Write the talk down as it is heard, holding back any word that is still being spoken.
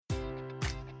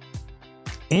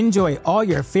Enjoy all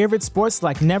your favorite sports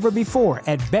like never before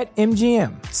at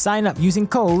BetMGM. Sign up using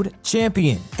code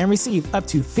CHAMPION and receive up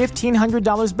to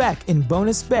 $1,500 back in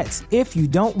bonus bets if you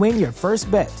don't win your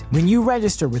first bet. When you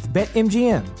register with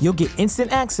BetMGM, you'll get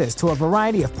instant access to a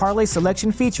variety of parlay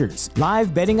selection features,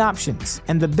 live betting options,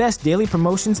 and the best daily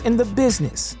promotions in the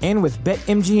business. And with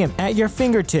BetMGM at your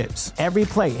fingertips, every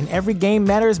play and every game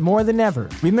matters more than ever.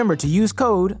 Remember to use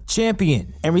code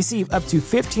CHAMPION and receive up to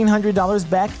 $1,500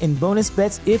 back in bonus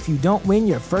bets if you don't win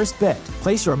your first bet.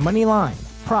 Place your money line,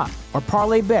 prop, or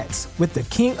parlay bets with the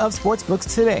king of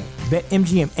sportsbooks today.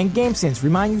 BetMGM and GameSense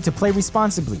remind you to play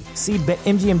responsibly. See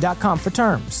BetMGM.com for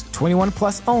terms. 21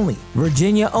 plus only.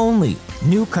 Virginia only.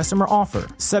 New customer offer.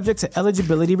 Subject to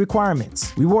eligibility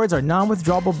requirements. Rewards are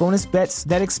non-withdrawable bonus bets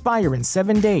that expire in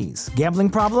 7 days. Gambling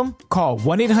problem? Call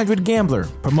 1-800-GAMBLER.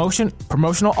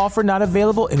 Promotional offer not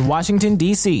available in Washington,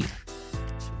 D.C.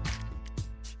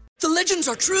 The legends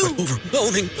are true.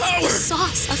 Overwhelming power! The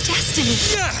sauce of destiny.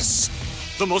 Yes!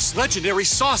 The most legendary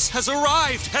sauce has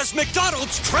arrived as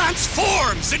McDonald's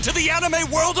transforms into the anime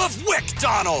world of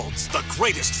WickDonald's. The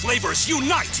greatest flavors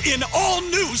unite in all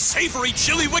new savory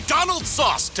chili McDonald's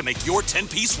sauce to make your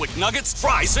 10-piece Wick Nuggets,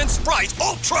 fries, and Sprite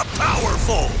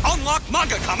ultra-powerful. Unlock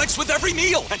manga comics with every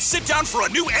meal and sit down for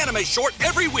a new anime short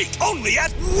every week only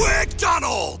at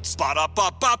WickDonald's.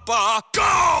 Ba-da-ba-ba-ba,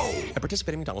 go! At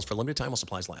participating McDonald's for a limited time while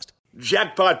supplies last.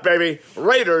 Jackpot, baby.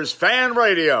 Raiders Fan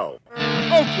Radio.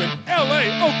 Oakland,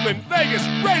 L.A., Oakland, Vegas,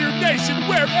 Raider Nation,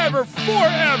 wherever,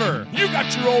 forever. You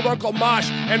got your old Uncle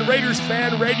Mosh and Raiders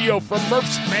Fan Radio from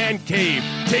Murph's Man Cave,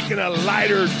 taking a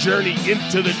lighter journey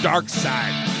into the dark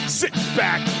side. Sit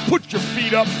back, put your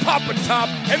feet up, pop a top,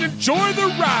 and enjoy the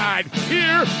ride.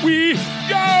 Here we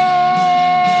go!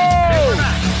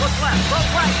 Look left, look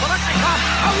right, Kolesnikov,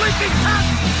 a leaping pass,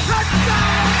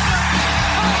 touchdown!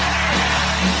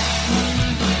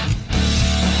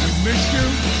 We miss you,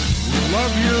 we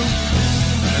love you,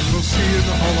 and we'll see you in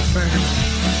the Hall of Fame.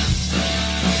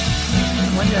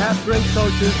 When you have great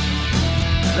coaches,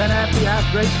 then after you have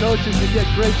great coaches, you get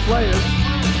great players,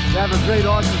 you have a great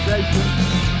organization,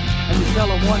 and you tell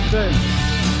them one thing,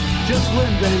 just win,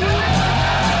 baby.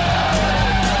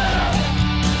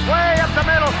 Way up the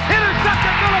middle,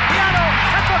 intercepted Filipiano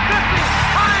at the 50,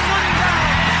 time running down,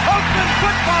 Oakland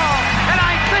football, and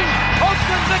I think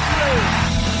Oakland victory.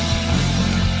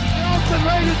 The Oakland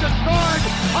Raiders have scored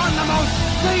on the most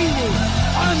zany,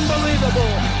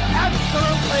 unbelievable,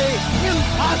 absolutely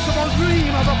impossible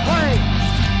dream of a play.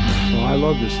 Well, I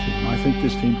love this team. I think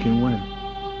this team can win.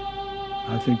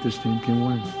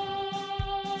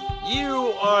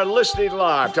 You are listening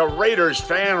live to Raiders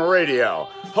Fan Radio,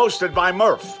 hosted by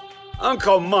Murph,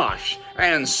 Uncle Mosh,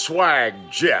 and Swag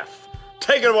Jeff.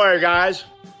 Take it away, guys.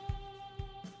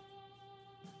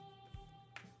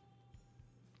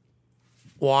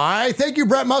 Why, thank you,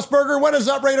 Brett Musburger. What is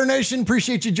up, Raider Nation?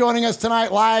 Appreciate you joining us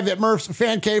tonight live at Murph's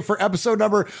Fan Cave for episode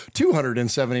number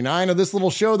 279 of this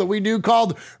little show that we do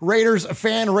called Raiders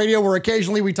Fan Radio, where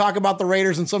occasionally we talk about the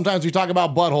Raiders and sometimes we talk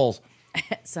about buttholes.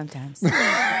 Sometimes.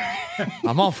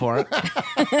 I'm all for it.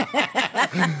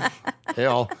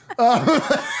 Hell.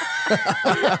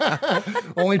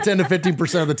 Only 10 to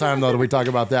 15% of the time, though, do we talk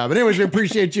about that. But anyways, we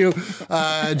appreciate you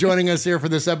joining us here for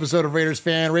this episode of Raiders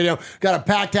Fan Radio. Got a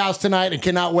packed house tonight and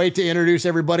cannot wait to introduce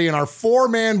everybody in our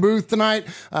 4-man booth tonight.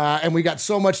 And we got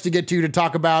so much to get to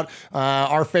talk about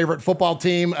our favorite football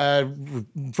team,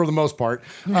 for the most part,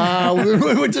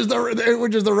 which is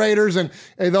the Raiders. And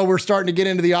though we're starting to get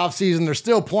into the offseason, there's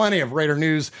still plenty of Raider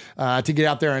news to get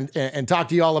out there and talk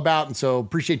to you all about. And so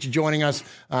appreciate you joining us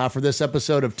for this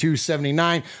episode of 279.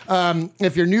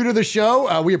 If you're new to the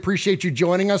show, we appreciate you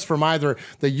joining us from either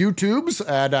the YouTubes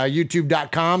at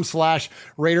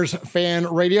youtube.com/Raiders Fan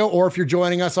Radio, or if you're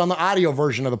joining us on the audio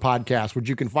version of the podcast, which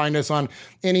you can find us on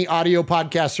any audio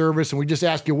podcast service. And we just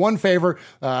ask you one favor,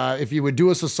 if you would do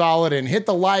us a solid and hit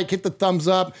the like, hit the thumbs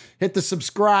up, hit the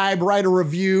subscribe, write a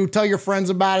review, tell your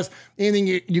friends about us.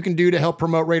 Anything you can do to help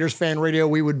promote Raiders Fan Radio,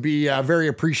 we would be very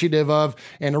appreciative of.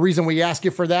 And the reason we ask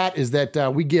you for that is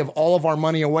that we give all of our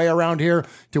money away around here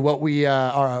to what we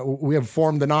have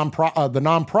formed the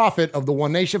nonprofit of the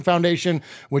One Nation Foundation,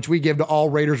 which we give to all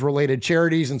Raiders related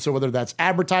charities. And so whether that's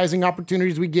advertising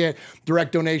opportunities we get,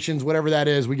 direct donations, whatever that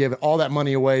is, we give all that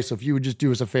money away. So if you would just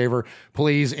do us a favor,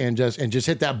 please, and just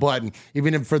hit that button.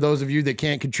 Even if for those of you that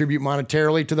can't contribute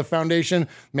monetarily to the foundation,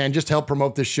 man, just help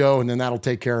promote this show, and then that'll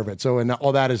take care of it. So, and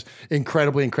all that is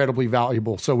incredibly, incredibly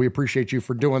valuable. So we appreciate you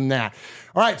for doing that.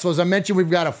 All right. So as I mentioned, we've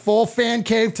got a full fan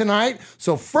cave tonight.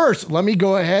 So first first, let me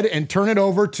go ahead and turn it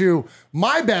over to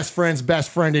my best friend's best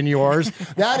friend and yours.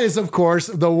 That is, of course,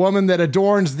 the woman that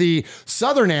adorns the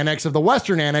southern annex of the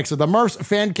western annex of the Murph's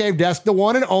Fan Cave desk, the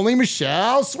one and only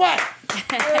Michelle Sweat.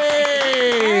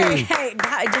 Hey! Hey,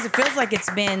 it just feels like it's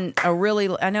been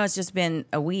I know it's just been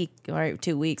a week or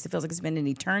 2 weeks. It feels like it's been an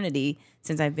eternity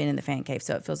since I've been in the fan cave,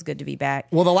 so it feels good to be back.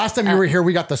 Well, the last time you were here,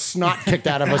 we got the snot kicked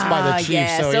out of us by the Chiefs.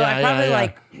 Yeah, so I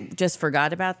probably just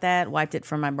forgot about that, wiped it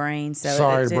from my brain. So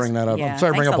sorry to bring that up. Yeah, I'm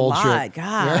sorry to bring up old shit. God.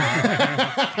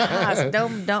 Gosh,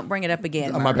 don't bring it up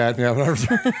again. My bad. Yeah,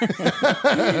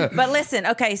 But listen,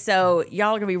 okay, so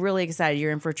y'all are gonna be really excited.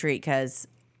 You're in for a treat because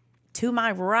to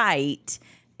my right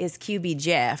is QB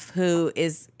Jeff,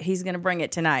 he's going to bring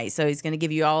it tonight. So he's going to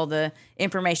give you all the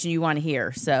information you want to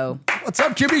hear. So what's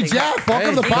up, QB Jeff?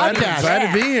 Welcome to the podcast.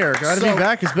 Glad to be here. Glad to be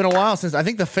back. It's been a while since I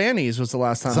think the Fannies was the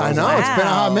last time. I know. Wow. It's been a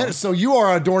hot minute. So you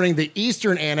are adorning the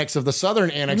eastern annex of the southern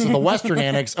annex of the western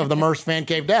annex of the Murph's Fan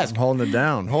Cave desk. I'm holding it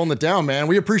down. Holding it down, man.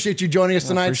 We appreciate you joining us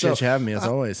tonight. Appreciate you having me as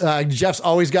always. Jeff's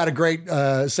always got a great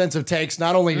sense of takes,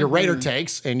 not only your Raider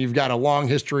takes, and you've got a long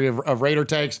history of Raider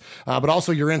takes, but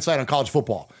also your insight on college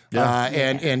football. Yeah.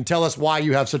 And tell us why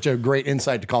you have such a great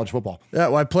insight to college football. Yeah,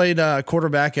 well, I played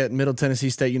quarterback at Middle Tennessee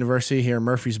State University here in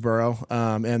Murfreesboro.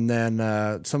 And then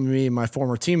some of me and my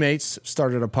former teammates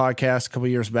started a podcast a couple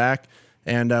years back.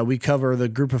 And we cover the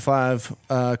Group of Five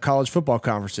college football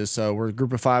conferences. So we're a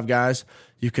Group of Five guys.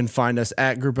 You can find us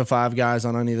at Group of Five Guys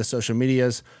on any of the social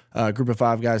medias,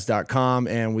 groupof5guys.com.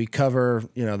 And we cover,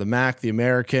 the MAC, the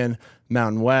American,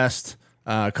 Mountain West,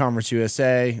 Conference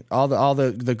USA, all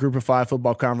the Group of Five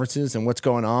football conferences and what's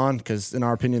going on, because in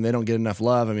our opinion, they don't get enough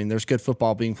love. I mean, there's good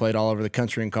football being played all over the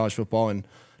country in college football, and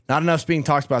not enough's being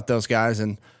talked about those guys.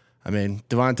 And I mean,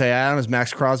 Devontae Adams,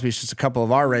 Max Crosby is just a couple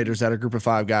of our Raiders that are Group of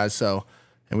Five guys. So,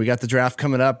 and we got the draft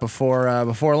coming up before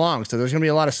long. So there's going to be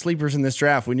a lot of sleepers in this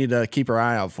draft we need to keep our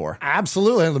eye out for.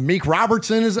 Absolutely. And Meek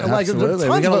Robertson is absolutely.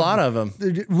 We got a lot of them.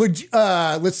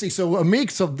 Let's see. So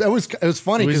Meek, it was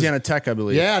funny. Louisiana Tech, I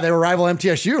believe. Yeah, they were rival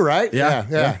MTSU, right? Yeah,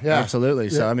 absolutely.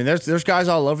 Yeah. So I mean, there's guys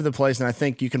all over the place, and I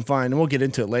think you can find, and we'll get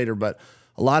into it later, but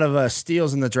a lot of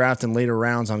steals in the draft and later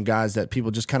rounds on guys that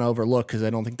people just kind of overlook because they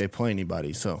don't think they play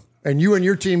anybody. So. And you and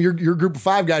your team, your Group of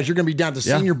Five guys, you're going to be down at the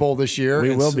Senior Bowl this year.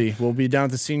 We will be. We'll be down at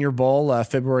the Senior Bowl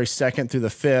February 2nd through the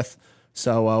 5th.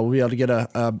 So we'll be able to get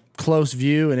a close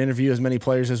view and interview as many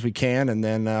players as we can. And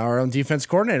then our own defense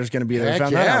coordinator is going to be there.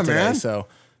 Found that out today. Man. So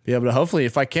be able to, hopefully,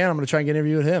 if I can, I'm going to try and get an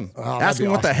interview with him. Ask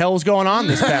him what the hell was going on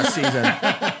this past season.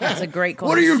 That's a great question.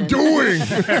 What are you doing?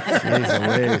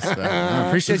 I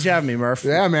appreciate you having me, Murph.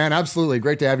 Yeah, man, absolutely.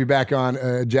 Great to have you back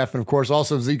on, Jeff. And, of course,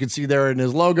 also, as you can see there in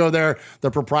his logo there,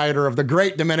 the proprietor of the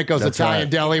great Domenico's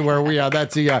Italian Deli, where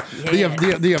that's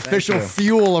the official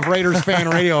fuel of Raiders fan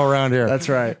radio around here. That's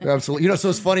right. Absolutely.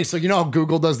 So it's funny. So, how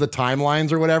Google does the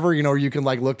timelines or whatever, where you can,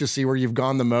 look to see where you've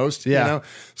gone the most,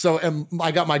 So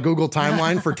I got my Google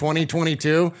timeline for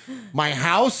 2022, my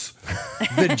house,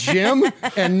 the gym,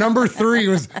 and number 3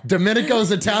 was Domenico's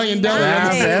Italian Deli.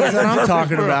 That's what I'm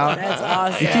talking about. That's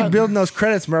awesome. You keep building those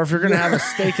credits, Murph. You're going to have a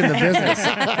stake in the business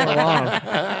for long.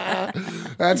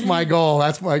 That's my goal.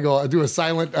 I do a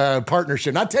silent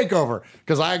partnership, not takeover,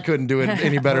 because I couldn't do it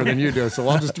any better than you do. So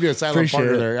I'll just be a silent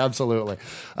partner there. Absolutely.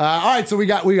 All right. So we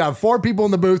got 4 people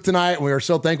in the booth tonight, and we are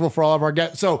so thankful for all of our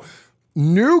guests. So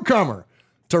newcomer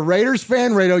to Raiders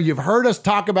Fan Radio. You've heard us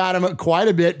talk about him quite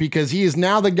a bit because he is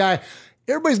now the guy.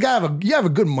 Everybody's got you have a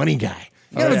good money guy.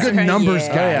 You have a good numbers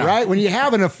guy, right? When you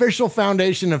have an official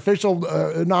foundation, official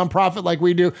nonprofit like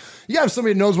we do, you have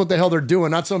somebody who knows what the hell they're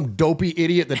doing, not some dopey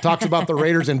idiot that talks about the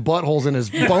Raiders and buttholes in his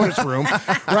bonus room,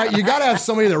 right? You got to have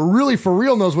somebody that really for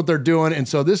real knows what they're doing. And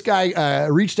so this guy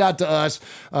reached out to us.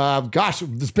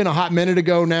 It's been a hot minute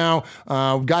ago now.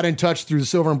 Got in touch through the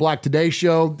Silver and Black Today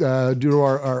show due to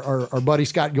our buddy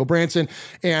Scott Gilbranson.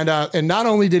 And not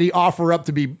only did he offer up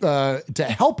to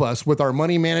help us with our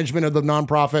money management of the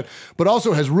nonprofit, but also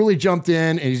has really jumped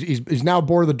in. He's now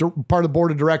part of the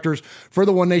board of directors for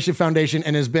the One Nation Foundation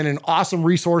and has been an awesome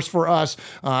resource for us.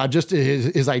 Just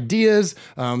his ideas,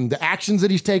 the actions that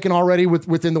he's taken already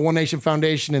within the One Nation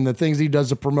Foundation and the things he does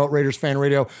to promote Raiders Fan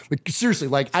Radio. But seriously,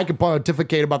 I could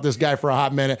pontificate about this guy for a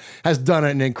hot minute. Has done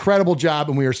an incredible job,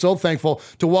 and we are so thankful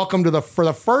to welcome for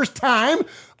the first time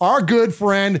our good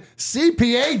friend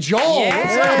CPA Joel.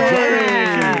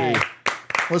 Yeah.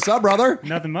 What's up, brother?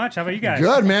 Nothing much. How about you guys?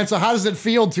 Good, man. So how does it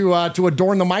feel to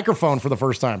adorn the microphone for the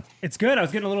first time? It's good. I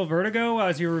was getting a little vertigo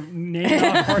as you were naming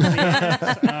off parts of the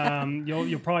evidence.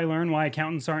 You'll probably learn why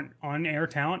accountants aren't on-air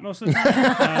talent most of the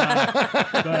time.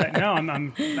 But no,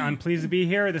 I'm pleased to be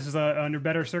here. This is under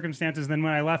better circumstances than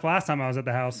when I left last time I was at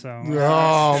the house. So.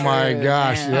 Oh my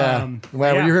gosh, yeah.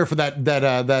 Well, yeah. you're here for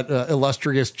that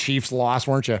illustrious Chiefs loss,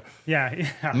 weren't you? Yeah.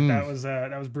 That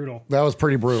was brutal. That was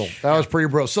pretty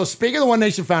brutal. So speaking of the One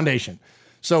Nation Foundation,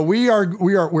 so we are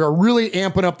really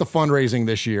amping up the fundraising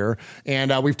this year,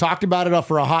 and we've talked about it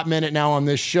for a hot minute now on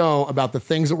this show about the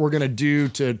things that we're going to do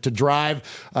to drive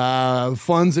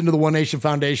funds into the One Nation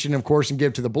Foundation, of course, and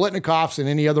give to the Blitnikoffs and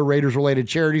any other Raiders related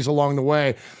charities along the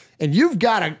way. And you've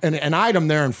got an item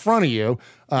there in front of you,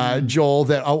 Joel.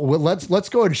 That let's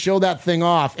go and show that thing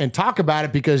off and talk about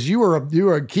it, because you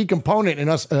were a key component in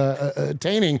us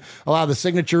attaining a lot of the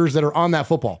signatures that are on that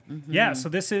football. Mm-hmm. Yeah. So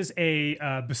this is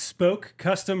a bespoke,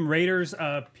 custom Raiders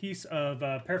piece of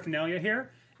paraphernalia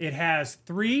here. It has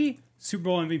 3 Super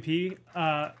Bowl MVP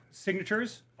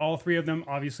signatures. All 3 of them,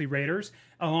 obviously Raiders,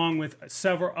 along with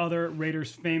several other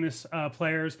Raiders famous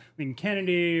players, Lincoln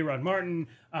Kennedy, Rod Martin.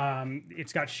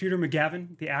 It's got Shooter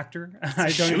McGavin, the actor. I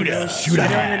don't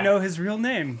even know his real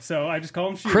name, so I just call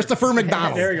him Shooter. Christopher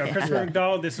McDonald. There you go, Christopher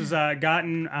McDonald. This was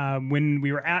gotten when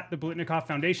we were at the Blitnikoff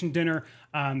Foundation dinner.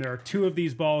 There are 2 of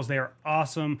these balls. They are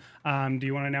awesome. Do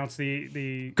you want to announce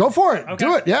the? Go for it. Okay.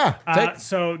 Do it. Yeah.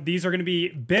 So these are going to be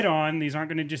bid on. These aren't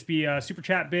going to just be super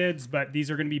chat bids, but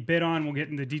these are going to be bid on. We'll get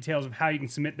into details of how you can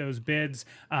submit those bids.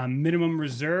 Minimum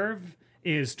reserve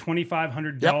is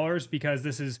 $2,500 because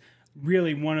this is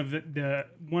really one of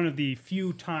the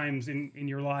few times in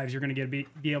your lives you're going to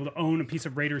be able to own a piece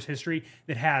of Raiders history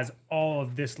that has all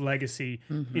of this legacy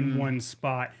in one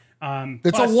spot.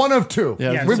 It's a one of 2.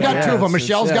 Yeah, we've got 2 of them.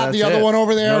 Michelle's got the other one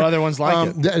over there. No other ones like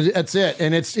it. That's it,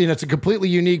 and it's a completely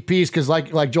unique piece because,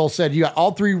 like Joel said, you got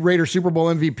all 3 Raiders Super Bowl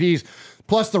MVPs.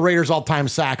 Plus the Raiders all-time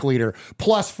sack leader,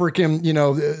 plus freaking,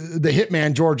 the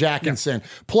hitman George Atkinson,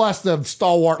 plus the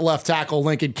stalwart left tackle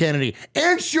Lincoln Kennedy,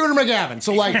 and Shooter McGavin.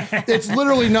 So it's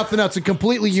literally nothing else. A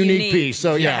completely unique piece.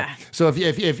 So yeah. So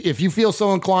if you feel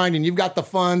so inclined and you've got the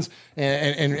funds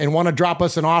and want to drop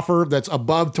us an offer that's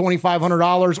above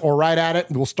 $2,500 or right at it,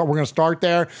 we're going to start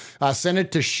there. Send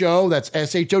it to show. That's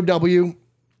SHOW.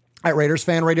 At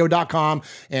RaidersFanRadio.com,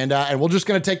 and we're just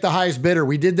going to take the highest bidder.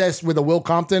 We did this with a Will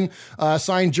Compton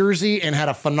signed jersey and had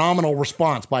a phenomenal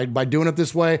response by doing it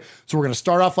this way. So we're going to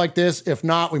start off like this. If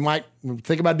not, we might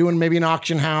think about doing maybe an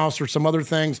auction house or some other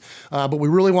things. But we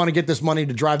really want to get this money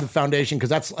to drive the foundation, because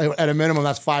that's at a minimum,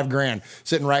 that's $5,000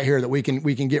 sitting right here that we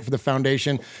can get for the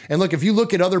foundation. And look, if you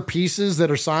look at other pieces that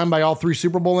are signed by all 3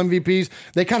 Super Bowl MVPs,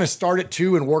 they kind of start at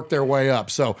 2 and work their way up.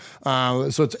 So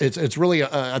it's really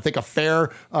I think a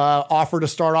fair offer to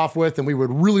start off with, and we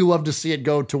would really love to see it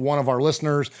go to one of our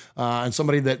listeners and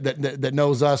somebody that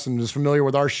knows us and is familiar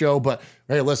with our show. But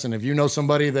hey, listen, if you know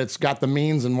somebody that's got the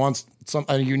means and wants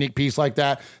a unique piece like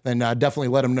that, then definitely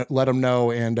let them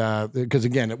know. And because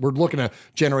again, we're looking to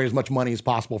generate as much money as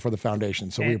possible for the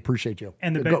foundation. So we appreciate you.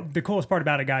 And the coolest part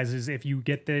about it, guys, is if you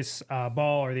get this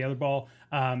ball or the other ball,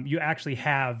 you actually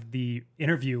have the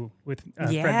interview with Fred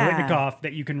Blitnikoff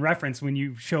that you can reference when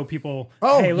you show people,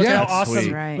 hey, look at how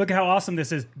awesome, look at how awesome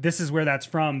this is. This is where that's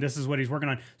from. This is what he's working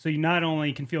on. So you not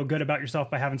only can feel good about yourself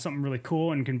by having something really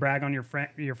cool and can brag on your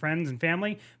friends and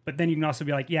family, but then you can also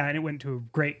be like, yeah, and it went to a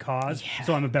great cause. Yeah.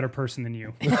 So I'm a better person than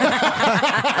you.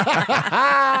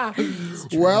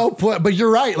 Well put, but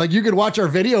you're right. Like, you could watch our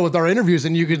video with our interviews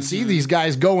and you could see these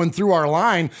guys going through our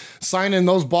line, signing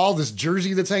those balls, this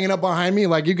jersey that's hanging up behind me.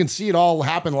 Like, you can see it all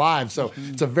happen live. So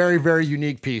it's a very, very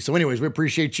unique piece. So anyways, we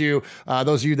appreciate you,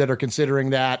 those of you that are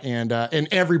considering that, and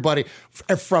everybody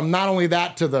from not only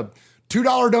that to the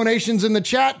 $2 donations in the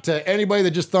chat to anybody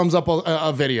that just thumbs up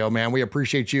a video, man. We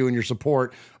appreciate you and your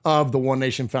support of the One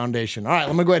Nation Foundation. All right,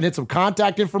 let me go ahead and hit some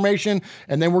contact information,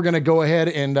 and then we're going to go ahead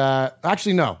and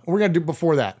actually, no, we're going to do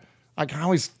before that. I can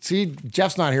always see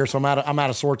Jeff's not here, so I'm out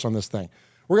of sorts on this thing.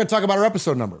 We're going to talk about our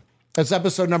episode number. It's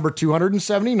episode number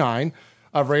 279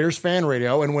 of Raiders Fan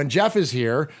Radio. And when Jeff is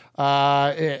here,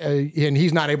 and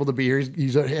he's not able to be here,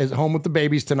 he's at home with the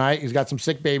babies tonight. He's got some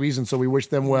sick babies, and so we wish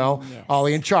them well. Yes.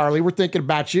 Ollie and Charlie, we're thinking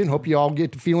about you and hope you all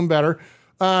get to feeling better.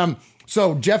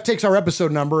 So Jeff takes our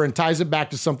episode number and ties it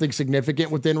back to something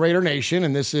significant within Raider Nation,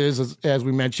 and this is, as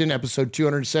we mentioned, episode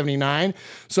 279.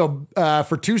 So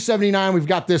for 279, we've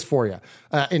got this for you.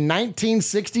 In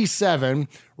 1967,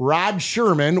 Rod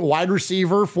Sherman, wide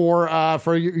receiver for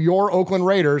your Oakland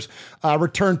Raiders,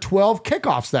 returned 12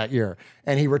 kickoffs that year,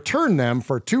 and he returned them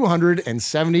for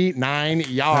 279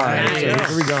 yards. Nice. So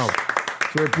here we go.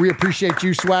 So we appreciate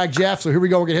you, Swag Jeff. So here we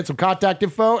go. We're going to hit some contact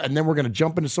info, and then we're going to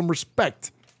jump into some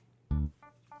respect.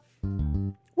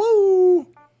 Woo!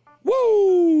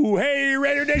 Woo! Hey,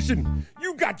 Raider Nation.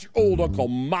 You got your old Uncle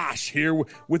Mosh here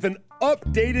with an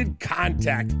updated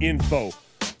contact info.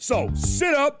 So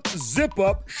sit up, zip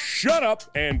up, shut up,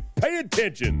 and pay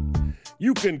attention.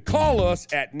 You can call us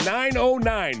at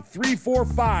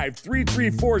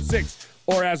 909-345-3346,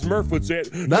 or as Murph would say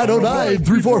it,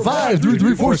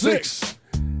 909-345-3346.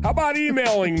 How about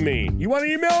emailing me? You want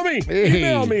to email me? Hey.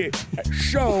 Email me at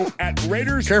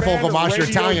show@RaidersFanRadio.com. Careful, Uncle Mosh, your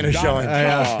Italian is showing.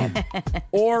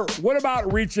 Or what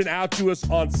about reaching out to us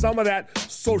on some of that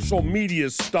social media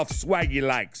stuff Swaggy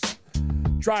likes?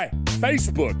 Try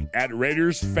Facebook at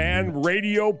Raiders Fan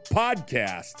Radio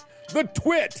Podcast. The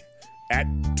Twit at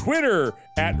Twitter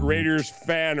at Raiders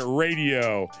Fan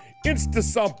Radio. Insta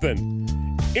something.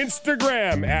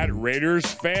 Instagram at Raiders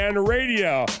Fan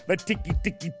Radio. The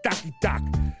tiki-tiki-taki-talk.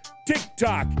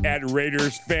 TikTok at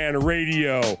Raiders Fan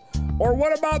Radio. Or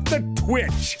what about the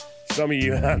Twitch? Some of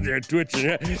you out there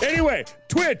twitching. Anyway,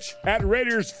 Twitch at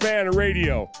Raiders Fan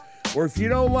Radio. Or if you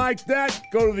don't like that,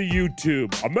 go to the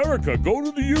YouTube. America, go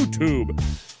to the YouTube.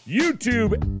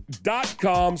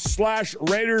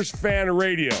 YouTube.com/Raiders Fan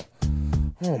Radio.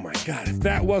 Oh my God, if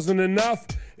that wasn't enough,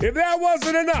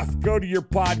 go to your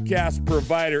podcast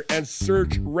provider and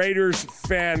search Raiders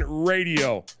Fan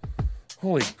Radio.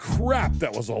 Holy crap,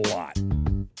 that was a lot.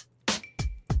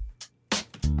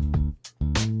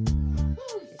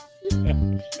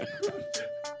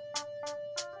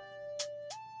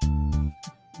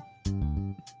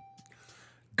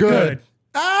 Good.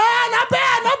 Not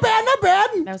bad.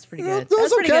 That was pretty good. That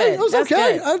was okay. That was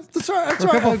okay. That's all right. A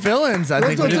couple fill-ins, I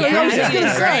think. I was just going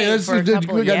to say.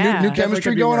 We got Yeah. new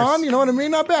chemistry going worse. on. You know what I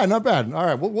mean? Not bad. All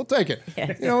right, we'll take it.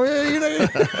 Yes. You're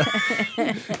not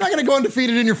going to go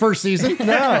undefeated in your first season.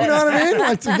 No. You know what I mean?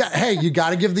 Hey, you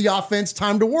got to give the offense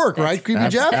time to work, right,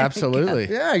 QB Jeff?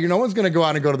 Absolutely. Yeah, no one's going to go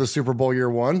out and go to the Super Bowl year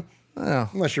one. Oh.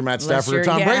 Unless you're Matt Unless Stafford or you're-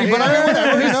 Tom yeah. Brady. But I mean,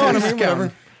 whatever. You know what I mean?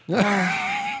 Scouting. Whatever.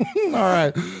 All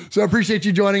right. So I appreciate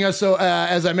you joining us. So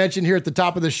as I mentioned here at the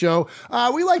top of the show,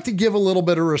 we like to give a little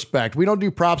bit of respect. We don't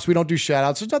do props. We don't do shout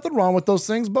outs. There's nothing wrong with those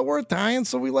things, but we're Italian,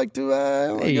 so we like to give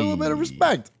a little bit of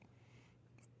respect.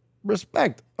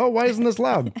 Respect. Oh, why isn't this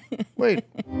loud? Wait.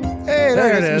 Hey,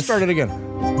 there it is. Let me start it again.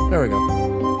 There we go.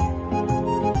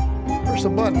 Push the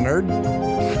button, nerd.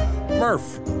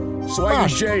 Murph, Swaggy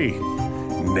J,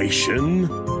 Nation,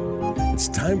 it's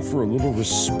time for a little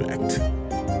respect.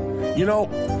 You know,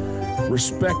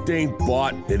 respect ain't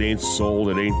bought, it ain't sold,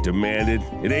 it ain't demanded,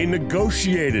 it ain't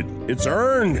negotiated, it's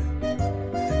earned.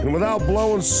 And without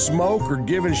blowing smoke or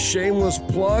giving shameless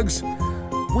plugs,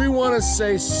 we want to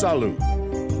say salute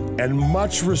and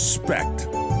much respect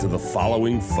to the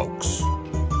following folks.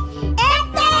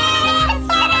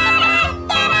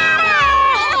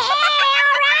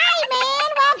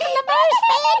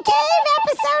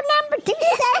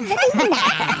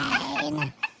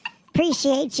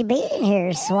 Appreciate you being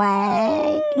here,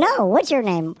 Swag. No, what's your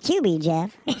name? QB,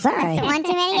 Jeff. Sorry. One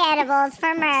too many edibles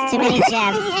for Murph. Too many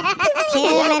Jeffs.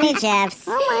 Too many Jeffs.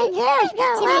 Oh my gosh,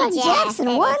 got a lot of Jeffs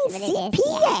and one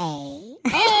CPA.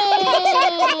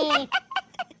 Hey.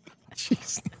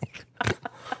 Jeez.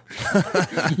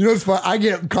 You know what's fun? I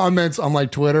get comments on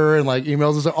like Twitter and like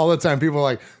emails and stuff all the time. People are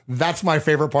like, "That's my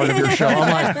favorite part of your show." I'm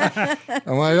like,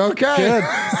 okay, good.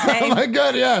 I'm like,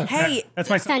 good, yeah. Hey, that's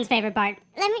my son's favorite part.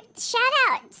 Let me shout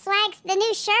out Swag's the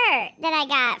new shirt that I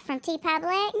got from T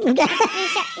Public. You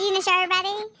gonna show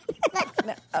everybody?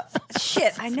 Look.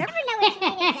 Shit, I never know which way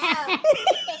to go.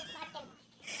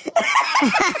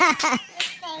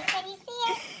 Can you see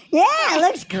it? Yeah, it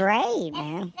looks great,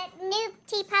 man. The new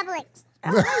T Public.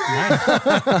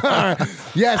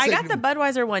 Yes, I got the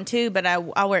Budweiser one too, but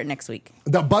I'll wear it next week.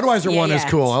 The Budweiser one is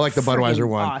cool. I like the Budweiser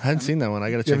one. Awesome. I hadn't seen that one. I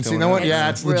got to check You haven't seen that one?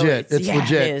 Yeah, it's legit. It's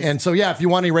legit. And so, yeah, if you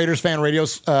want any Raiders fan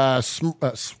radios, gosh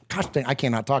dang, I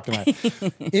cannot talk tonight.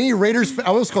 Any Raiders, I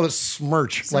always call it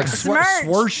smirch. Like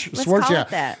swirch,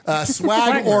 yeah.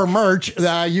 Swag or merch,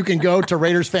 you can go to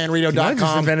RaidersFanRadio.com. I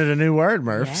just invented a new word,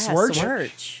 Murph. Yeah, Swirch.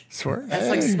 That's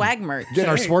like swag merch.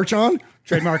 Getting our swirch on?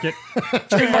 Trademark it.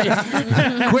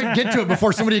 Quick, get to it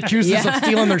before somebody accuses us of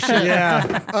stealing their shit.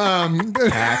 Yeah.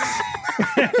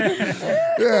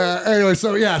 Yeah. Anyway,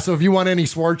 so if you want any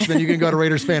Swartz, then you can go to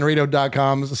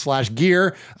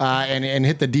RaidersFanRadio.com/gear and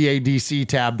hit the DADC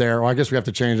tab there. Well, I guess we have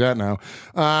to change that now.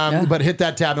 But hit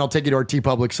that tab and I'll take you to our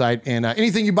TeePublic site. And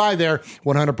anything you buy there,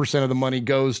 100% of the money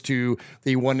goes to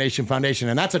the One Nation Foundation.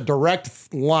 And that's a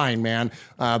direct line, man.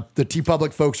 The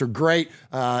TeePublic folks are great.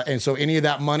 And so any of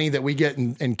that money that we get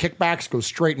in kickbacks goes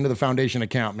straight into the foundation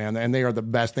account, man. And they are the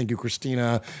best. Thank you,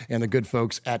 Christina, and the good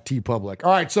folks at TeePublic.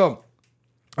 All right, so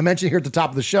I mentioned here at the top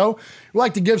of the show, we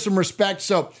like to give some respect.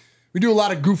 So we do a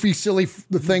lot of goofy, silly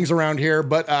things around here,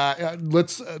 but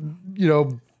let's, I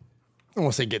don't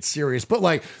want to say get serious, but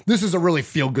like this is a really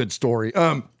feel-good story.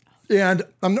 And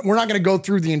we're not going to go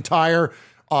through the entire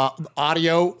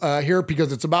audio here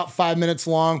because it's about 5 minutes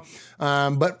long.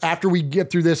 But after we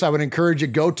get through this, I would encourage you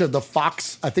go to the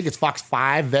Fox, I think it's Fox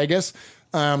 5 Vegas,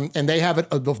 and they have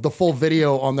the full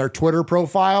video on their Twitter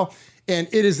profile. And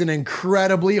it is an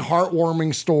incredibly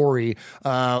heartwarming story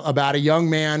about a young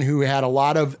man who had a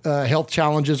lot of health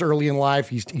challenges early in life.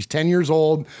 He's 10 years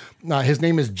old. His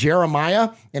name is Jeremiah,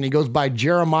 and he goes by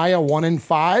Jeremiah 1 and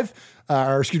 5.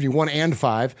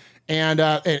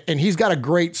 And he's got a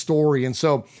great story. And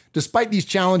so despite these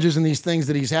challenges and these things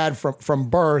that he's had from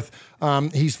birth,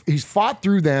 he's fought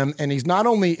through them, and he's not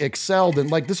only excelled and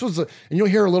like this was, and you'll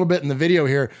hear a little bit in the video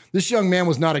here, this young man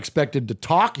was not expected to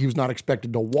talk. He was not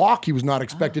expected to walk. He was not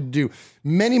expected to do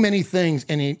many, many things.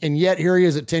 And yet here he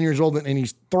is at 10 years old and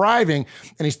he's thriving,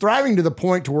 and he's thriving to the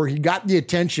point to where he got the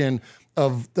attention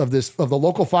of the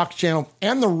local Fox channel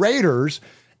and the Raiders.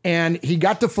 And he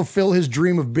got to fulfill his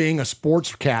dream of being a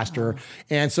sportscaster.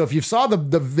 And so if you saw the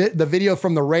video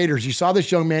from the Raiders, you saw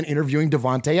this young man interviewing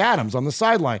Davante Adams on the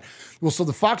sideline. Well, so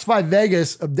the Fox 5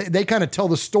 Vegas, they kind of tell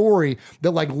the story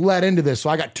that like led into this. So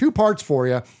I got two parts for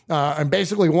you. And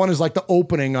basically one is like the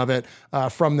opening of it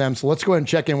from them. So let's go ahead and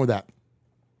check in with that.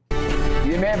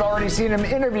 You may have already seen him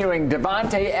interviewing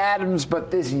Davante Adams,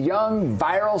 but this young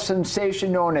viral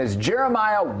sensation known as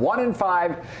Jeremiah 1 and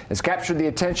 5 has captured the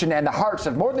attention and the hearts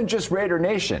of more than just Raider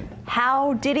Nation.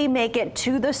 How did he make it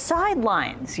to the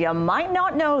sidelines? You might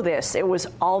not know this. It was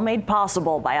all made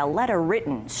possible by a letter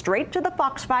written straight to the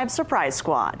Fox 5 Surprise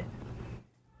Squad.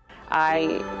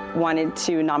 I wanted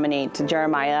to nominate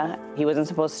Jeremiah. He wasn't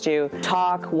supposed to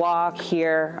talk, walk,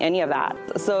 hear, any of that.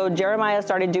 So Jeremiah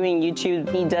started doing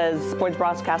YouTube. He does sports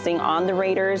broadcasting on the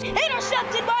Raiders.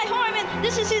 Intercepted by Harmon.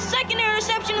 This is his second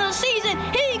interception of the season.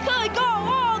 He could go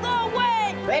all the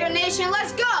way. Raider Nation,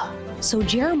 let's go. So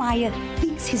Jeremiah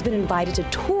thinks he's been invited to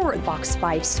tour at Fox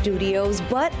 5 Studios,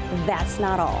 but that's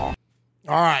not all.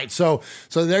 All right, so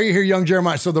there you hear young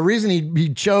Jeremiah. So the reason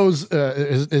he chose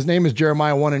his name is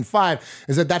Jeremiah 1 and 5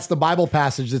 is that's the Bible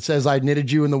passage that says, "I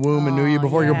knitted you in the womb and knew you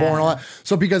before you were born." All that.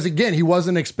 So because again, he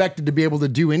wasn't expected to be able to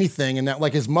do anything, and that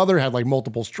like his mother had like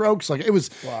multiple strokes. Like it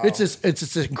was, it's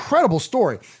this incredible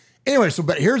story. Anyway, so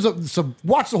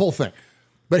watch the whole thing.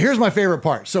 But here's my favorite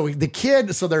part. So the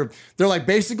kid, so they're like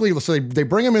basically, so they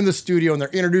bring him in the studio and they're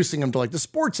introducing him to like the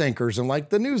sports anchors and like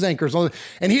the news anchors,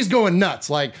 and he's going nuts.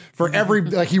 Like for every,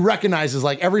 like he recognizes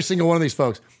like every single one of these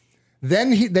folks.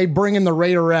 Then they bring in the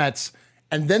Raiderettes,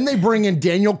 and then they bring in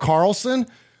Daniel Carlson.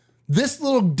 This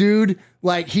little dude,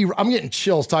 like I'm getting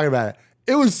chills talking about it.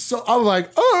 It was so, I was like,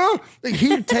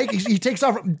 he takes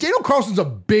off. Daniel Carlson's a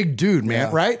big dude, man,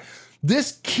 right?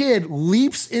 This kid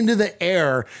leaps into the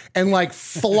air and like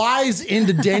flies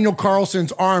into Daniel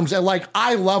Carlson's arms at like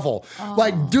eye level.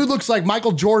 Like dude looks like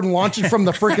Michael Jordan launching from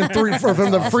the freaking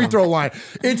from the free throw line.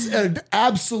 It's an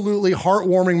absolutely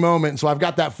heartwarming moment. So I've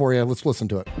got that for you. Let's listen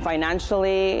to it.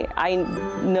 Financially, I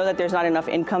know that there's not enough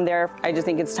income there. I just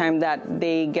think it's time that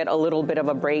they get a little bit of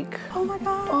a break. Oh my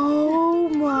God. Oh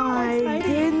my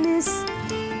goodness.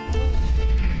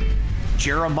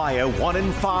 Jeremiah 1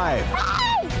 and 5.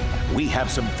 We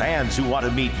have some fans who want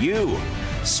to meet you.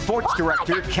 Sports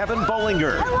director Kevin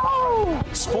Bollinger. Hello.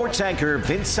 Sports anchor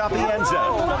Vince Sapienza.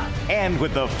 Hello. And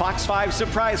with the Fox 5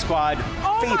 Surprise Squad,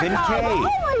 Faven K. Oh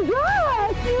my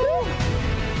God!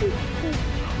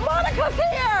 Monica's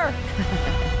here!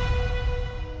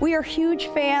 We are huge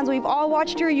fans. We've all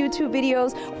watched your YouTube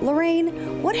videos.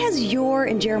 Lorraine, what has your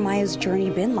and Jeremiah's journey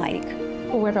been like?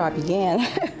 Well, where do I begin?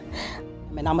 I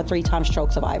mean, I'm a 3-time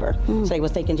stroke survivor. So they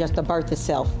was thinking just the birth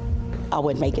itself, I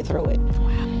wouldn't make it through it.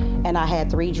 Wow. And I had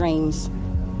 3 dreams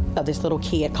of this little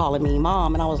kid calling me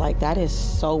mom, and I was like, that is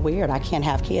so weird. I can't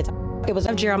have kids. It was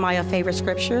of Jeremiah's favorite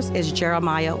scriptures is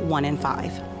Jeremiah 1 and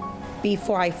 5.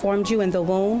 Before I formed you in the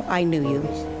womb, I knew you.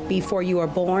 Before you were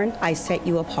born, I set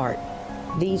you apart.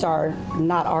 These are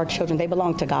not our children. They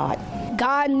belong to God.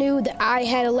 God knew that I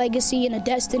had a legacy and a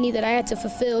destiny that I had to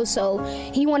fulfill, so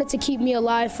he wanted to keep me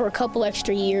alive for a couple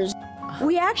extra years.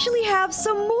 We actually have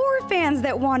some more fans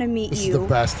that want to meet This you. is the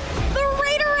best. The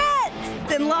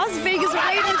Raiderettes and Las Vegas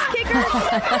Raiders kicker.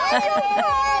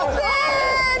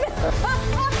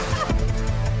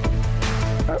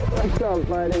 What's up,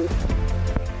 buddy?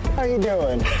 How you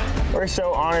doing? We're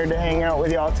so honored to hang out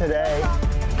with y'all today.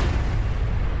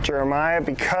 Jeremiah,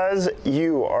 because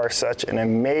you are such an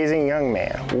amazing young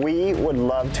man, we would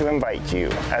love to invite you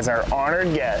as our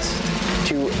honored guest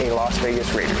to a Las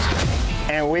Vegas Raiders game.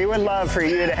 And we would love for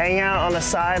you to hang out on the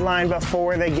sideline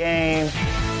before the game,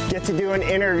 get to do an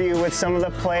interview with some of the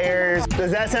players.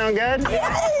 Does that sound good?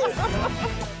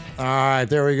 Yes! All right,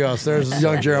 there we go. So there's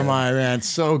young Jeremiah, man. It's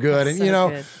so good. And,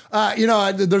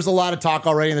 there's a lot of talk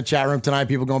already in the chat room tonight,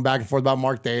 people going back and forth about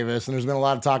Mark Davis. And there's been a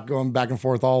lot of talk going back and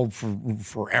forth all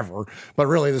forever. But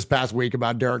really this past week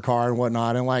about Derek Carr and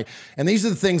whatnot. And these are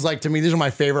the things, to me, these are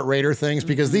my favorite Raider things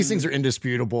because these things are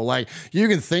indisputable. You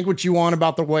can think what you want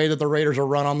about the way that the Raiders are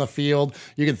run on the field.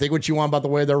 You can think what you want about the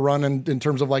way they're run in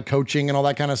terms of coaching and all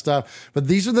that kind of stuff. But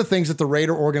these are the things that the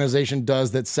Raider organization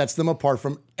does that sets them apart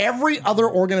from every other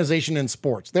organization in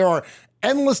sports. There are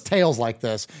endless tales like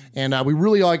this, and we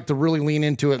really like to really lean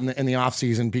into it in the off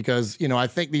season because I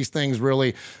think these things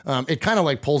really it kind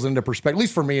of pulls into perspective, at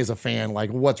least for me as a fan,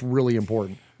 what's really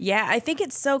important. Yeah, I think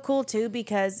it's so cool too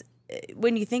because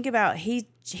when you think about he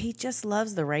just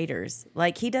loves the Raiders.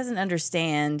 He doesn't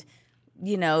understand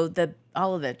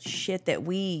all of the shit that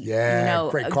we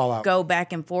great call out. Go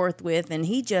back and forth with, and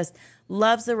he just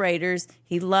loves the Raiders.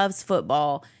 He loves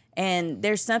football. And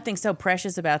there's something so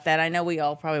precious about that. I know we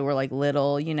all probably were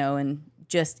little, and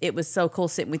just it was so cool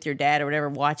sitting with your dad or whatever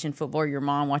watching football, or your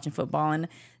mom watching football, and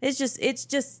it's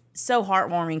just so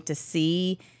heartwarming to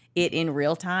see it in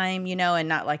real time, and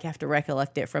not have to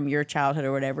recollect it from your childhood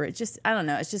or whatever. It's just I don't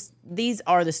know. It's just these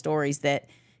are the stories that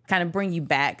kind of bring you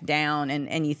back down,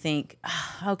 and you think,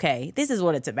 okay, this is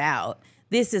what it's about.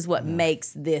 This is what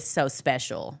makes this so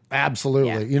special.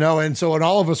 Absolutely. And so, and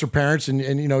all of us are parents and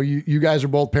you guys are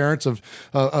both parents of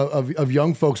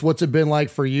young folks. What's it been like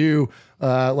for you,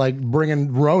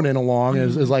 bringing Ronan along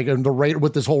as the Raider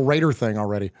with this whole Raider thing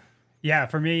already? Yeah,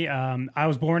 for me, I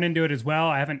was born into it as well.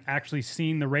 I haven't actually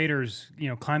seen the Raiders,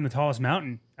 climb the tallest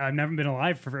mountain. I've never been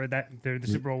alive for the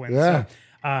Super Bowl win. Yeah.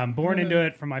 So, born into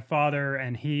it from my father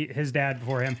and his dad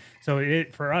before him. So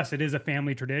for us, it is a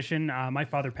family tradition. My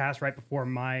father passed right before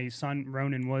my son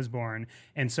Ronan was born,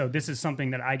 and so this is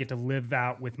something that I get to live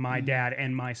out with my dad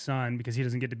and my son because he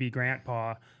doesn't get to be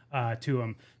grandpa to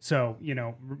him. So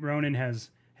Ronan has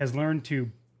learned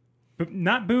to.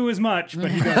 Not boo as much, but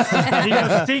he goes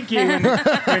stinky. What do you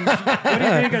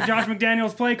think of Josh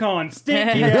McDaniels' play calling?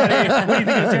 Stinky, daddy. What do you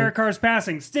think of Derek Carr's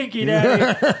passing? Stinky,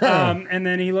 daddy. And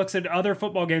then he looks at other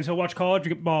football games. He'll watch college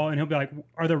ball, and he'll be like,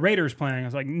 "Are the Raiders playing?" I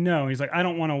was like, "No." He's like, "I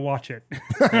don't want to watch it."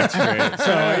 That's great.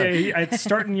 So it's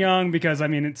starting young because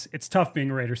it's tough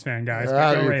being a Raiders fan, guys.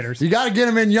 Go Raiders. You got to get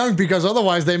them in young because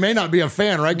otherwise they may not be a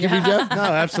fan, right, QB Jeff? No,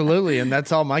 absolutely, and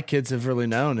that's all my kids have really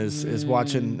known is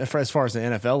watching. As far as the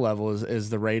NFL level is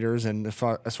the Raiders, and as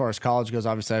far as college goes,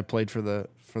 obviously I played for the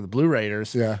Blue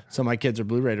Raiders. Yeah. So my kids are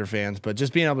Blue Raider fans, but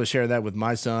just being able to share that with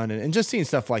my son and just seeing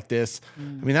stuff like this, I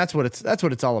mean that's what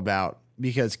it's all about.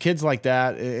 Because kids like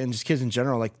that and just kids in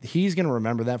general, he's going to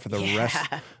remember that for the rest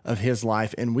of his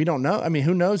life. And we don't know. I mean,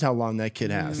 who knows how long that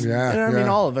kid has? Yeah. And I mean,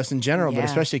 all of us in general, but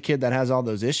especially a kid that has all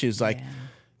those issues.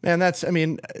 Man, as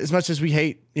much as we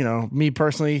hate, me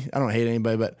personally, I don't hate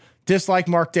anybody, but dislike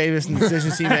Mark Davis and the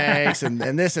decisions he makes and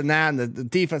this and that and the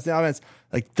defense, the offense,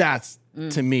 that's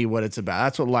to me what it's about.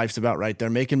 That's what life's about right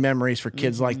there, making memories for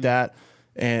kids like that,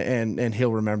 and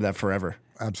he'll remember that forever.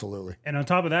 Absolutely. And on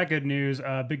top of that, good news,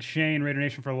 Big Shane, Raider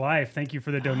Nation for Life. Thank you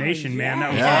for the donation, man.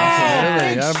 That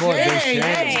was awesome. Boy, Big Shane.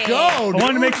 Let's go. I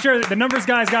wanted to make sure that the numbers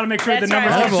guys got to make sure the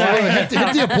numbers Hit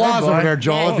the applause over there,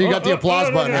 Joel, if you got the applause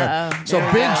button there. So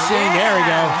Big Shane, there we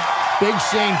go. Big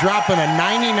Shane dropping a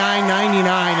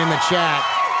 $99.99 in the chat.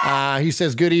 He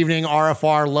says, good evening,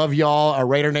 RFR. Love y'all. A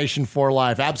Raider Nation for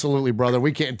life. Absolutely, brother.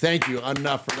 We can't thank you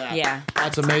enough for that. Yeah.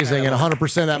 That's amazing. And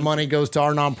 100% of that money goes to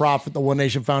our nonprofit, the One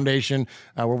Nation Foundation,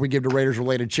 where we give to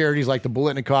Raiders-related charities like the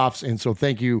Bolitnikoffs. And so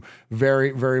thank you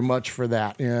very, very much for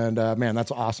that. And, man,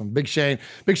 that's awesome. Big Shane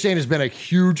has been a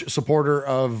huge supporter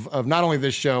of not only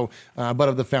this show, but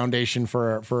of the foundation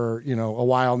for a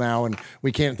while now. And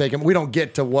we can't thank him. We don't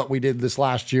get to what we did this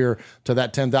last year to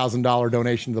that $10,000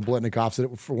 donation to the Bolitnikoffs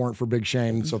that weren't for Big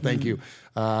Shane. So thank you.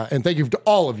 And thank you to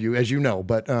all of you, as you know.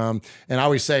 But and I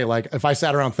always say, if I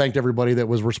sat around and thanked everybody that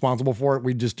was responsible for it,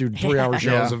 we'd just do 3-hour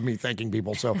shows of me thanking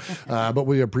people. So, but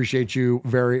we appreciate you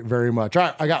very, very much. All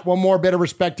right, I got one more bit of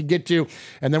respect to get to,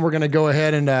 and then we're going to go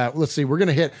ahead and let's see. We're going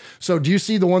to hit. So, do you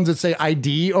see the ones that say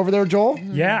ID over there, Joel?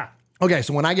 Yeah. Okay,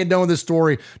 so when I get done with this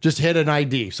story, just hit an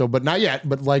ID. So, but not yet.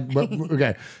 But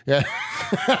okay, yeah.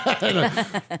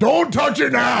 Don't touch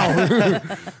it now.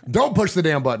 Don't push the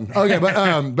damn button. Okay,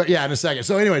 but yeah, in a second.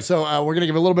 So anyway, we're gonna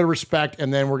give a little bit of respect,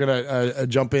 and then we're gonna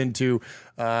jump into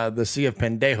the Sea of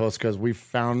Pendejos because we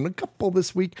found a couple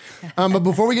this week. But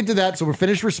before we get to that, so we're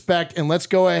finished respect, and let's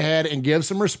go ahead and give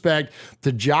some respect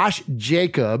to Josh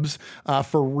Jacobs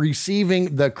for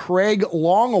receiving the Craig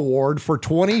Long Award for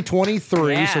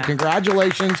 2023. Yeah. So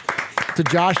congratulations to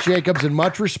Josh Jacobs and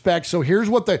much respect. So here's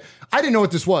what I didn't know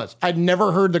what this was. I'd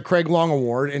never heard the Craig Long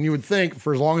Award, and you would think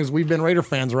for as long as we've been Raider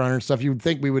fans around here and stuff, you would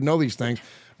think we would know these things,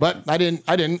 but I didn't.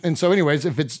 And so anyways,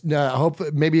 if it's, I hope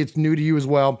maybe it's new to you as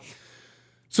well.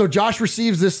 So Josh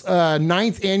receives this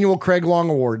 9th annual Craig Long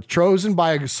Award, chosen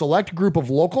by a select group of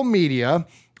local media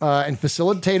and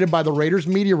facilitated by the Raiders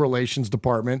Media Relations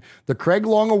Department. The Craig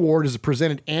Long Award is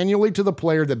presented annually to the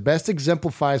player that best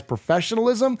exemplifies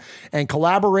professionalism and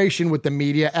collaboration with the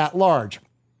media at large.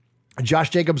 Josh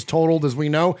Jacobs totaled, as we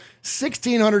know,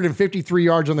 1,653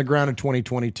 yards on the ground in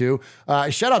 2022.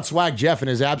 Shout out Swag Jeff in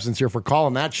his absence here for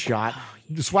calling that shot.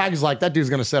 Swag is like, that dude's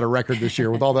going to set a record this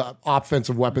year with all the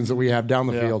offensive weapons that we have down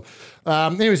the field.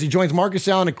 Anyways, he joins Marcus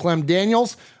Allen and Clem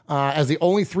Daniels as the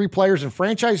only 3 players in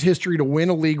franchise history to win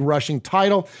a league rushing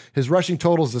title. His rushing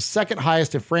total is the second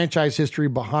highest in franchise history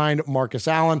behind Marcus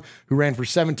Allen, who ran for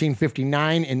 1,759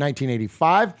 in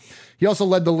 1985. He also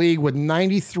led the league with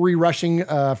 93 rushing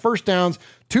first downs,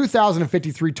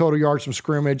 2,053 total yards from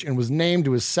scrimmage, and was named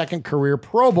to his second career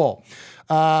Pro Bowl.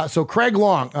 So Craig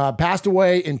Long passed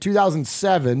away in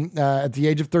 2007 at the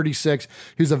age of 36.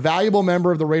 He was a valuable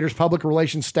member of the Raiders public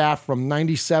relations staff from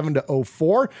 97 to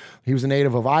 04. He was a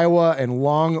native of Iowa and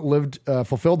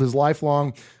fulfilled his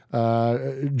lifelong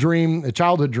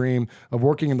childhood dream of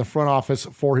working in the front office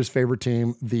for his favorite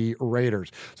team, the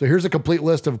Raiders. So here's a complete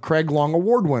list of Craig Long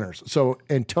Award winners. So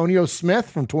Antonio Smith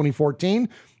from 2014.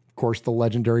 Of course, the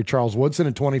legendary Charles Woodson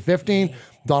in 2015.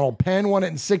 Donald Penn won it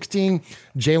in 16.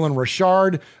 Jalen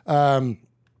Richard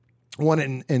won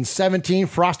it in 17.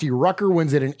 Frosty Rucker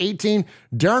wins it in 18.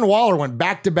 Darren Waller went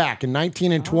back-to-back in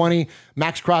 19 and 20.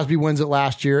 Max Crosby wins it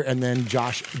last year, and then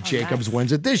Josh Jacobs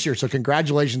wins it this year. So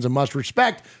congratulations and much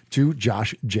respect to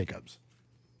Josh Jacobs.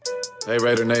 Hey,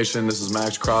 Raider Nation, this is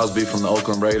Max Crosby from the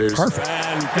Oakland Raiders. Perfect.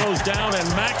 And goes down, and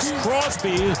Max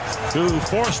Crosby, who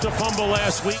forced a fumble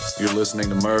last week. You're listening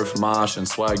to Murph, Mosh, and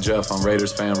Swag Jeff on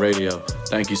Raiders Fan Radio.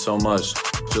 Thank you so much.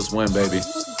 Just win, baby.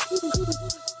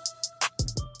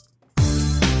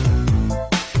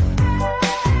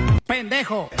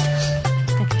 Pendejo.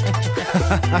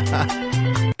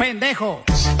 Pendejo.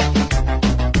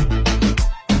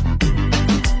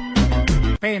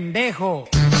 Pendejo.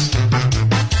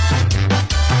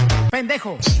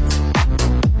 Pendejo.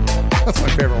 That's my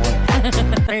favorite one.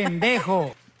 Pendejo.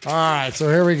 All right, so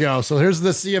here we go. So here's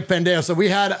the Sea of Pendejos. So we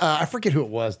had, I forget who it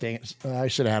was, dang it. I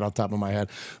should have had on top of my head.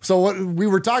 So we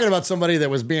were talking about somebody that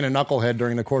was being a knucklehead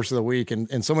during the course of the week,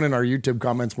 and someone in our YouTube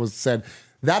comments said,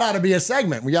 that ought to be a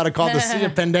segment. We got to call the Sea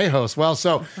of Pendejos. Well,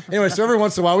 so anyway, so every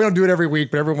once in a while, we don't do it every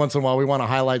week, but every once in a while, we want to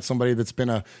highlight somebody that's been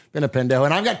a pendejo.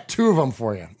 And I've got 2 of them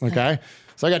for you, okay?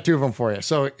 So I got 2 of them for you.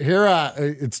 So here,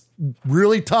 it's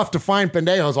really tough to find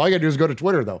pendejos. All you got to do is go to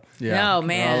Twitter, though. Yeah. No,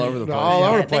 man. All over the place. All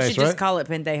over the place, they should just call it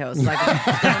pendejos. Like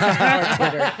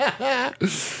Twitter.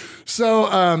 So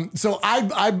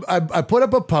I put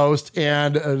up a post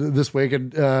and this week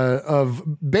of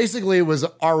basically it was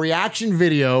our reaction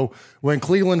video when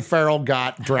Clelin Ferrell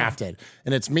got drafted,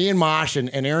 and it's me and Mosh and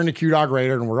Aaron the Q-Dog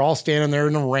Raider, and we're all standing there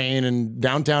in the rain in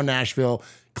downtown Nashville.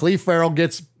 Clelin Ferrell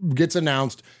gets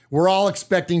announced. We're all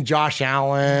expecting Josh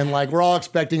Allen, like we're all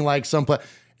expecting like some play.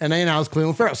 And they announced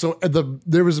Clelin Ferrell. So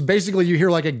there was basically, you hear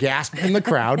like a gasp in the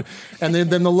crowd, and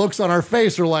then the looks on our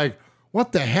face are like,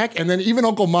 what the heck? And then even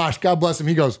Uncle Mosh, God bless him,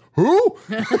 he goes, who?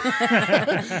 And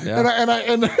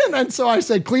so I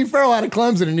said, Clelin Ferrell out of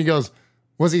Clemson, and he goes,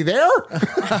 was he there?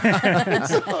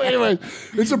 So anyway,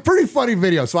 it's a pretty funny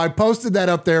video. So I posted that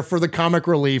up there for the comic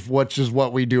relief, which is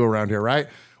what we do around here, right?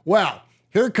 Well,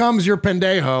 here comes your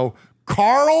pendejo,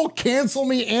 Carl Cancel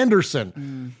Me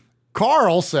Anderson.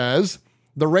 Carl says,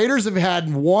 the Raiders have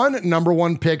had one number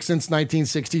 1 pick since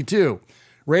 1962.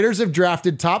 Raiders have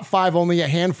drafted top 5 only a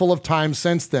handful of times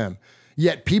since then.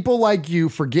 Yet people like you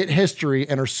forget history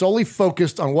and are solely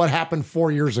focused on what happened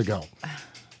 4 years ago. I'm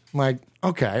like,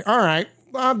 okay, all right.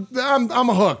 I'm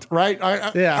hooked, right?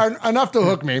 Enough to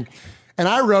hook me. And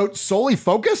I wrote solely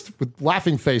focused with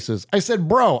laughing faces. I said,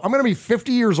 bro, I'm going to be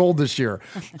 50 years old this year.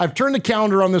 I've turned the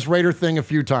calendar on this Raider thing a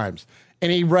few times.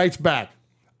 And he writes back,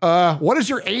 What does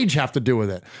your age have to do with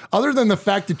it? Other than the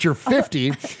fact that you're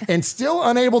 50 and still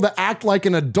unable to act like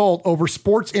an adult over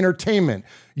sports entertainment.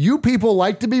 You people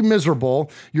like to be miserable.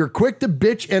 You're quick to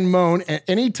bitch and moan at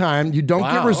any time you don't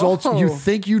get results you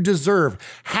think you deserve.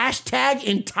 Hashtag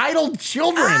entitled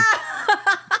children.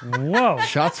 Whoa.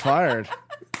 Shots fired.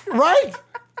 Right?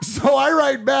 So I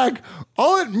write back,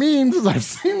 all it means is I've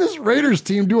seen this Raiders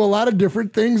team do a lot of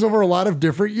different things over a lot of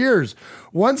different years.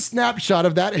 One snapshot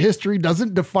of that history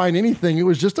doesn't define anything. It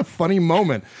was just a funny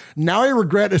moment. Now I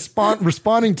regret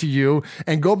responding to you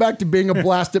and go back to being a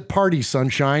blast at party,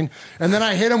 sunshine. And then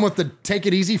I hit him with the take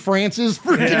it easy, Francis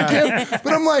freaking gift.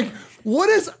 But I'm like, what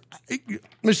is...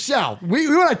 Michelle,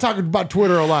 you and I talk about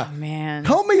Twitter a lot. Man,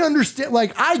 help me understand.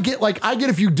 I get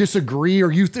if you disagree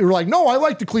or you're like, no, I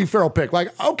like the Cleve Farrell pick. Like,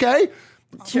 okay,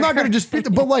 sure. I'm not going to dispute it,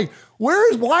 but like,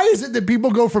 why is it that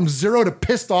people go from 0 to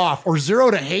pissed off or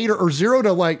 0 to hate or 0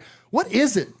 to like, what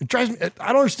is it? It drives me.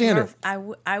 I don't understand it.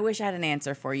 I wish I had an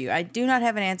answer for you. I do not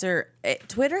have an answer.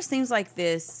 Twitter seems like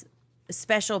this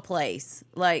special place,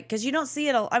 like, because you don't see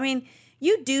it. I mean.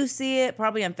 You do see it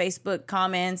probably on Facebook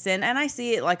comments, and I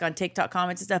see it like on TikTok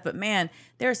comments and stuff, but man,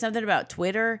 there's something about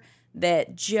Twitter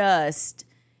that just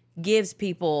gives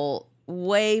people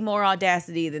way more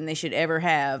audacity than they should ever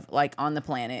have, like, on the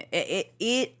planet.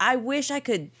 I wish I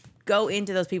could go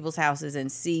into those people's houses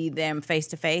and see them face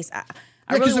to face.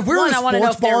 Because if we're in a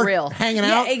sports bar hanging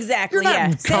out, exactly. You're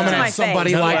not coming at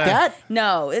somebody like that.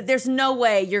 No, there's no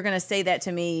way you're going to say that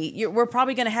to me. We're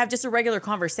probably going to have just a regular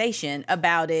conversation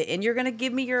about it, and you're going to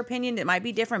give me your opinion. It might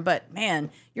be different, but man,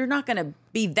 you're not going to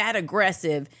be that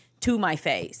aggressive to my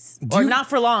face, or not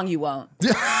for long. You won't. Do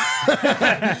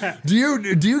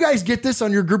you guys get this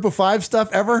on your Group of Five stuff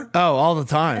ever? Oh, all the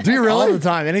time. Do you really? All the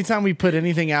time. Anytime we put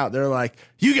anything out, they're like,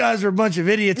 "You guys are a bunch of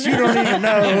idiots. You don't even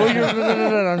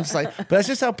know." I'm just like, but that's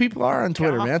just how people are on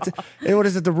Twitter, man. What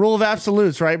is it? The rule of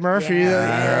absolutes, right, Murph?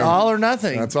 Yeah. All or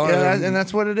nothing. That's all. And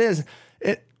that's what it is.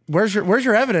 Where's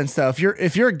your evidence though?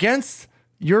 If you're against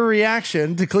your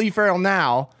reaction to Cleve Farrell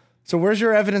now. So where's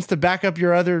your evidence to back up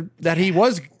your that he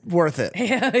was worth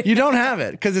it? You don't have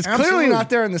it because it's clearly not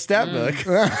there in the stat book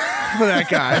for that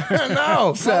guy.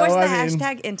 No. So, what was the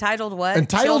hashtag? Entitled what?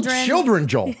 Entitled children,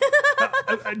 Joel.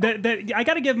 I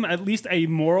got to give him at least a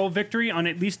moral victory on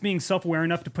at least being self-aware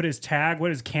enough to put his tag.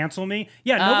 What is cancel me?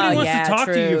 Yeah, nobody wants to talk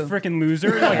to you, freaking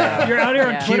loser. Like, you're out here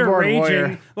on Twitter Keyboard raging.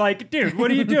 warrior. Like, dude, what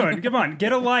are you doing? Come on,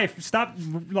 get a life. Stop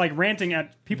like ranting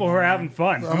at people who are having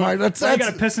fun. I'm like, that's you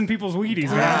got to piss in people's Wheaties,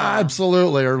 man.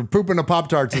 Absolutely, or pooping the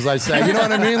Pop-Tarts, as I say. You know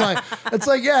what I mean? Like, it's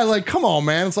like, yeah, like, come on,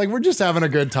 man. It's like we're just having a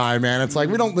good time, man. It's like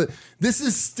we don't. This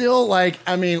is still like,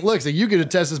 I mean, look, so you could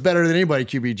attest this better than anybody,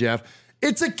 QB Jeff.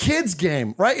 It's a kid's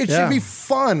game, right? It should be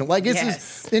fun. Like it's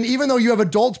just, and even though you have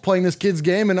adults playing this kid's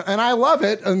game, and I love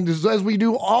it, and as we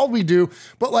do, all we do,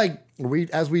 but like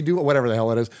as we do, whatever the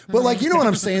hell it is. But like, you know what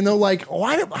I'm saying though? Like,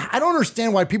 why? I don't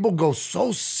understand why people go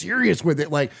so serious with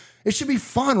it. Like, it should be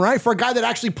fun, right? For a guy that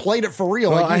actually played it for real.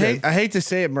 Well, like I hate to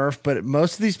say it, Murph, but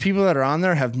most of these people that are on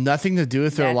there have nothing to do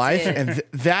with their life, and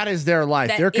that is their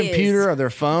life. Their computer or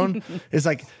their phone is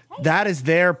like. That is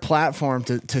their platform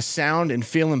to sound and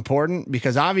feel important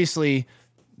because obviously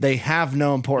they have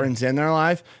no importance in their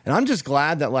life. And I'm just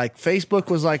glad that like Facebook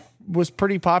was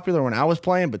pretty popular when I was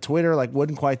playing, but Twitter like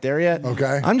wasn't quite there yet.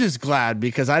 Okay. I'm just glad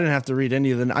because I didn't have to read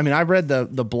any of them. I mean, I read the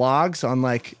blogs on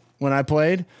like when I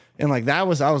played and like I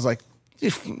was like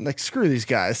screw these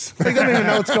guys. Like, they don't even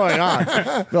know what's going on.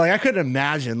 But like I couldn't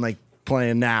imagine like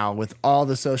playing now with all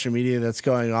the social media that's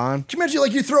going on. Can you imagine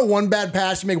like you throw one bad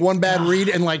pass, you make one bad read,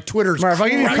 and like Twitter's Marv, I'll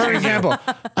give you a perfect example.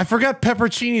 I forgot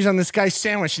pepperoncinis on this guy's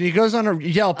sandwich, and he goes on a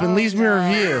Yelp and leaves me a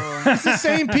review. It's the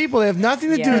same people. They have nothing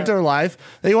to do with their life.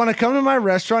 They want to come to my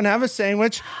restaurant, have a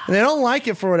sandwich, and they don't like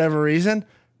it for whatever reason.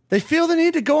 They feel the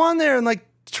need to go on there and like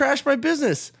trash my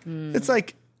business. It's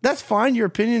like, that's fine. Your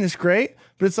opinion is great,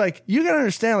 but it's like, you got to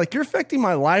understand, like you're affecting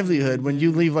my livelihood when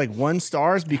you leave like 1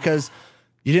 stars because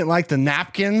you didn't like the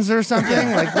napkins or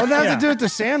something? Like, what does that have to do with the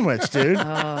sandwich, dude?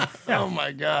 Oh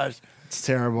my gosh. It's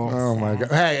terrible. Oh my God.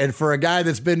 Hey, and for a guy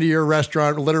that's been to your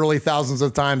restaurant literally thousands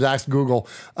of times, ask Google.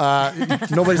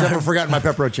 Nobody's ever forgotten my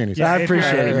pepperoncinis. Yeah, I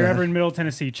appreciate it. If you're ever in Middle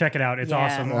Tennessee, check it out. It's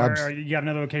awesome. Or you got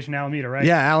another location in Alameda, right?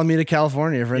 Yeah, Alameda,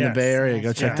 California. If you're in the Bay Area,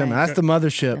 go check them out. That's the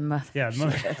mothership.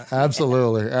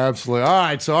 Absolutely. Absolutely. All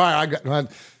right. So, all right.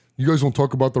 You guys won't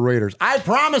talk about the Raiders. I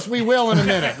promise we will in a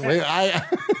minute.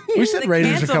 We said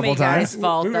Raiders a couple times.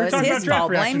 Fault, though. It's his fault.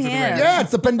 Blame him. Yeah,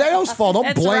 it's the Pendejo's fault. Don't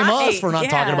That's blame right. us for not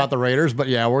talking about the Raiders. But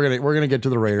yeah, we're gonna get to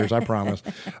the Raiders. I promise.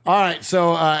 All right.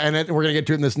 So and then we're gonna get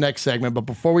to it in this next segment. But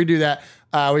before we do that,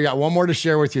 we got one more to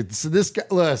share with you. So this guy,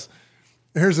 listen,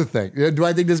 Here's the thing. Do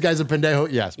I think this guy's a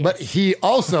pendejo? Yes. But he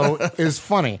also is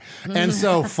funny. And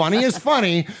so funny is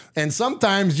funny. And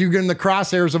sometimes you get in the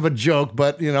crosshairs of a joke.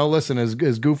 But, listen, as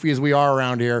goofy as we are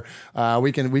around here,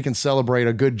 we can celebrate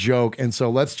a good joke. And so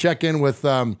let's check in with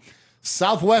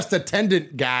Southwest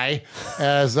attendant guy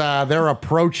as they're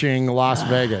approaching Las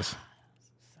Vegas.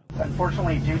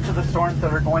 Unfortunately, due to the storms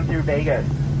that are going through Vegas,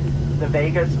 the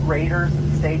Vegas Raiders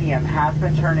Stadium has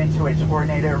been turned into a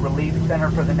tornado relief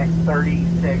center for the next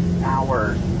 36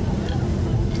 hours.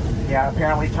 Yeah,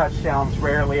 apparently touchdowns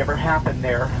rarely ever happen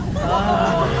there.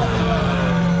 Ah,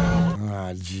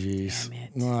 jeez.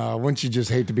 Wouldn't you just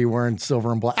hate to be wearing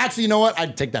silver and black? Actually, you know what?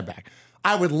 I'd take that back.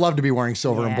 I would love to be wearing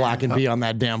silver and black and be on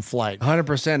that damn flight.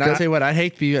 100%. I'll tell you what, I'd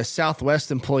hate to be a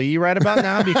Southwest employee right about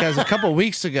now because a couple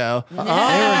weeks ago, they were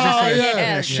just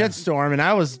in a shitstorm, and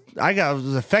I was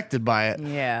affected by it.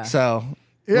 Yeah. So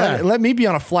let me be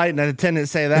on a flight and an attendant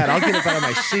say that. I'll get up out of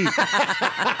my seat.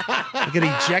 I'll get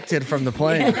ejected from the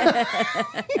plane.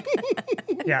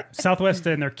 Yeah, Southwest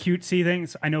and their cutesy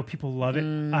things. I know people love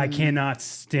it. I cannot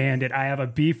stand it. I have a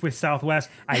beef with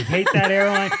Southwest. I hate that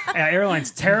airline.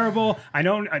 Airline's terrible. I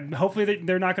know. Hopefully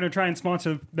they're not going to try and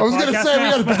sponsor the podcast. I was going to say, we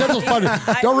got a potential sponsor.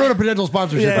 Don't ruin a potential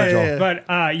sponsorship. But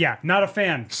not a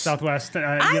fan. Southwest.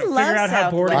 I love figure out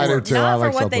how bored I do too. Not I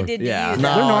like for what Southwest. they did to you. They're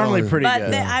normally pretty but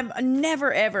good. I've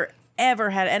never, ever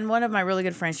had, and one of my really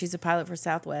good friends, she's a pilot for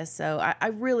Southwest, so I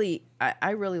really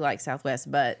like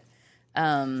Southwest, but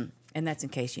and that's in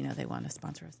case they want to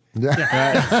sponsor us.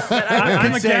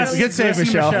 I'm a guest. Get safe,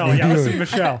 Michelle. Yeah, listen,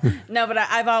 Michelle. No, but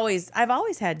I've always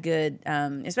had good,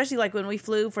 especially like when we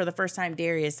flew for the first time.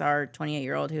 Darius, our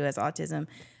 28-year-old who has autism,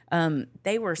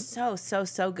 they were so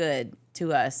good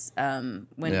to us when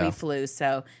we flew.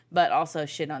 So, but also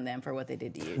shit on them for what they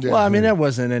did to you. Well, I mean, that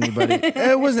wasn't anybody.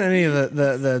 It wasn't any of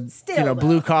the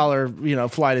blue collar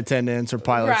flight attendants or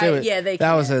pilots. Right?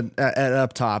 That was at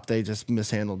up top. They just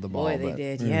mishandled the ball. Boy, they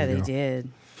did. Yeah, they did.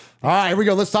 All right, here we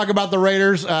go. Let's talk about the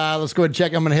Raiders. Let's go ahead and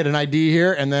check. I'm going to hit an ID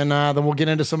here, and then we'll get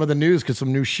into some of the news because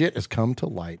some new shit has come to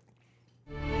light.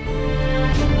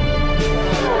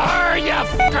 Are ya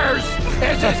fuckers?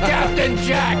 This is Captain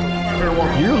Jack.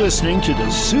 You're listening to the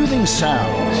soothing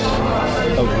sounds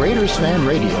of Raiders Fan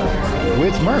Radio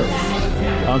with Murph,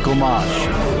 Uncle Mosh,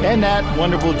 and that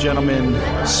wonderful gentleman,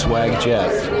 Swag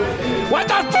Jeff. What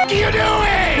the fuck are you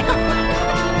doing?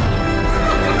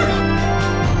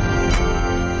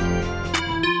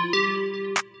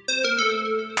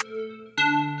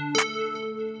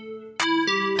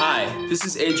 Hi, this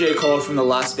is AJ Cole from the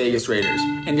Las Vegas Raiders,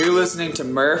 and you're listening to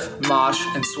Murph, Mosh,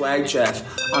 and Swag Jeff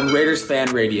on Raiders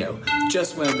Fan Radio.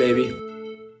 Just win, baby.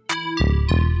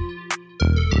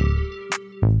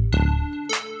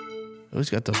 Who's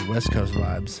got those West Coast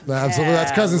vibes? Absolutely.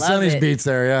 That's Cousin Sonny's beats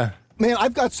there, yeah. Man,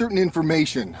 I've got certain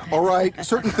information, all right?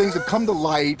 Certain things have come to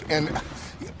light, and,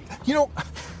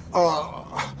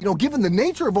 given the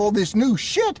nature of all this new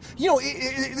shit,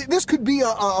 this could be a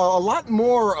lot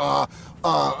more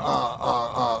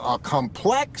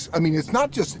complex. I mean,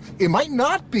 it might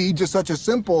not be just such a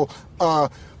simple,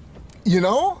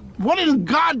 What in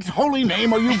God's holy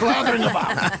name are you blathering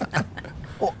about?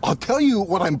 Well, I'll tell you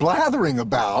what I'm blathering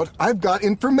about. I've got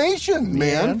information,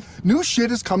 man. New shit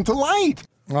has come to light.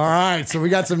 All right, so we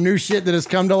got some new shit that has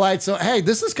come to light. So, hey,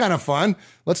 this is kind of fun.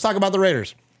 Let's talk about the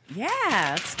Raiders. Yeah,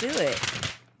 let's do it.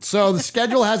 So the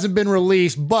schedule hasn't been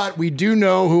released, but we do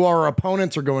know who our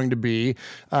opponents are going to be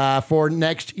for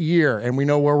next year, and we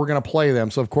know where we're going to play them.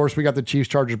 So, of course, we got the Chiefs,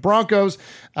 Chargers, Broncos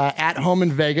at home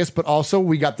in Vegas, but also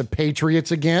we got the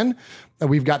Patriots again.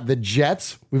 We've got the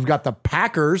Jets. We've got the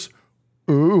Packers.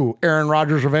 Ooh, Aaron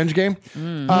Rodgers revenge game.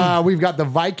 We've got the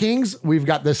Vikings, we've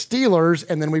got the Steelers,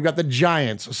 and then we've got the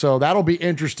Giants. So that'll be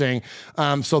interesting.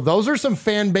 So those are some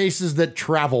fan bases that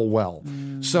travel well.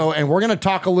 So, and we're going to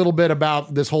talk a little bit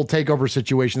about this whole takeover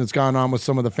situation that's gone on with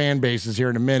some of the fan bases here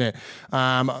in a minute.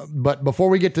 But before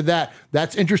we get to that,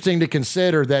 that's interesting to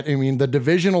consider that, I mean, the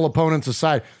divisional opponents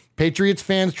aside, Patriots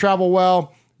fans travel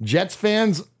well, Jets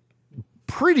fans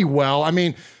pretty well. I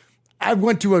mean, I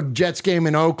went to a Jets game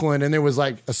in Oakland, and there was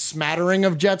like a smattering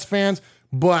of Jets fans,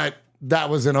 but that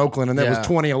was in Oakland, and that was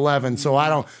 2011. So I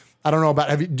don't know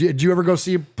about. Did you ever go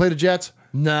play the Jets?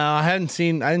 No, I hadn't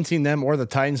seen them or the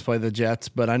Titans play the Jets,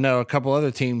 but I know a couple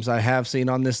other teams I have seen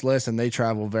on this list, and they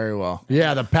travel very well.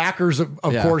 Yeah, the Packers, of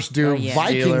course, do.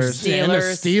 Vikings and the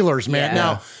Steelers, man. Yeah.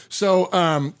 Now, so,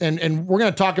 and we're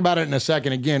going to talk about it in a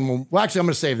second again. Well, actually, I'm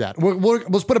going to save that.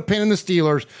 Let's put a pin in the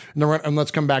Steelers, and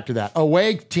let's come back to that.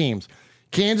 Away teams,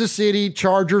 Kansas City,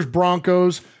 Chargers,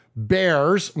 Broncos,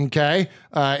 Bears, okay.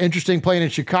 Interesting playing in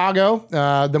Chicago.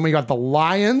 Then we got the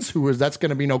Lions, that's going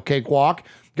to be no cakewalk.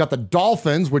 Got the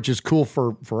Dolphins, which is cool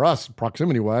for us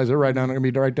proximity wise. They're going to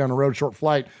be right down the road, short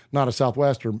flight, not a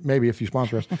Southwest, or maybe if you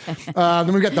sponsor us.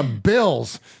 Then we got the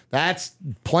Bills. That's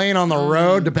playing on the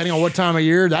road, depending on what time of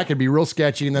year. That could be real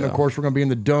sketchy. And then, of course, we're going to be in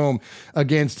the Dome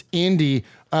against Indy.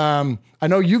 I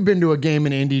know you've been to a game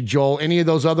in Indy, Joel. Any of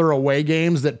those other away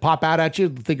games that pop out at you?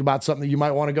 Think about something that you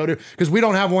might want to go to, because we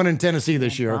don't have one in Tennessee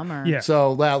this year. Bummer. Yeah.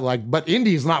 So but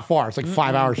Indy's not far. It's like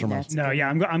 5 hours from us. No, yeah,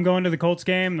 I'm going to the Colts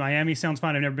game. Miami sounds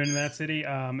fun. I've never been to that city.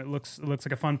 It looks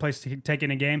like a fun place to take in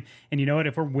a game. And you know what?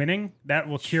 If we're winning, that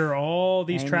will cure all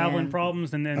these traveling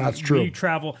problems. And then that's true. We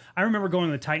travel. I remember going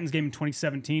to the Titans game in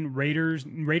 2017. Raider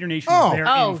Nation was there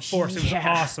in force. It was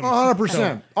awesome.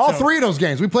 100%. All three of those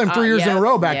games. We played them 3 years in a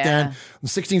row back then.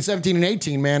 16, 17, and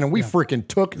 18, man, and we freaking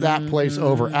took that place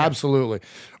over. Absolutely.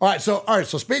 All right, so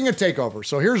speaking of takeover,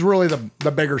 so here's really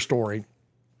the bigger story.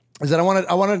 Is that I want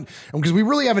to, because we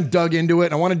really haven't dug into it,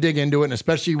 and I want to dig into it, and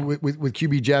especially with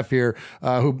QB Jeff here,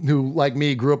 who like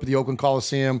me grew up at the Oakland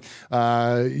Coliseum.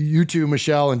 You two,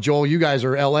 Michelle and Joel, you guys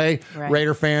are LA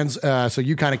Raider fans, so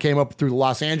you kind of came up through the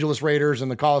Los Angeles Raiders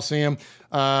and the Coliseum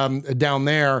down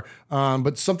there.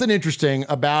 But something interesting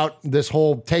about this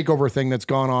whole takeover thing that's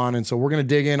gone on, and so we're going to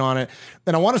dig in on it.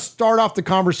 And I want to start off the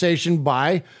conversation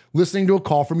by listening to a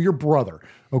call from your brother.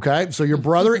 Okay, so your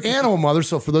brother, Animal Mother.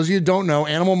 So for those of you who don't know,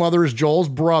 Animal Mother is Joel's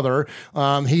brother.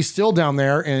 He's still down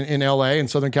there in LA, in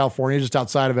Southern California, just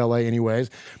outside of LA anyways.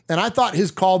 And I thought his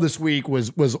call this week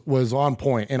was on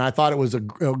point. And I thought it was a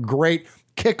great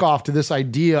kickoff to this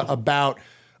idea about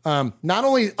not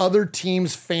only other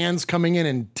teams' fans coming in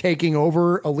and taking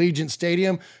over Allegiant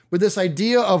Stadium, but this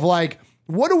idea of like,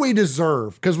 what do we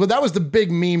deserve? Because that was the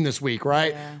big meme this week,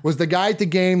 right? Yeah. Was the guy at the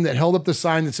game that held up the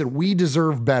sign that said, "We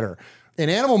deserve better." And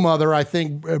Animal Mother, I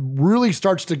think, really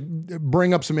starts to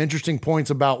bring up some interesting points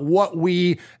about what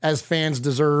we as fans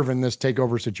deserve in this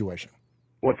takeover situation.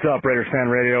 What's up, Raiders Fan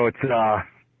Radio? It's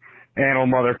Animal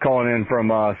Mother calling in from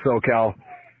SoCal.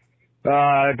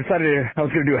 I decided I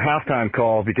was going to do a halftime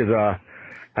call because I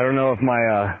don't know if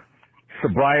my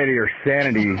sobriety or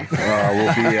sanity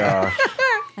will be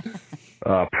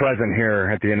present here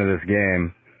at the end of this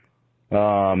game.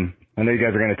 I know you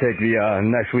guys are going to take the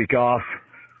next week off.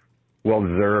 Well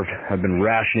deserved. I've been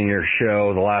rationing your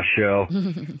show, the last show,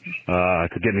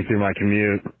 to get me through my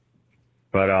commute.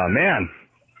 But man,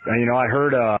 I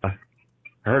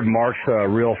heard Mark's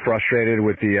real frustrated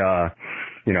with the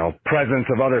presence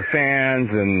of other fans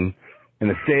and in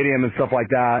the stadium and stuff like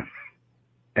that.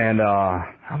 And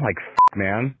I'm like,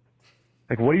 man,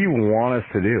 like, what do you want us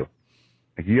to do?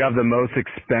 Like, you have the most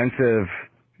expensive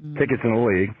tickets in the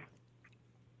league,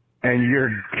 and you're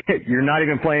not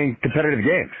even playing competitive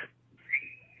games.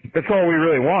 That's all we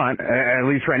really want, at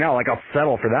least right now. Like, I'll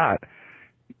settle for that.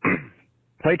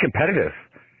 Play competitive.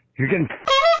 You're getting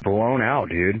blown out,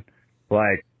 dude.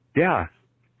 Like, yeah.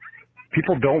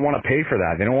 People don't want to pay for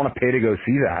that. They don't want to pay to go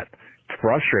see that. It's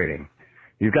frustrating.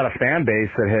 You've got a fan base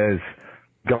that has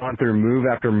gone through move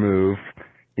after move,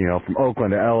 from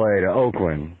Oakland to LA to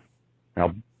Oakland,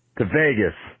 now to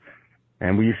Vegas.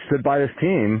 And we stood by this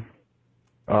team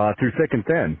through thick and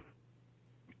thin.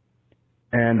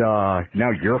 And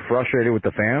now you're frustrated with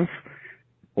the fans?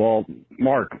 Well,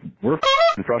 Mark, we're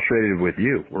frustrated with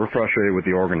you. We're frustrated with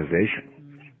the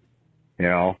organization.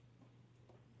 Yeah,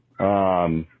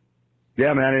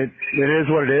 man, it is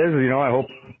what it is.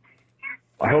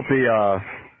 I hope the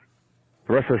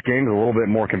rest of this game is a little bit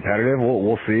more competitive.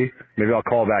 We'll see. Maybe I'll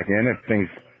call back in if things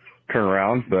turn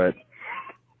around. But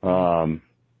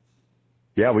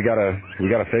yeah, we gotta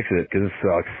fix it because it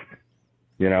sucks.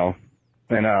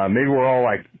 And maybe we're all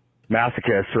like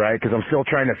masochists, right? Because I'm still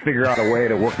trying to figure out a way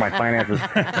to work my finances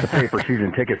to pay for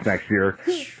season tickets next year.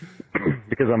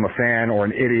 Because I'm a fan or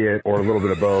an idiot or a little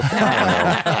bit of both.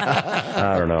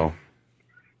 I don't know.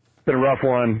 It's been a rough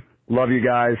one. Love you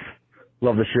guys.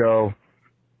 Love the show.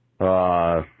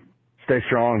 Stay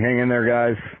strong. Hang in there,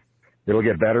 guys. It'll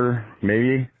get better.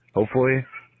 Maybe. Hopefully.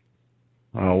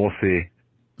 We'll see.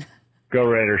 Go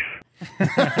Raiders.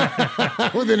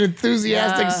 With an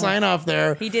enthusiastic sign off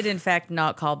there. He did, in fact,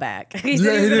 not call back. He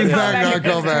did, in fact,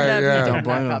 not call back. Yeah. Don't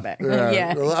blame him.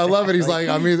 Yeah. I love it. He's like,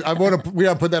 we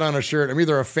gotta put that on a shirt. I'm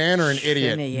either a fan or an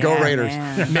idiot. Yeah, go Raiders.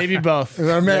 Man. Maybe both.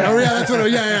 Oh, yeah, that's what.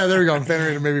 Yeah. There we go. Fan or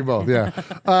idiot, maybe both. Yeah.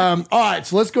 All right.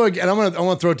 So let's go again. I want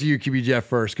to throw it to you, QB Jeff,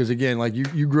 first, because again, like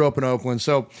you grew up in Oakland,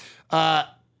 so.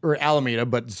 Or Alameda,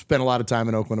 but spent a lot of time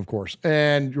in Oakland, of course,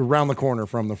 and you're around the corner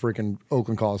from the freaking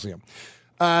Oakland Coliseum.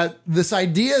 This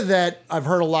idea that I've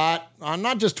heard a lot on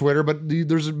not just Twitter, but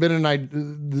there's been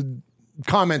the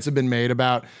comments have been made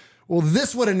about, well,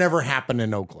 this would have never happened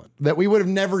in Oakland, that we would have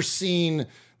never seen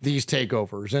these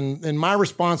takeovers. And my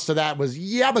response to that was,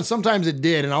 yeah, but sometimes it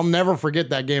did. And I'll never forget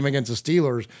that game against the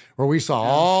Steelers where we saw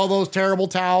all those terrible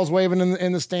towels waving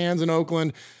in the stands in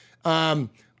Oakland.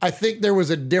 I think there was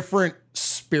a different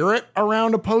spirit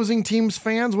around opposing teams'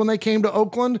 fans when they came to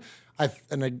Oakland. I've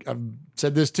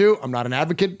said this too. I'm not an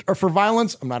advocate for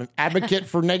violence. I'm not an advocate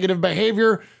for negative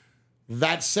behavior.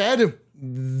 That said,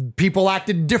 people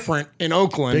acted different in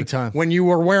Oakland Big time. when you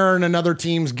were wearing another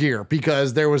team's gear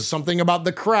because there was something about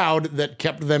the crowd that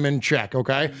kept them in check,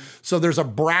 okay? So there's a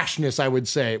brashness, I would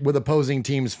say, with opposing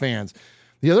teams' fans.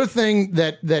 The other thing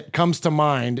that comes to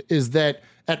mind is that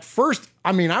at first,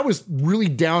 I mean, I was really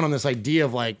down on this idea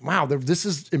of like, wow, this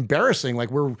is embarrassing. Like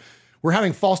we're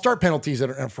having false start penalties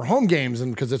for home games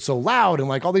and because it's so loud and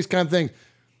like all these kind of things.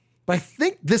 But I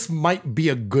think this might be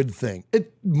a good thing.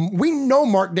 We know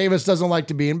Mark Davis doesn't like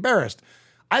to be embarrassed.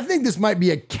 I think this might be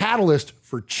a catalyst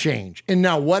for change. And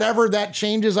now whatever that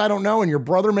change is, I don't know. And your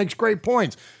brother makes great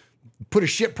points. Put a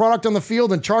shit product on the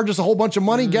field and charge us a whole bunch of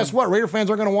money. Guess what? Raider fans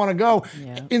aren't going to want to go.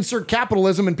 Yeah. Insert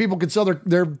capitalism and people can sell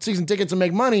their season tickets and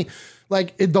make money.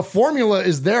 Like the formula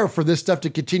is there for this stuff to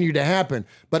continue to happen.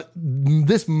 But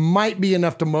this might be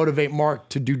enough to motivate Mark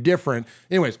to do different.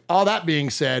 Anyways, all that being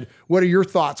said, what are your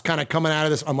thoughts kind of coming out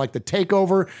of this on like the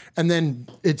takeover? And then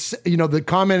it's, the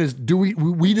comment is, do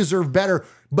we deserve better?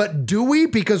 But do we?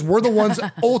 Because we're the ones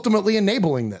ultimately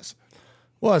enabling this.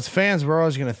 Well, as fans, we're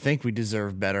always going to think we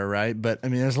deserve better, right? But I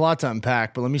mean, there's a lot to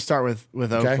unpack. But let me start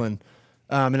with Oakland.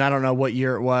 And I don't know what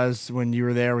year it was when you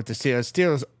were there with the Steelers.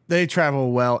 Steelers, they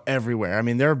travel well everywhere. I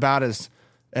mean, they're about as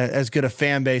good a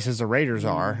fan base as the Raiders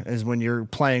are, as when you're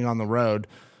playing on the road.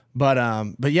 But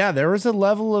yeah, there was a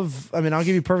level of. I mean, I'll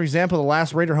give you a perfect example. The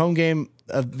last Raider home game,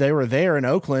 they were there in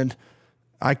Oakland.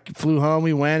 I flew home.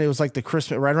 We went. It was like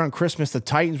right around Christmas. The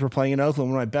Titans were playing in Oakland.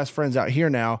 One of my best friends out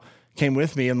here now came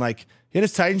with me and like. He had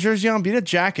his Titans jersey on, but he had a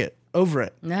jacket over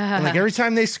it. And like every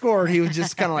time they scored, he would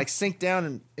just kind of like sink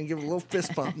down and give a little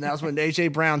fist bump. And that was when A.J.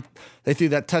 Brown, they threw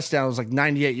that touchdown. It was like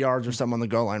 98 yards or something on the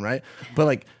goal line, right? But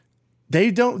like they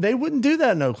wouldn't do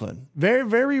that in Oakland. Very,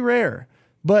 very rare.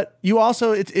 But you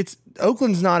also, it's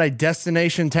Oakland's not a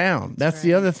destination town. That's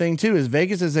the other thing too, is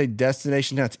Vegas is a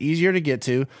destination town. It's easier to get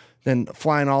to than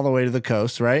flying all the way to the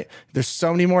coast, right? There's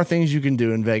so many more things you can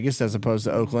do in Vegas as opposed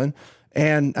to Oakland.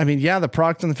 And I mean, yeah, the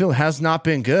product on the field has not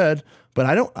been good,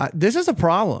 but this is a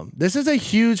problem. This is a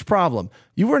huge problem.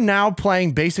 You are now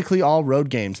playing basically all road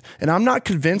games. And I'm not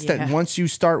convinced that once you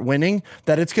start winning,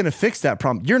 that it's going to fix that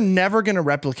problem. You're never going to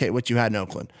replicate what you had in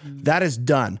Oakland. That is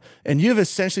done. And you've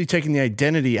essentially taken the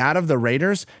identity out of the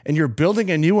Raiders and you're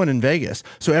building a new one in Vegas.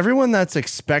 So everyone that's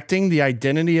expecting the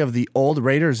identity of the old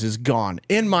Raiders is gone,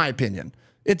 in my opinion.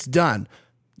 It's done.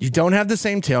 You don't have the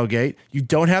same tailgate. You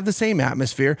don't have the same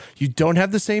atmosphere. You don't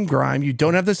have the same grime. You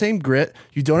don't have the same grit.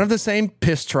 You don't have the same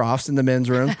piss troughs in the men's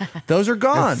room. Those are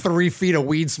gone. 3 feet of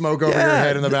weed smoke over your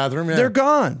head in the bathroom. Yeah. They're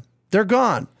gone. They're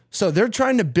gone. So they're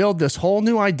trying to build this whole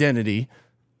new identity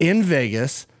in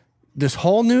Vegas, this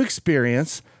whole new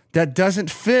experience that doesn't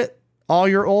fit all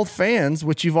your old fans,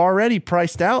 which you've already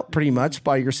priced out pretty much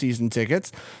by your season tickets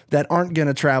that aren't going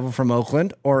to travel from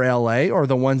Oakland or LA or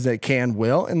the ones that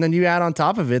will. And then you add on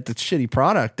top of it the shitty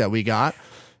product that we got.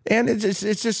 And it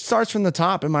just starts from the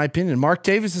top, in my opinion. Mark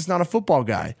Davis is not a football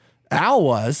guy. Al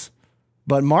was,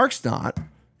 but Mark's not.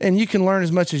 And you can learn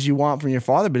as much as you want from your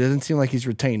father, but it doesn't seem like he's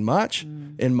retained much,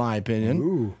 in my opinion.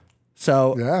 Ooh.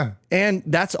 So, yeah. And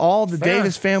that's all the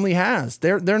Davis family has.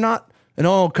 They're not an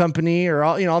oil company or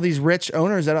all these rich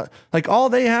owners that like all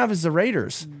they have is the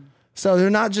Raiders. So they're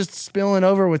not just spilling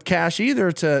over with cash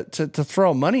either to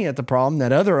throw money at the problem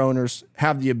that other owners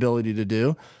have the ability to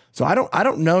do. So I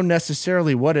don't know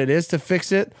necessarily what it is to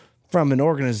fix it from an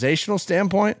organizational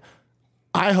standpoint.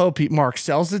 I hope Mark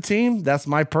sells the team. That's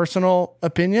my personal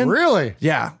opinion. Really?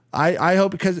 Yeah. I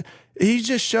hope, because he's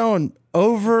just shown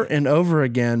over and over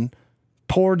again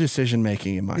poor decision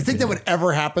making in my opinion. You think that would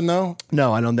ever happen though?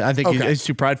 No, I don't. I think he's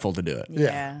too prideful to do it.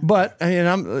 Yeah. But I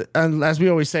mean, and as we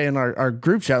always say in our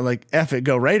group chat, like, F it,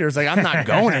 go Raiders. Like, I'm not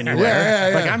going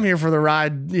anywhere. Like, I'm here for the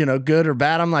ride, good or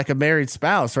bad. I'm like a married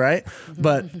spouse, right?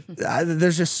 But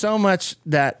there's just so much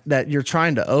that you're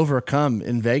trying to overcome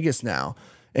in Vegas now.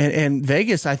 And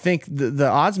Vegas, I think the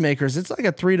odds makers, it's like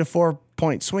a 3 to 4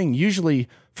 point swing usually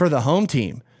for the home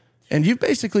team. And you've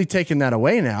basically taken that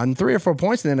away now. And 3 or 4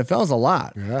 points in the NFL is a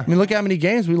lot. Yeah. I mean, look how many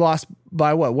games we lost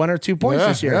by 1 or 2 points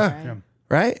this year. Yeah.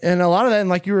 Right? And a lot of that, and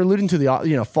like you were alluding to,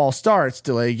 the false starts,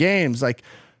 delay games, like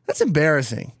that's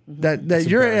embarrassing. That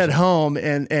you're at home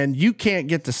and you can't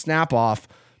get the snap off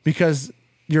because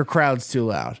your crowd's too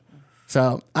loud.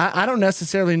 So I don't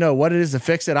necessarily know what it is to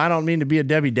fix it. I don't mean to be a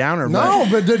Debbie Downer. No,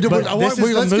 but let's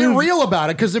get real about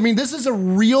it, because I mean, this is a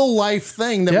real life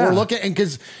thing that we're looking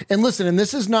at. And listen, and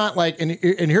this is not like, and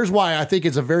here's why I think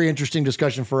it's a very interesting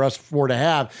discussion for us to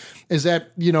have, is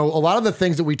that, you know, a lot of the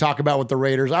things that we talk about with the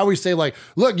Raiders, I always say, like,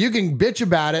 look, you can bitch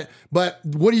about it, but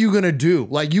what are you going to do?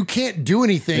 Like, you can't do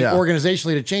anything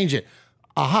organizationally to change it.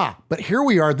 But here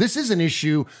we are. This is an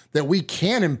issue that we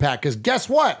can impact, because guess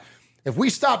what? If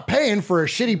we stop paying for a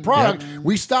shitty product,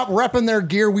 we stop repping their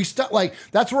gear. We stop, like,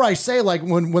 that's where I say, like,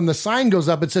 when the sign goes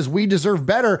up, it says we deserve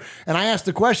better. And I ask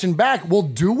the question back, well,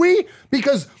 do we?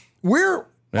 Because we're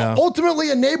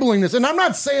ultimately enabling this. And I'm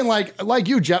not saying like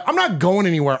you, Jeff, I'm not going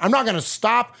anywhere. I'm not going to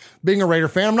stop being a Raider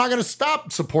fan. I'm not going to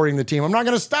stop supporting the team. I'm not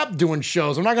going to stop doing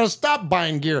shows. I'm not going to stop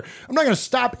buying gear. I'm not going to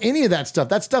stop any of that stuff.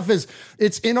 That stuff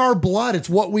it's in our blood. It's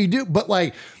what we do.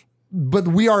 But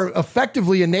we are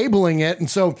effectively enabling it. And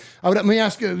so let me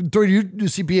ask, through you,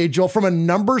 CPA Joel, from a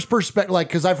numbers perspective, like,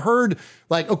 because I've heard,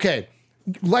 like, okay,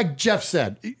 like Jeff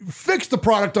said, fix the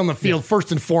product on the field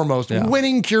first and foremost.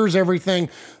 Winning cures everything.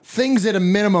 Things at a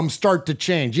minimum start to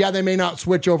change. Yeah, they may not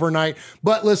switch overnight,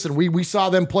 but listen, we saw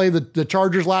them play the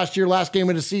Chargers last year, last game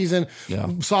of the season.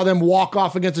 Saw them walk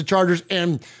off against the Chargers.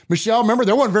 And Michelle, remember,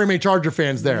 there weren't very many Charger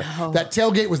fans there. No. That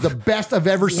tailgate was the best I've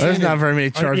ever seen. There's not very many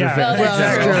Charger fans. Well,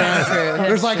 that's true.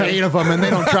 There's like 8 of them, and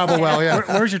they don't travel well. Yeah.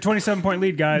 Where's your 27-point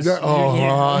lead, guys? You're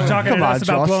talking to us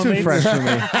about blown leads. Fresh for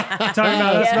me. Talking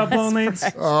about us about blown leads.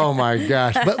 Oh my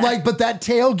gosh! But that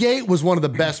tailgate was one of the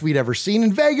best we'd ever seen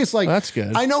in Vegas. Like, that's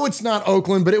good. I know it's not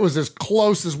Oakland, but it was as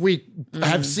close as we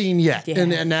have seen yet in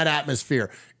that atmosphere.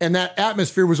 And that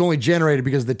atmosphere was only generated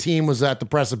because the team was at the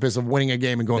precipice of winning a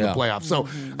game and going to the playoffs. So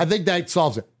I think that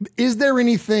solves it. Is there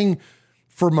anything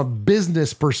from a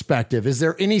business perspective? Is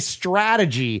there any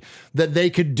strategy that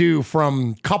they could do,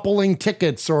 from coupling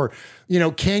tickets, or, you know,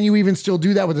 can you even still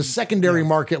do that with a secondary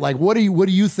market? Like, what do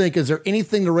you think? Is there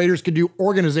anything the Raiders could do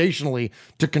organizationally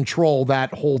to control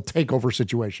that whole takeover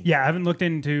situation? Yeah, I haven't looked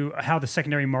into how the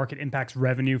secondary market impacts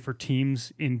revenue for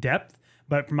teams in depth,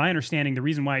 but from my understanding, the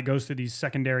reason why it goes to these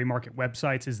secondary market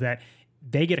websites is that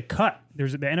they get a cut. The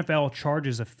NFL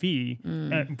charges a fee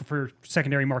for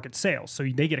secondary market sales. So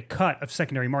they get a cut of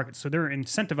secondary markets. So they're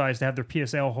incentivized to have their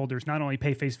PSL holders not only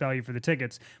pay face value for the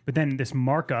tickets, but then this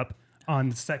markup on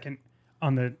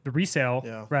the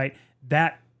resale, right?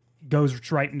 That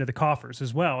goes right into the coffers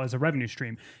as well as a revenue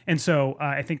stream. And so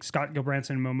I think Scott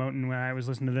Gilbranson and Mo Moton, when I was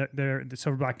listening to the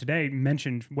Silver Black today,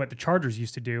 mentioned what the Chargers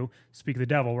used to do, speak of the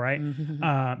devil, right?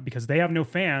 Because they have no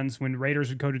fans. When Raiders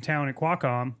would go to town at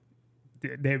Qualcomm,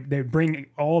 they bring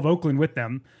all of Oakland with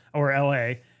them, or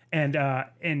LA,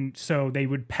 and so they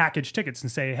would package tickets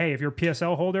and say, hey, if you're a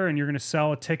PSL holder and you're going to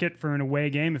sell a ticket for an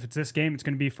away game, if it's this game, it's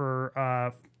going to be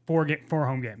for 4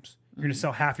 home games. You're going to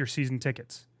sell half your season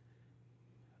tickets.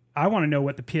 I want to know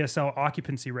what the PSL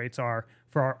occupancy rates are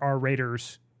for our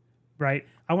Raiders, right?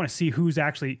 I want to see who's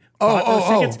actually bought those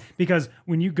tickets, because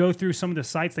when you go through some of the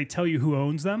sites, they tell you who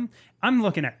owns them. I'm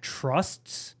looking at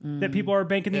trusts that people are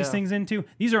banking these things into.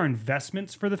 These are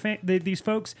investments for these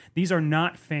folks. These are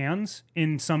not fans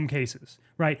in some cases,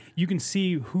 right? You can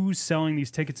see who's selling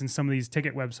these tickets in some of these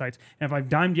ticket websites. And if I've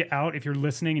dimed you out, if you're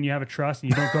listening and you have a trust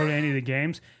and you don't go to any of the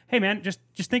games, hey man, just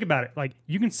think about it. Like,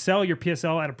 you can sell your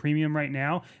PSL at a premium right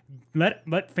now.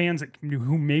 Let fans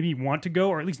who maybe want to go,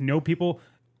 or at least know people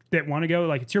that want to go,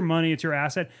 like, it's your money, it's your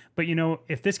asset. But, you know,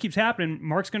 if this keeps happening,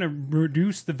 Mark's going to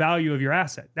reduce the value of your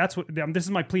asset. This is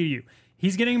my plea to you.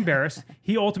 He's getting embarrassed.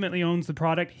 He ultimately owns the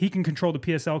product. He can control the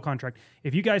PSL contract.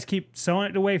 If you guys keep selling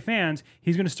it to away fans,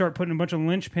 he's going to start putting a bunch of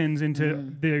linchpins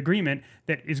into the agreement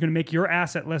that is going to make your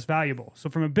asset less valuable. So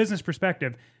from a business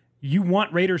perspective, you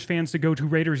want Raiders fans to go to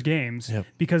Raiders games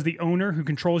because the owner who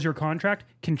controls your contract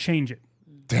can change it.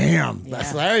 Damn.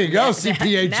 There you go,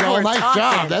 CPA Joel. Nice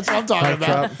job. That's what I'm talking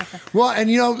about. Well,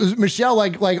 and you know, Michelle,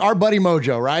 like our buddy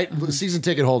Mojo, right? Season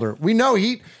ticket holder. We know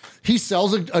he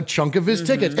sells a chunk of his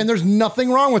tickets, and there's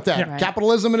nothing wrong with that. Yeah.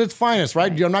 Capitalism at its finest,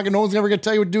 right? No one's ever going to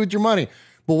tell you what to do with your money.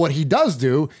 But what he does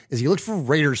do is he looks for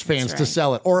Raiders fans to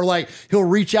sell it, or like he'll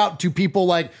reach out to people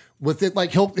like with it.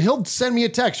 Like he'll send me a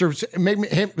text or make me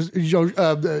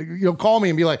call me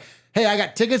and be like, "Hey, I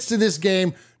got tickets to this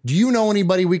game. Do you know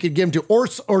anybody we could give them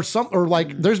to?" Or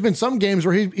like there's been some games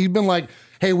where he's been like,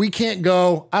 "Hey, we can't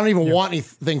go. I don't even want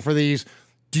anything for these.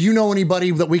 Do you know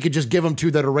anybody that we could just give them to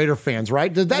that are Raider fans?"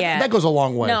 Right? That goes a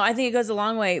long way. No, I think it goes a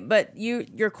long way. But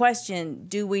your question,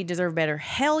 do we deserve better?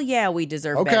 Hell yeah, we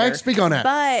deserve better. Okay, speak on that.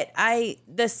 But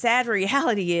the sad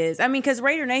reality is, I mean, because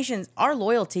Raider Nation's, our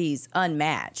loyalty's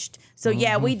unmatched. So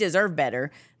yeah, we deserve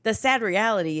better. The sad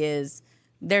reality is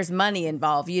there's money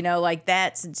involved, like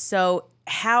that's so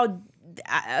how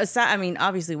I mean,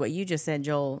 obviously, what you just said,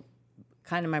 Joel.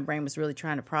 Kind of my brain was really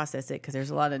trying to process it because there's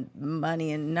a lot of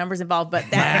money and numbers involved, but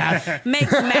that makes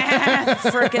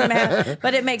freaking math.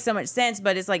 But it makes so much sense.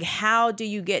 But it's like, how do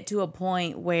you get to a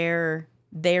point where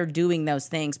they're doing those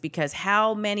things? Because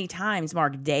how many times,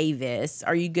 Mark Davis,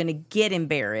 are you going to get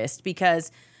embarrassed? Because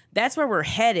that's where we're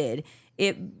headed.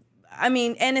 I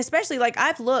mean, and especially like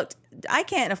I've looked, I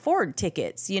can't afford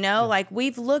tickets, like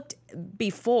we've looked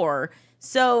before.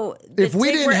 So if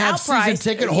we didn't have season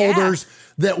ticket holders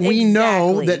that we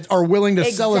know that are willing to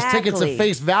sell us tickets at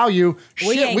face value,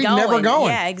 we'd never go.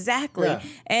 Yeah, exactly. Yeah.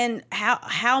 And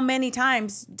how many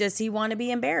times does he want to be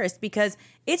embarrassed? Because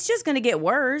it's just going to get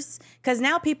worse. Because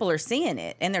now people are seeing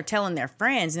it and they're telling their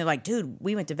friends and they're like, dude,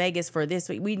 we went to Vegas for this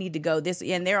week. We need to go this week.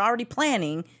 And they're already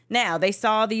planning. Now they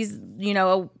saw these,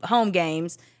 home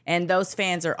games. And those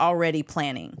fans are already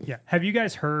planning. Yeah. Have you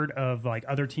guys heard of like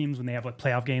other teams when they have like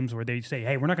playoff games where they say,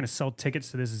 hey, we're not going to sell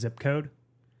tickets to this zip code?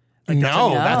 Like,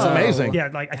 that's amazing. Yeah,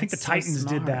 like I think the Titans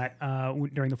did that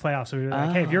during the playoffs. So they're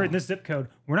like, hey, if you're in this zip code,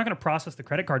 we're not going to process the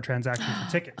credit card transaction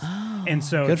for tickets. And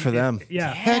so good for them.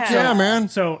 Yeah. Heck yeah, man.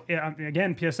 So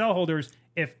again, PSL holders,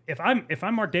 if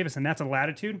I'm Mark Davis and that's a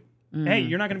Latitude, hey,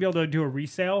 you're not going to be able to do a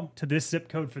resale to this zip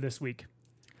code for this week.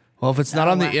 Well, if it's not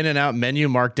on the In-N-Out menu,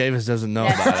 Mark Davis doesn't know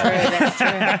about it. That's true.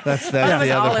 That's the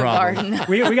other problem.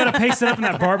 We got to pace it up in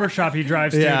that barbershop he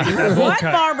drives to. Yeah. What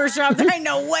barbershop? There ain't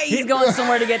no way he's going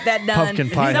somewhere to get that done.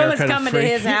 Pumpkin pie Someone's coming to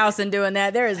his house and doing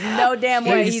that. There is no damn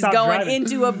way he's going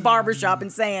into a barbershop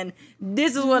and saying,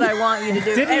 this is what I want you to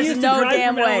do. Didn't he used to drive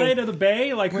from way. LA to the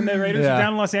Bay? Like when the Raiders were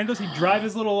down in Los Angeles, he'd drive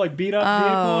his little like beat up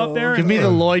vehicle up there. Give me the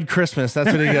Lloyd Christmas.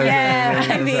 That's what he goes. Yeah,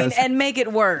 I mean, and make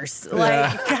it worse.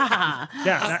 Like, God,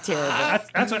 that's terrible.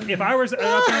 That's what, if I was up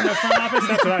there in the front office,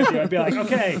 that's what I'd do. I'd be like,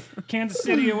 okay, Kansas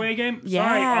City away game.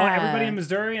 Sorry, everybody in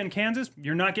Missouri and Kansas,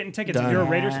 you're not getting tickets. Done. If you're a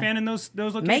Raiders fan in those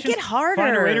locations, make it harder.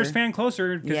 Find a Raiders fan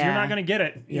closer because you're not going to get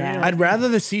it. Yeah. I'd rather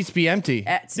the seats be empty.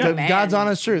 God's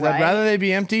honest truth. Right? I'd rather they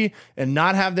be empty and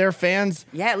not have their fans.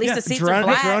 Yeah, at least the seats are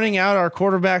black. Droning out our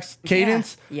quarterback's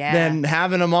cadence than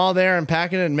having them all there and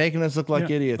packing it and making us look like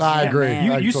idiots. I agree.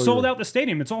 You sold out the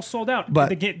stadium. It's all sold out.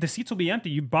 But the seats will be empty.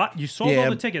 You sold all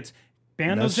the tickets.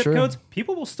 Ban those zip codes.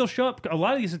 People will still show up. A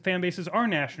lot of these fan bases are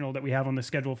national that we have on the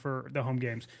schedule for the home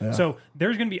games. Yeah. So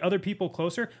there's going to be other people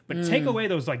closer. But take away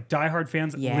those like diehard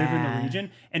fans that live in the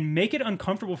region and make it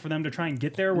uncomfortable for them to try and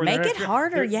get there. Where make it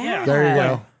harder. Yeah. There you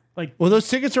go. Well, those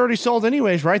tickets are already sold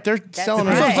anyways, right? They're selling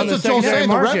them. That's what Joel's saying.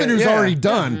 The revenue's already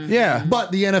done. Mm-hmm. Yeah.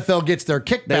 But the NFL gets their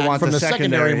kickback from the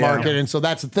secondary market, and so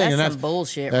that's the thing. That's some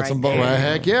bullshit. That's some bullshit.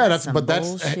 Heck yeah. That's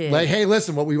like, hey,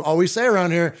 listen, what we always say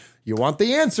around here. You want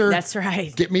the answer. That's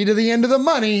right. Get me to the end of the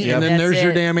money, and then there's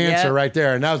your damn answer right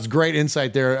there. And that was great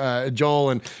insight there,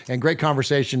 Joel, and great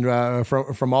conversation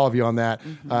from all of you on that.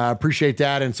 Appreciate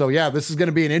that. And so, this is going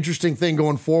to be an interesting thing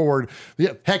going forward.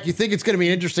 Yeah, heck, you think it's going to be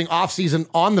an interesting offseason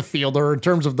on the field or in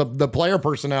terms of the player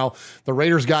personnel. The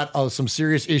Raiders got some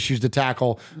serious issues to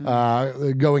tackle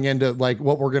going into like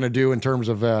what we're going to do in terms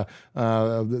of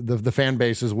the fan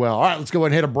base as well. All right, let's go ahead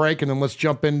and hit a break, and then let's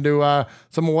jump into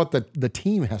some of what the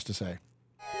team has to say.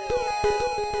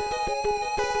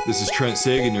 This is Trent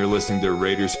Sig, and you're listening to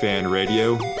Raiders Fan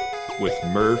Radio with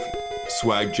Murph,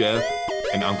 Swag Jeff,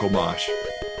 and Uncle Mosh.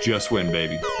 Just win,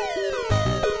 baby.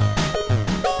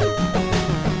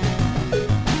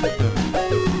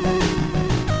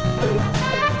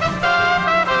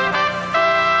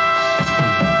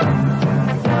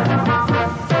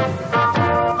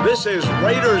 This is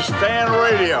Raiders Fan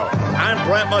Radio. I'm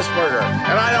Brent Musburger,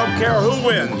 and I don't care who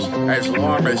wins as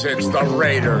long as it's the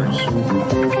Raiders.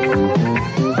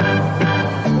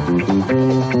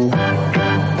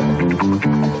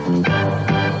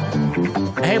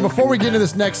 Hey, before we get into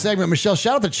this next segment, Michelle,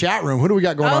 shout out the chat room. Who do we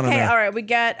got going on in there? All right. We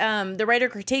got the Raider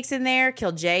Critiques in there,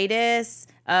 Kill Jadis,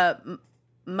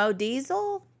 Mo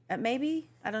Diesel, maybe.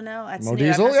 I don't know. That's Mo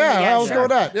Diesel? Yeah, let's go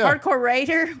with that. Yeah. Hardcore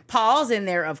Raider. Paul's in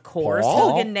there, of course.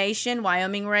 Paul? Hooligan Nation,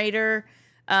 Wyoming Raider.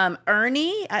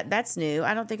 Ernie, that's new.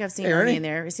 I don't think I've seen Ernie in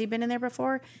there. Has he been in there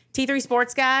before? T3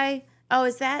 Sports Guy. Oh,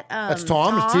 is that? That's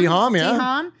Tom. It's T-Hom,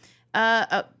 yeah.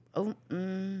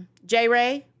 T-Hom.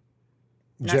 J-Ray.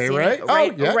 J-Ray?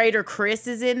 Oh, yeah. Raider Chris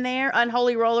is in there.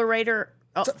 Unholy Roller Raider.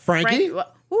 Oh, Frankie?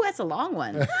 Ooh, that's a long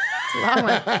one. It's a long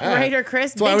one. Raider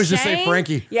Chris. That's why I always just say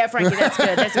Frankie. Yeah, Frankie. That's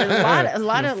good. That's good. A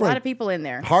lot of people in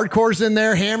there. Hardcore's in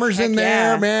there. Hammer's in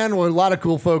there, man. Well, a lot of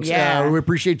cool folks. Yeah. We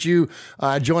appreciate you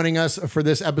joining us for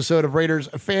this episode of Raiders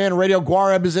Fan Radio.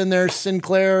 Guareb is in there.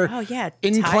 Sinclair. Oh, yeah.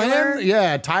 Inclan.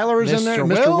 Yeah, Tyler is in there.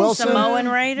 Mr. Wilson. Samoan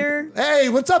Raider. Hey,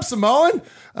 what's up, Samoan?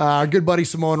 Our good buddy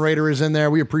Samoan Raider is in there.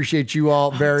 We appreciate you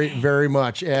all very, very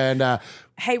much. And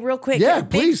Hey, real quick. Yeah,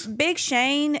 please. Big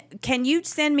Shane, can you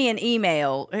send me an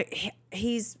email?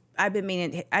 I've been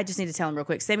meaning, I just need to tell him real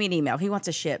quick. Send me an email. He wants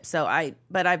a ship.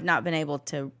 But I've not been able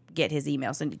to get his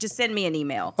email. So just send me an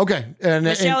email. Okay.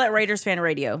 Michelle at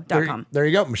RaidersFanRadio.com. There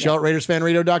you go. Michelle at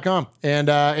RaidersFanRadio.com.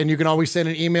 And you can always send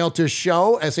an email to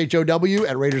SHOW, SHOW,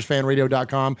 at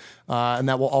RaidersFanRadio.com. And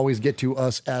that will always get to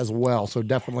us as well. So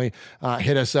definitely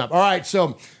hit us up. All right.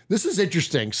 So this is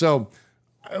interesting. So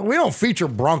we don't feature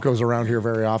Broncos around here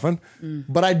very often,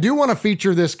 but I do want to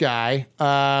feature this guy.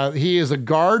 He is a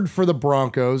guard for the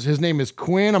Broncos. His name is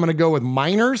Quinn. I'm going to go with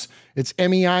Miners. It's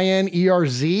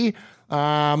Meinerz.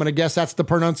 I'm going to guess that's the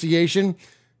pronunciation.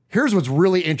 Here's what's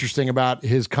really interesting about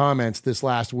his comments this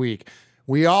last week.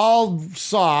 We all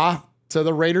saw, to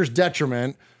the Raiders'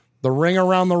 detriment, the ring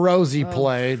around the rosy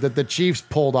play that the Chiefs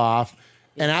pulled off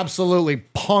and absolutely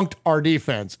punked our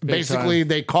defense. Basically,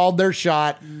 they called their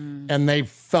shot and they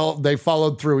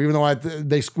followed through, even though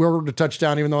they scored a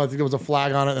touchdown, even though I think there was a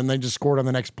flag on it, and they just scored on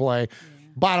the next play.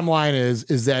 Bottom line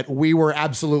is that we were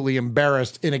absolutely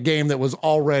embarrassed in a game that was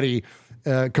already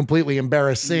completely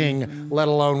embarrassing, let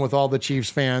alone with all the Chiefs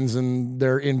fans and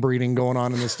their inbreeding going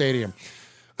on in the stadium.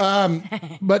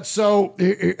 But so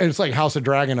it's like House of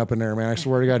Dragon up in there, man. I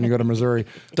swear to God, you go to Missouri.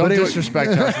 Don't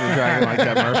disrespect House of the Dragon like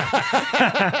that,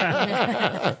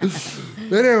 Murph.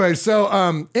 But anyway,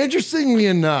 so interestingly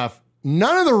enough,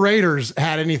 none of the Raiders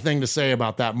had anything to say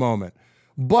about that moment.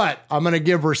 But I'm going to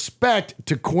give respect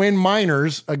to Quinn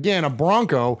Miners, again, a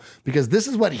Bronco, because this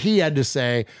is what he had to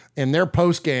say in their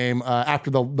post game after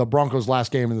the Broncos'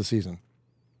 last game of the season.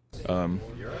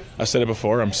 I said it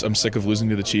before. I'm sick of losing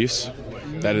to the Chiefs.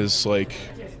 That is like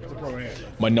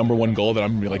my number one goal that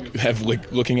I'm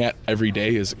looking at every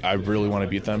day is I really want to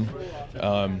beat them.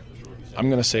 I'm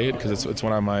gonna say it because it's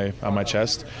one on my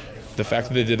chest. The fact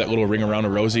that they did that little ring around a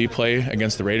rosy play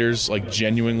against the Raiders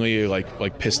genuinely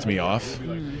pissed me off,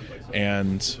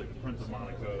 and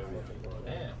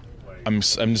I'm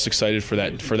just excited for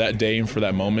that day and for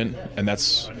that moment, and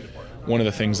that's one of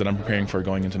the things that I'm preparing for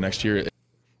going into next year.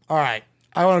 All right.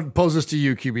 I want to pose this to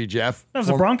you, QB Jeff. That was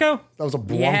a Bronco? That was a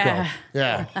Bronco.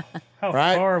 Yeah. How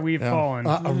far we've fallen.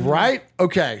 Right?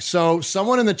 Okay. So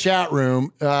someone in the chat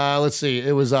room, let's see,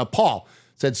 it was Paul,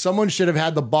 said someone should have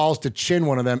had the balls to chin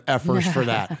one of them effers for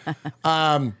that.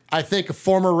 I think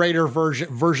former Raider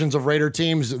versions of Raider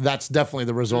teams, that's definitely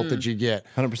the result that you get.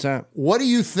 100%. What do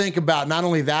you think about not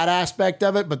only that aspect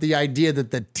of it, but the idea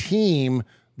that the team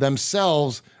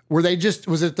themselves, was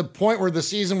it the point where the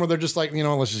season where they're just like,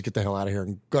 let's just get the hell out of here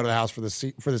and go to the house for the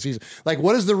season? Like,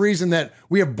 what is the reason that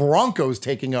we have Broncos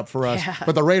taking up for us,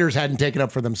 but the Raiders hadn't taken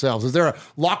up for themselves? Is there a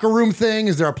locker room thing?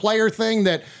 Is there a player thing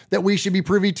that we should be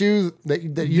privy to that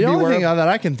you'd be aware of? The only thing that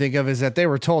I can think of is that they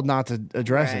were told not to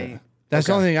address it. That's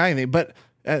the only thing I can think. But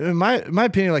in my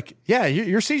opinion,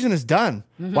 your season is done.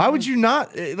 Mm-hmm. Why would you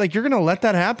not? You're going to let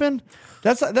that happen?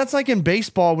 That's like in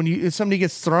baseball when somebody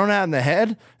gets thrown out in the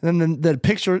head, and then the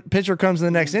pitcher comes in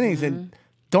the next innings and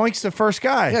doinks the first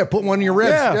guy. Yeah, put one in your ribs.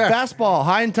 Yeah, fastball,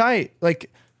 high and tight.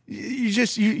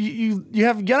 You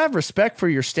gotta have respect for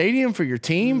your stadium, for your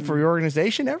team, for your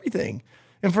organization, everything.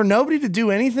 And for nobody to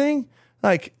do anything,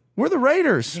 we're the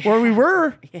Raiders, or we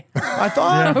were. I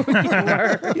thought,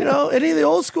 any of the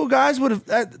old school guys would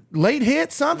have late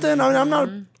hit something. I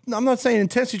mean, I'm not saying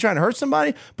intentionally trying to hurt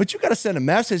somebody, but you got to send a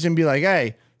message and be like,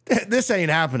 hey, this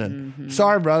ain't happening. Mm-hmm.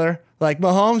 Sorry, brother.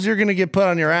 Mahomes, you're going to get put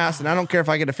on your ass, and I don't care if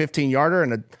I get a 15-yarder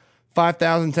and a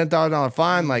 $5,000, $10,000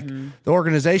 fine. The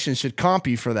organization should comp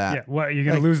you for that. Yeah, what, you're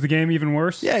going to lose the game even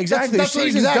worse? Yeah, exactly. Your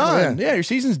season's done. Yeah, your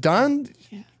season's done.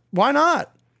 Why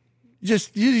not? You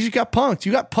just got punked.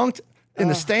 You got punked in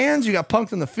the stands. You got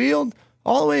punked in the field,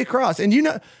 all the way across. And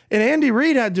and Andy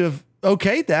Reid had to have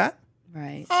okayed that.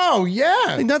 Right. Oh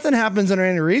yeah. Nothing happens under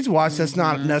Andy Reid's watch. That's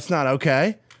not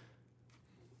okay.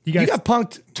 You got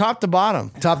punked top to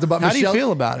bottom. How do you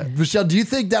feel about it, Michelle? Do you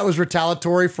think that was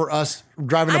retaliatory for us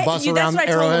driving a bus around Arrowhead?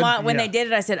 That's what I told them when they did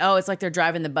it. I said, "Oh, it's like they're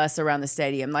driving the bus around the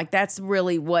stadium." That's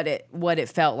really what it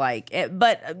felt like.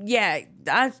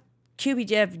 QB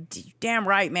Jeff, damn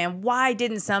right, man. Why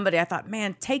didn't somebody? I thought,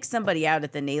 man, take somebody out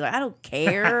at the knee. I don't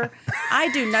care.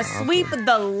 I do not sweep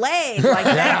the leg.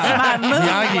 That's my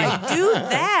move. Do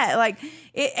that.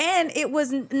 And it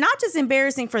was not just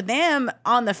embarrassing for them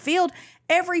on the field.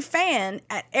 Every fan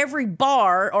at every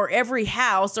bar or every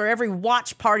house or every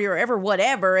watch party or ever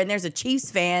whatever, and there's a Chiefs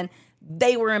fan,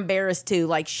 they were embarrassed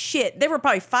too. Shit. There were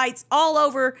probably fights all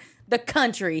over the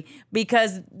country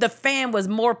because the fan was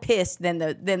more pissed than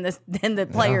the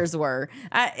players were.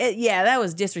 That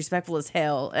was disrespectful as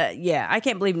hell. I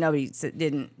can't believe nobody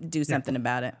didn't do something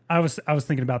about it. I was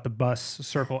thinking about the bus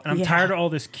circle, and I'm tired of all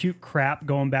this cute crap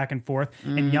going back and forth.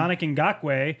 And Yannick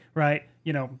Ngakoue, right?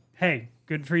 Hey,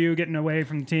 good for you getting away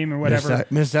from the team or whatever.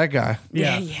 Miss that guy.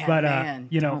 But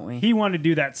he wanted to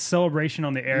do that celebration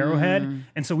on the Arrowhead,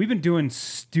 and so we've been doing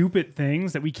stupid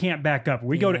things that we can't back up.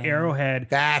 We go to Arrowhead.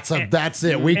 That's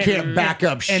it. We can't back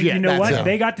up shit. And you know what?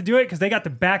 They got to do it because they got to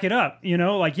back it up.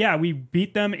 We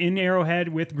beat them in Arrowhead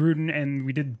with Gruden, and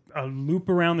we did a loop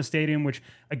around the stadium, which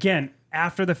again,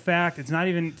 after the fact, it's not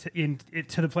even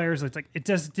to the players. It's like it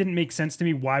just didn't make sense to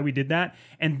me why we did that.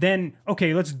 And then,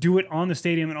 okay, let's do it on the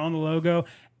stadium and on the logo.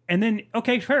 And then,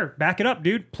 okay, sure, back it up,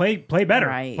 dude. Play better,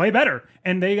 play better.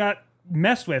 And they got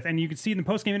messed with. And you could see in the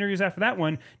post game interviews after that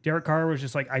one, Derek Carr was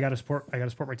just like, I got to support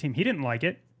my team. He didn't like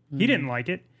it. He didn't like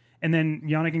it. And then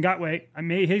Yannick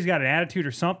Ngakoue, he's got an attitude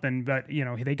or something, but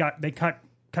they cut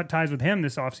ties with him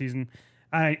this offseason.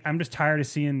 I'm just tired of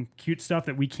seeing cute stuff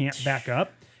that we can't back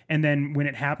up. And then when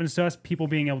it happens to us, people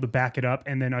being able to back it up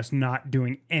and then us not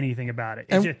doing anything about it.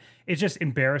 It's just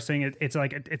embarrassing. It's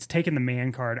like it's taking the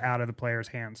man card out of the players'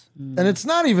 hands. And it's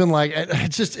not even like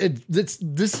these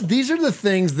are the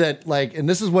things that and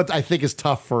this is what I think is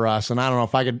tough for us. And I don't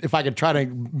know if I could try to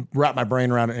wrap my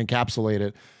brain around it and encapsulate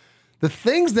it. The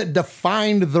things that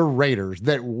defined the Raiders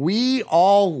that we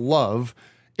all love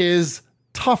is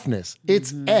toughness.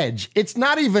 It's edge. It's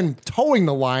not even towing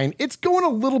the line. It's going a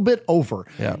little bit over.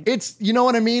 Yeah. It's, you know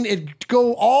what I mean? It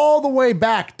go all the way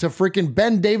back to freaking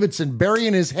Ben Davidson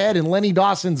burying his head in Lenny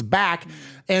Dawson's back.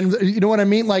 And you know what I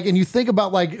mean? And you think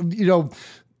about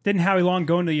didn't Howie Long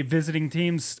go into the visiting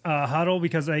team's huddle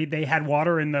because they had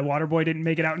water and the water boy didn't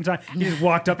make it out in time? He just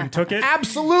walked up and took it.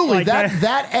 Absolutely.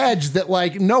 That edge that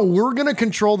no, we're going to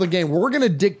control the game. We're going to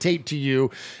dictate to you.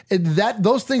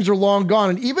 Those things are long gone.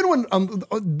 And even when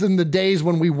in the days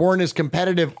when we weren't as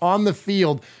competitive on the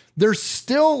field, there's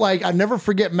still I never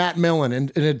forget Matt Millen.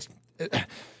 And it's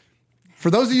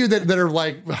for those of you that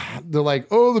are they're like,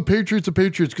 oh, the Patriots,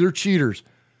 they're cheaters.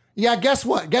 Yeah, guess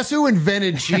what? Guess who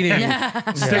invented cheating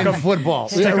in football?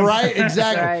 Right?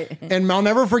 Exactly. Right. And I'll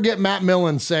never forget Matt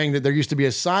Millen saying that there used to be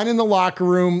a sign in the locker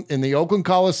room in the Oakland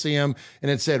Coliseum, and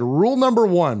it said, rule number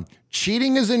 1,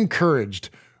 cheating is encouraged.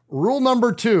 Rule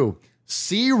number 2,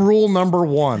 see rule number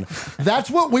 1. That's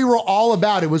what we were all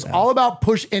about. It was all about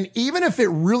push. And even if it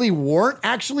really weren't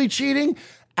actually cheating,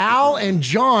 Al and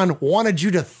John wanted you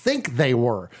to think they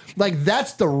were.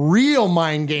 That's the real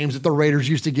mind games that the Raiders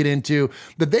used to get into,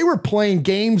 that they were playing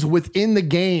games within the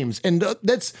games. And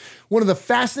that's one of the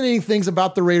fascinating things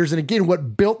about the Raiders. And again,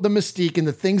 what built the mystique and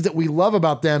the things that we love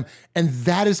about them. And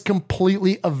that is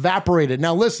completely evaporated.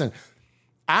 Now, listen,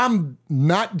 I'm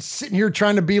not sitting here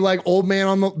trying to be like old man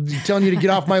telling you to get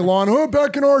off my lawn. Oh,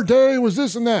 back in our day, it was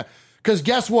this and that. Because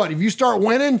guess what? If you start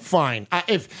winning, fine.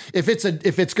 If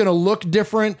it's going to look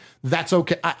different, that's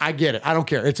okay. I get it. I don't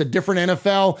care. It's a different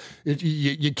NFL.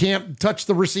 You can't touch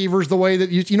the receivers the way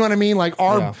that you know what I mean?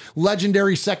 Our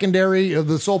legendary secondary of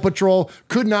the Soul Patrol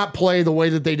could not play the way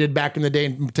that they did back in the day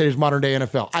in today's modern day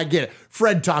NFL. I get it.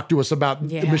 Fred talked to us about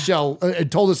Michelle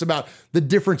told us about the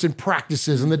difference in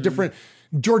practices and the different.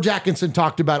 George Atkinson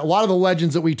talked about it. A lot of the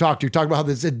legends that we talked about how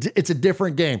it's a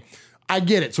different game. I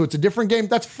get it. So it's a different game.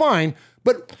 That's fine.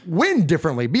 But win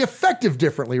differently. Be effective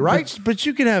differently, right? But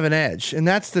you can have an edge. And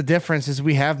that's the difference is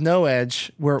we have no edge.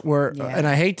 We're and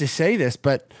I hate to say this,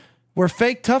 but we're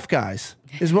fake tough guys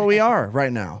is what we are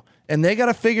right now. And they got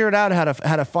to figure it out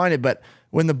how to find it. But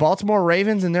when the Baltimore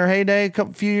Ravens in their heyday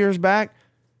a few years back,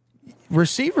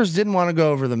 receivers didn't want to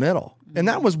go over the middle. And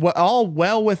that was all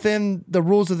well within the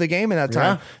rules of the game at that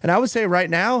time. Yeah. And I would say right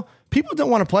now, people don't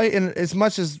want to play. And as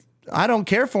much as I don't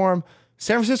care for them,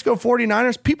 San Francisco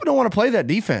 49ers, people don't want to play that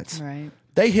defense. Right.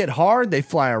 They hit hard. They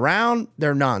fly around.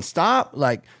 They're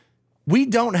nonstop. We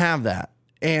don't have that.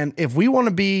 And if we want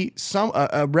to be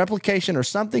a replication or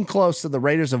something close to the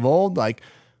Raiders of old,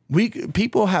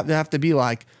 people have to be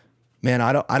like, man,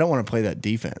 I don't want to play that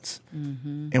defense.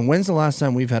 Mm-hmm. And when's the last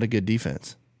time we've had a good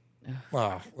defense?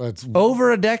 That's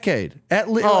over a decade, at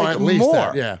least more.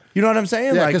 That, yeah, you know what I'm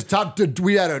saying? Yeah, because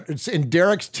we had in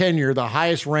Derek's tenure, the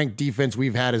highest ranked defense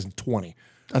we've had is 20.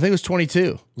 I think it was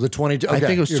 22. Was it 22? Okay. I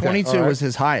think it was 22 was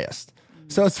his highest.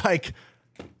 So it's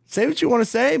say what you want to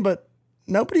say, but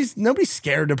nobody's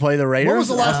scared to play the Raiders. When was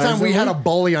the last time we had a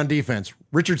bully on defense?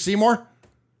 Richard Seymour?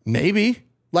 Maybe.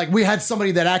 We had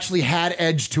somebody that actually had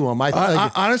edge to him.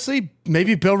 Honestly,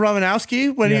 maybe Bill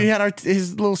Romanowski when he had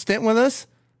his little stint with us.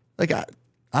 I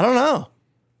don't know.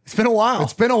 It's been a while.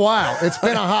 It's been a while. It's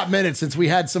been a hot minute since we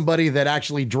had somebody that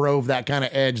actually drove that kind of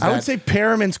edge. I would say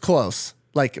Perriman's close,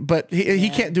 but he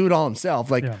can't do it all himself.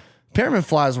 Perriman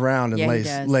flies around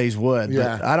and lays wood.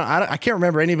 Yeah. But I can't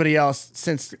remember anybody else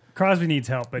since Crosby needs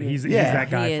help, but he's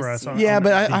that guy for us.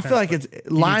 I feel like it's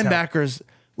linebackers.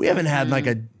 We haven't had like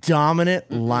a dominant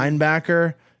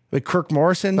linebacker. Like Kirk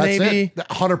Morrison, maybe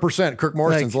 100%. Kirk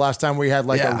Morrison's the last time we had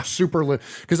a super,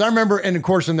 because I remember, and of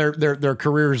course, in their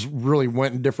careers really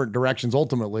went in different directions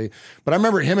ultimately. But I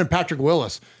remember him and Patrick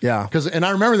Willis. Yeah, and I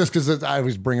remember this because I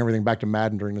always bring everything back to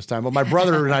Madden during this time. But my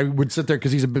brother and I would sit there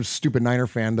because he's a big stupid Niner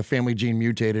fan. The family gene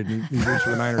mutated and he roots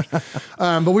for the Niners.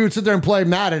 But we would sit there and play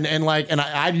Madden, and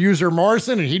I'd use her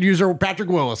Morrison and he'd use her Patrick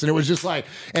Willis, and it was just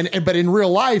but in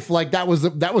real life, that was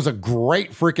a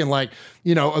great freaking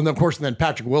and of course, then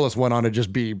Patrick Willis went on to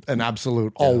just be an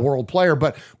absolute all-world player.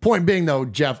 But point being, though,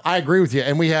 Jeff, I agree with you.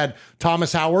 And we had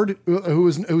Thomas Howard, who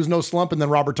was no slump, and then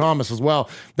Robert Thomas as well.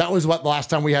 That was the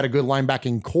last time we had a good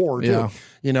linebacking core, too.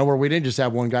 Yeah. Where we didn't just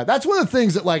have one guy. That's one of the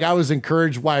things that I was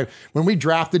encouraged when we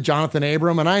drafted Jonathan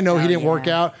Abram, and I know he didn't work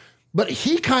out, but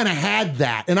he kind of had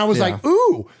that. And I was like,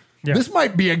 ooh. Yeah. This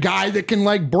might be a guy that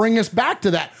can bring us back to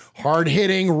that hard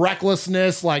hitting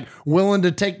recklessness, willing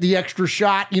to take the extra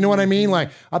shot. You know what I mean? I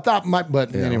thought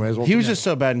anyways, he was just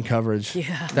so bad in coverage.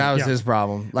 Yeah. That was his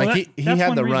problem. He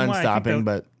had the run stopping,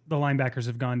 but the linebackers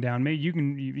have gone down. Maybe you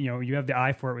can, you have the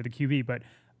eye for it with the QB, but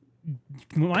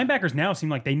linebackers now seem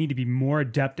like they need to be more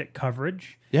adept at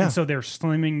coverage. Yeah. And so they're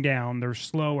slimming down, they're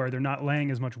slower, they're not laying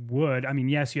as much wood. I mean,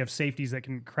 yes, you have safeties that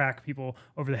can crack people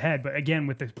over the head, but again,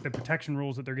 with the protection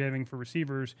rules that they're giving for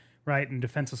receivers, right, and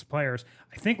defensive players,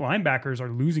 I think linebackers are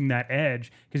losing that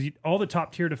edge because all the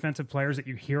top tier defensive players that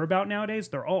you hear about nowadays,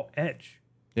 they're all edge.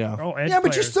 Yeah.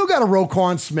 But you still got a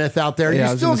Roquan Smith out there. You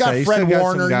still got Fred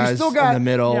Warner. You still got in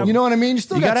the middle. You know what I mean? You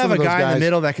still got to have a guy guys in the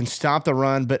middle that can stop the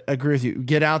run. But I agree with you.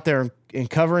 Get out there and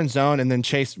cover and zone, and then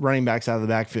chase running backs out of the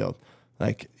backfield.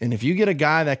 And if you get a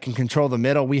guy that can control the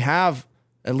middle, we have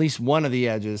at least one of the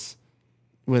edges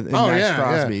with Max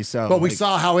Crosby. Yeah. So, but we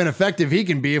saw how ineffective he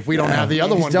can be if we don't have the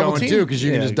other one going too, because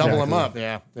you can just double him up.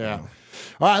 Yeah.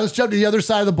 All right, let's jump to the other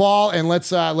side of the ball, and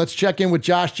let's check in with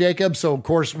Josh Jacobs. So, of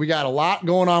course, we got a lot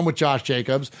going on with Josh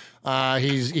Jacobs.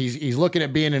 He's looking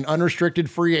at being an unrestricted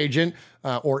free agent,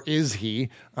 or is he?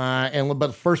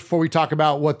 But first, before we talk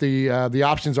about what the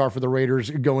options are for the Raiders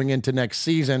going into next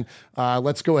season,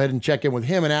 let's go ahead and check in with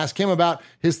him and ask him about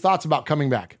his thoughts about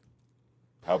coming back.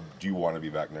 How do you want to be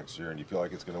back next year, and do you feel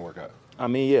like it's going to work out?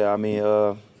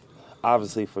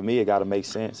 Obviously for me, it got to make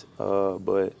sense,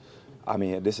 but.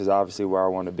 This is obviously where I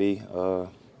want to be.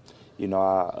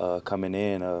 Coming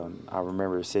in, I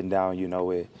remember sitting down,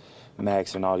 with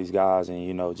Max and all these guys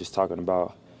and, just talking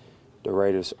about the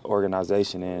Raiders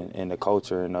organization and the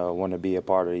culture and want to be a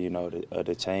part of,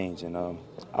 the change. And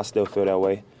I still feel that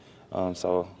way.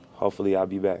 So hopefully I'll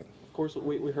be back. Of course,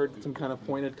 we heard some kind of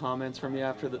pointed comments from you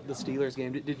after the Steelers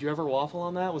game. Did you ever waffle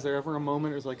on that? Was there ever a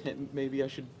moment where it was like, hey, maybe I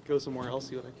should go somewhere else,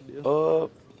 see what I can do?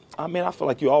 I feel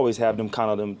like you always have them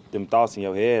thoughts in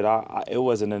your head. It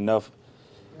wasn't enough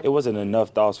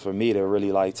thoughts for me to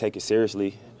really take it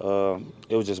seriously.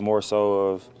 It was just more so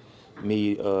of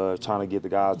me trying to get the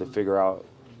guys to figure out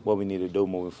what we need to do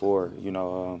moving forward.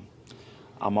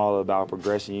 I'm all about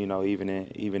progression. Even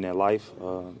in life,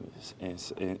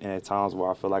 and at times where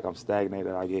I feel like I'm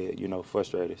stagnated, I get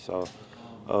frustrated. So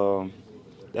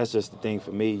that's just the thing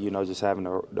for me. Just having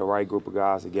the right group of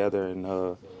guys together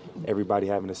and. Everybody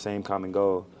having the same common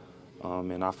goal,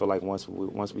 and I feel like once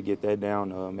we get that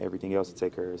down, everything else will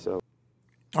take care of itself.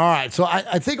 All right, so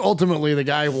I think ultimately the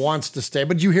guy wants to stay,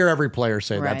 but you hear every player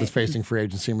say that that's facing free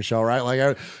agency, Michelle,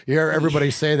 right? You hear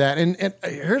everybody say that, and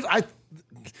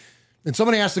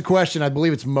somebody asked the question. I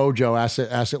believe it's Mojo asked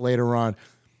it later on.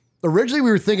 Originally, we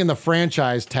were thinking the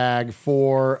franchise tag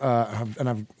for, I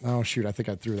think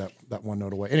I threw that one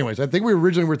note away. Anyways, I think we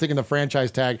originally were thinking the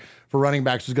franchise tag for running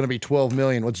backs was going to be $12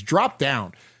 million. What's dropped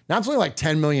down? Now it's only like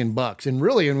 $10 million. And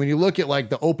really, and when you look at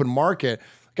the open market, a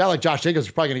guy like Josh Jacobs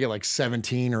is probably going to get like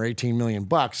 17 or 18 million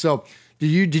bucks. So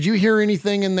did you hear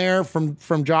anything in there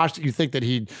from Josh that you think that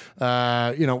he'd,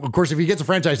 of course, if he gets a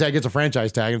franchise tag,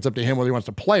 and it's up to him whether he wants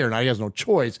to play or not. He has no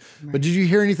choice. Right. But did you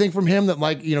hear anything from him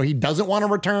that he doesn't want to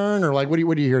return, or what do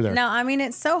you hear there? No,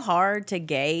 it's so hard to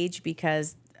gauge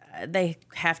because they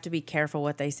have to be careful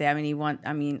what they say. I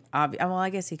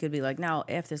guess he could be like, no,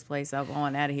 F this place, I'm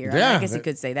going out of here. Yeah. I guess he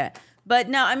could say that. But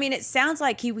no, it sounds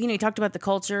like he talked about the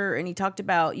culture and he talked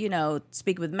about,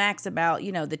 speak with Max about,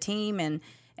 the team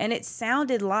and it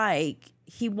sounded like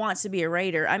he wants to be a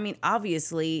Raider.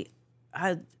 Obviously,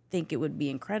 I think it would be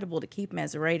incredible to keep him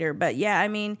as a Raider. But yeah,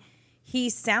 he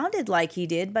sounded like he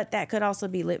did, but that could also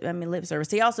be lip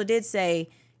service. He also did say,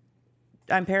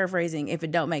 I'm paraphrasing, if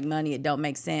it don't make money, it don't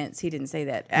make sense. He didn't say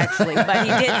that actually, but he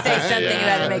did say something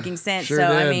about it making sense. Sure so,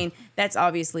 did. I mean, that's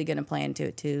obviously going to play into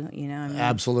it too, you know? I mean,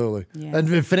 Absolutely. Yeah.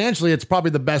 And financially, it's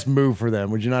probably the best move for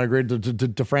them. Would you not agree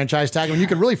to franchise tag him? You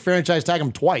can really franchise tag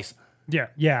him twice.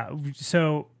 Yeah.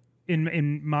 So,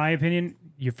 in my opinion,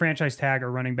 you franchise tag a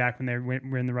running back when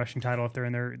they're in the rushing title if they're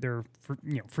in their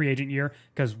free agent year,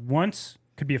 because once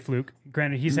could be a fluke.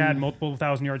 Granted, he's had multiple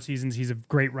 1,000-yard seasons. He's a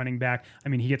great running back. I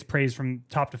mean, he gets praise from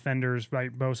top defenders,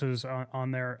 right? Bosa's on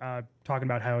there talking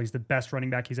about how he's the best running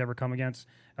back he's ever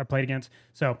played against.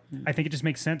 So I think it just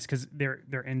makes sense because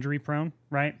they're injury prone,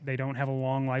 right? They don't have a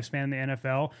long lifespan in the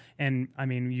NFL. And I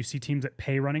mean, you see teams that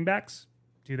pay running backs.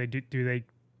 Do they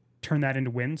turn that into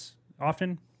wins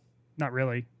often? Not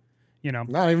really. You know,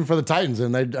 not even for the Titans,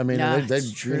 and they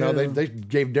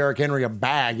gave Derrick Henry a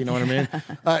bag. You know what I mean?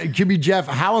 QB Jeff,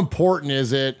 how important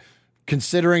is it,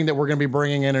 considering that we're going to be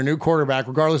bringing in a new quarterback,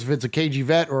 regardless if it's a KG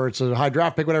vet or it's a high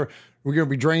draft pick, whatever? We're going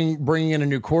to be bringing in a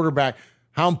new quarterback.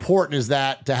 How important is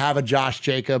that to have a Josh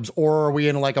Jacobs, or are we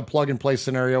in like a plug and play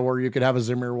scenario where you could have a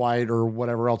Zamir White or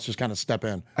whatever else just kind of step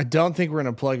in? I don't think we're in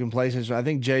a plug and play situation. I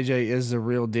think JJ is the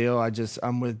real deal.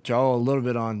 I'm with Joe a little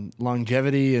bit on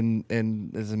longevity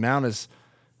and his amount is,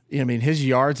 I mean, his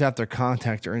yards after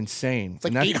contact are insane. It's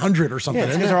like 800 or something.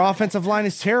 Yeah, because our offensive line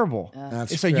is terrible.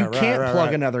 So you can't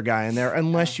plug another another guy in there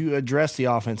unless you address the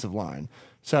offensive line.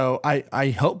 So I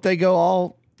hope they go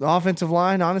all offensive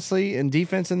line, honestly, and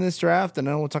defense in this draft. And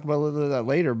I know we'll talk about a little bit of that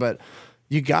later, but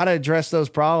you got to address those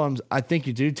problems. I think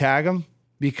you do tag them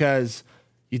because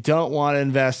you don't want to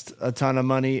invest a ton of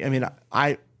money. I mean,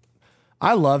 I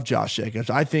love Josh Jacobs.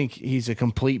 I think he's a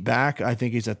complete back. I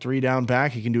think he's a 3-down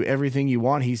back. He can do everything you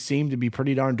want. He seemed to be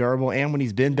pretty darn durable. And when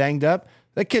he's been banged up,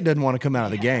 that kid doesn't want to come out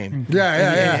of the game.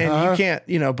 And you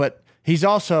can't, but he's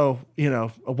also,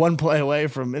 a one play away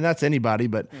from, and that's anybody,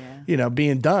 but,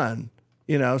 being done.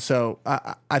 So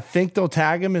I think they'll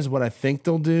tag him is what I think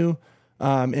they'll do,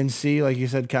 and see, like you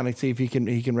said, kind of see if he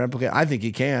can replicate. I think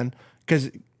he can,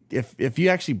 because if you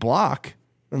actually block,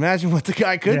 imagine what the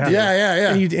guy could do.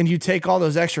 Yeah. And you take all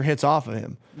those extra hits off of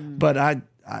him. But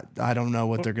I don't know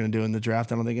what they're going to do in the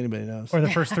draft. I don't think anybody knows. Or the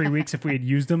first 3 weeks, if we had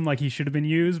used him like he should have been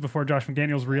used before Josh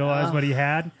McDaniels realized what he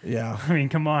had. Yeah. I mean,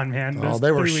 come on, man.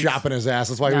 They were shopping his ass.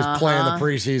 That's why he was playing the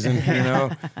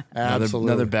preseason,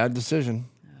 Absolutely. Another bad decision.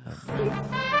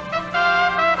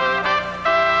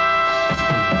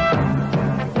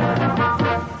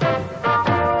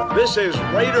 This is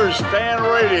Raiders Fan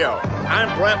Radio.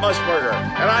 I'm Brent Musburger,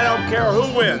 and I don't care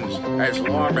who wins as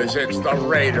long as it's the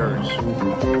Raiders.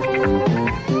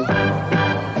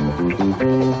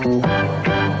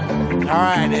 All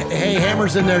right. Hey,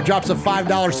 Hammer's in there, drops a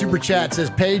 $5 super chat, says,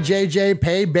 pay JJ,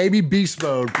 pay baby beast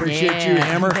mode. Appreciate you,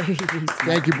 Hammer.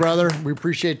 Thank you, brother. We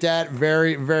appreciate that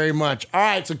very, very much. All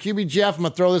right, so QB Jeff, I'm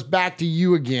going to throw this back to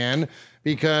you again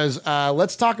because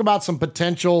let's talk about some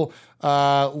potential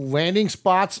landing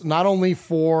spots, not only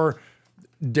for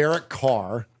Derek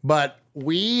Carr, but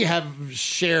we have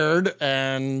shared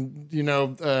and,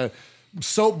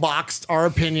 soapboxed our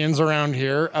opinions around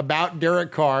here about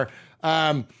Derek Carr.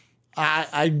 I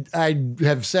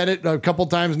have said it a couple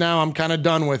times now. I'm kind of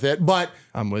done with it, but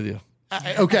I'm with you.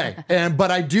 Okay.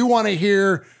 But I do want to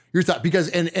hear your thought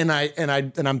because,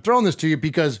 I'm throwing this to you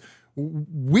because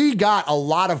we got a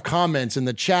lot of comments in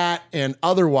the chat and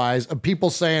otherwise of people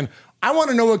saying, I want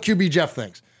to know what QB Jeff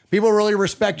thinks. People really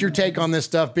respect your take on this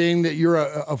stuff, being that you're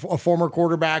a former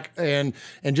quarterback and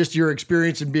just your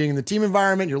experience in being in the team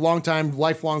environment, your longtime,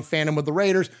 lifelong fandom with the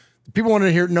Raiders. People want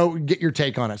to get your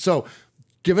take on it. So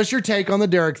give us your take on the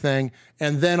Derek thing,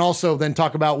 and then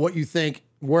talk about what you think,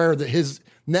 where his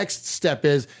next step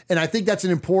is. And I think that's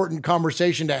an important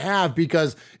conversation to have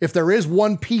because if there is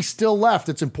one piece still left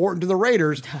that's important to the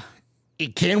Raiders,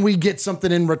 can we get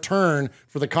something in return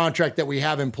for the contract that we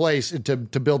have in place to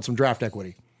build some draft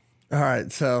equity? All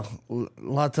right, so a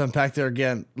lot to unpack there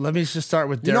again. Let me just start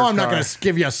with Derek I'm not Carr. going to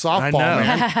give you a softball,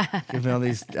 man. Give me all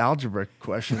these algebra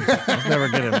questions. I was never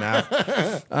good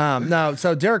at math.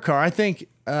 So Derek Carr, I think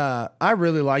I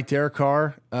really like Derek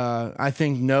Carr. I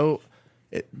think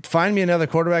find me another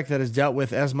quarterback that has dealt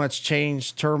with as much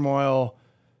change, turmoil,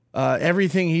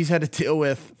 everything he's had to deal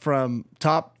with from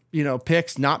top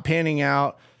picks not panning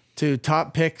out to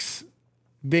top picks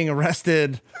being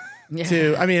arrested.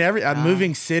 To,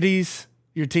 moving cities,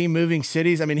 your team moving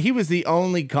cities. I mean, he was the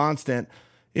only constant,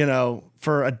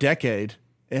 for a decade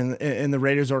in the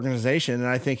Raiders organization. And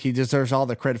I think he deserves all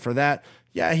the credit for that.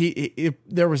 Yeah,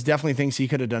 there was definitely things he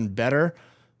could have done better,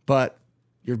 but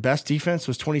your best defense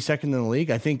was 22nd in the league.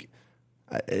 I think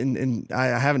and I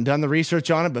haven't done the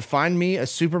research on it, but find me a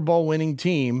Super Bowl winning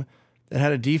team that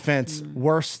had a defense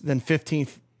worse than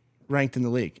 15th ranked in the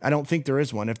league. I don't think there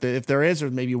is one. If there is,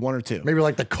 there's maybe one or two. Maybe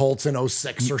like the Colts in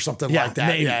 06 or something like that.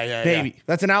 Maybe.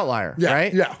 That's an outlier,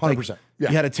 right? Yeah, 100%. Like, yeah.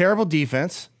 You had a terrible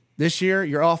defense. This year,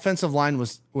 your offensive line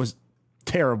was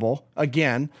terrible.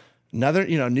 Again, another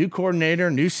new coordinator,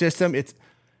 new system. It's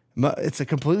a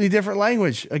completely different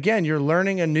language. Again, you're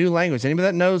learning a new language. Anybody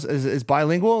that knows is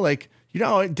bilingual, like you know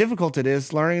how difficult it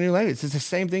is learning a new language. It's the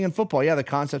same thing in football. Yeah, the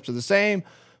concepts are the same,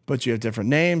 but you have different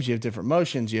names, you have different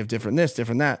motions, you have different this,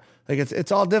 different that. Like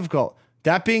it's all difficult.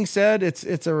 That being said,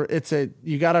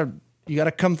 you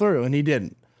gotta come through, and he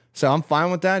didn't. So I'm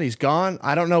fine with that. He's gone.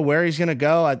 I don't know where he's gonna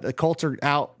go. The Colts are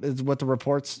out, is what the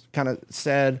reports kind of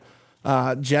said.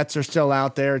 Jets are still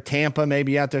out there. Tampa may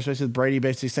be out there, especially with Brady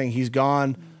basically saying he's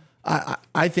gone.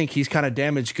 I think he's kind of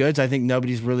damaged goods. I think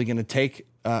nobody's really going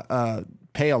to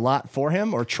pay a lot for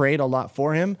him or trade a lot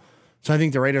for him. So I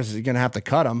think the Raiders are going to have to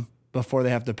cut him before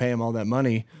they have to pay him all that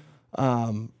money,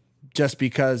 just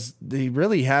because he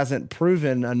really hasn't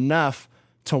proven enough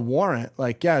to warrant.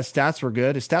 Like, yeah, his stats were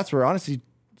good. His stats were honestly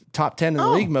top 10 in the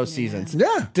league most seasons.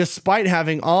 Yeah. Despite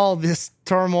having all this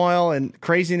turmoil and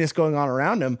craziness going on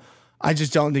around him, I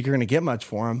just don't think you're going to get much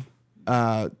for him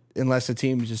unless the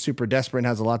team is just super desperate and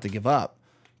has a lot to give up.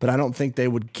 But I don't think they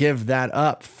would give that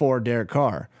up for Derek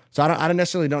Carr. So I don't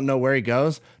necessarily know where he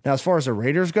goes. Now, as far as the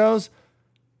Raiders goes,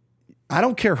 I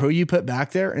don't care who you put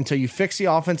back there until you fix the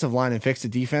offensive line and fix the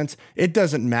defense. It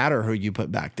doesn't matter who you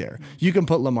put back there. You can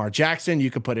put Lamar Jackson.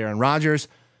 You can put Aaron Rodgers.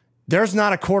 There's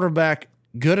not a quarterback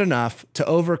good enough to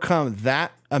overcome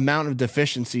that amount of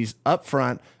deficiencies up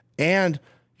front. And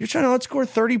you're trying to outscore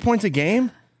 30 points a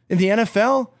game in the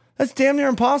NFL? That's damn near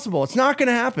impossible. It's not going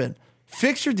to happen.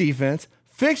 Fix your defense.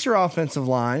 Fix your offensive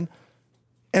line.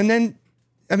 And then,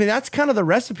 I mean, that's kind of the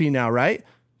recipe now, right?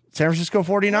 San Francisco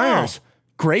 49ers. Wow.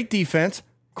 Great defense,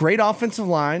 great offensive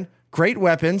line, great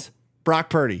weapons, Brock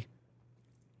Purdy.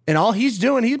 And all he's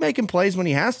doing, he's making plays when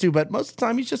he has to, but most of the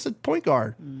time he's just a point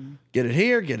guard. Get it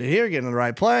here, get in the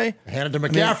right play. Hand it to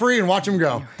McCaffrey and watch him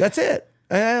go. That's it.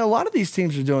 And a lot of these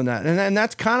teams are doing that. And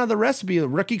that's kind of the recipe. A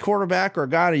rookie quarterback or a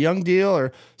guy at a young deal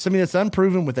or somebody that's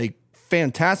unproven with a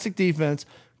fantastic defense,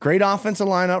 great offensive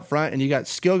line up front, and you got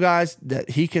skill guys that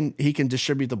he can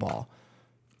distribute the ball.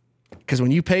 Because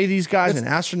when you pay these guys an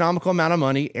astronomical amount of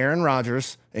money, Aaron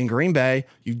Rodgers in Green Bay,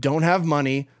 you don't have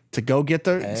money to go get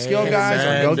the skill guys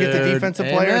or go get the defensive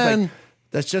players. Like,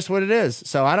 that's just what it is.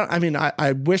 So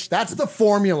I wish that's the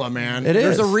formula, man.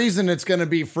 There's a reason it's going to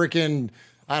be freaking,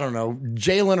 I don't know,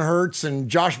 Jalen Hurts and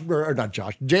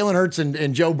Jalen Hurts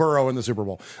and Joe Burrow in the Super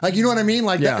Bowl. Like, you know what I mean?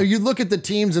 Like, you look at the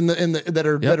teams that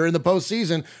are in the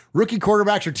postseason. Rookie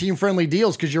quarterbacks are team friendly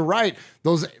deals because you're right.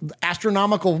 Those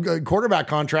astronomical quarterback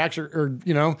contracts are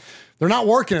they're not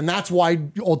working, and that's why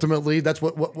ultimately that's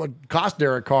what cost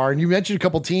Derek Carr. And you mentioned a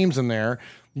couple teams in there.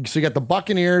 So you got the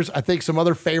Buccaneers. I think some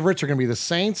other favorites are going to be the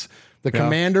Saints, the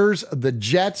Commanders, the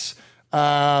Jets.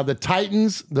 The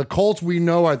Titans, the Colts, we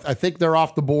know, I think they're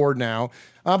off the board now.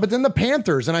 But then the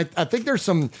Panthers, and I think there's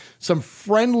some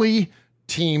friendly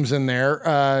teams in there.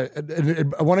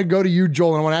 I want to go to you,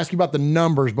 Joel, and I want to ask you about the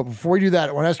numbers. But before we do that,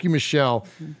 I want to ask you, Michelle.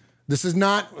 This is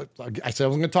not, I said I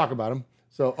was going to talk about them.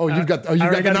 So, you've got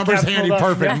the numbers handy.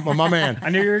 Perfect. Yeah. My man. I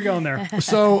knew you were going there.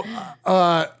 So,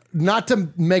 not to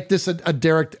make this a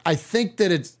Derek, I think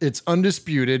that it's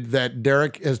undisputed that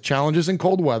Derek has challenges in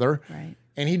cold weather. Right.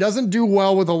 And he doesn't do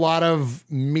well with a lot of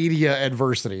media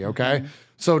adversity, okay? Mm-hmm.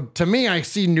 So to me, I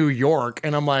see New York,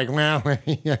 and I'm like, well,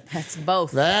 that's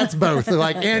both. That's both.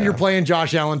 Like, and you're playing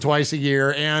Josh Allen twice a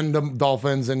year, and the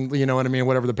Dolphins, and you know what I mean,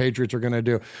 whatever the Patriots are going to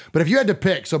do. But if you had to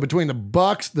pick, so between the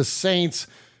Bucks, the Saints,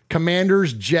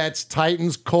 Commanders, Jets,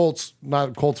 Titans, Colts,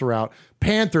 not Colts are out,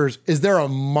 Panthers, is there a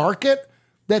market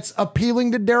that's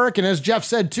appealing to Derek? And as Jeff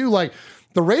said too, like,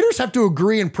 the Raiders have to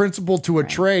agree in principle to a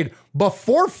trade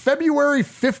before February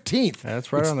 15th.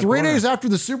 That's right. It's on the 3 corner. days after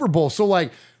the Super Bowl. So,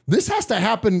 like, this has to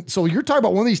happen. So you're talking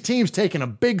about one of these teams taking a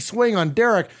big swing on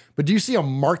Derek, but do you see a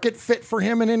market fit for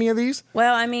him in any of these?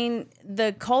 Well, I mean,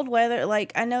 the cold weather,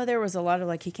 like, I know there was a lot of,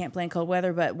 like, he can't play in cold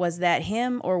weather, but was that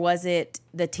him or was it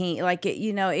the team? Like,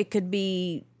 it could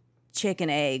be chicken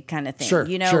egg kind of thing,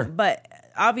 Sure. But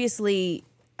obviously,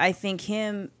 I think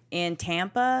him in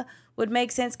Tampa would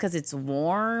make sense because it's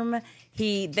warm.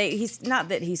 He's not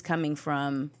that he's coming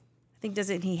from. I think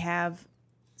doesn't he have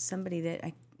somebody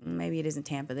that maybe it isn't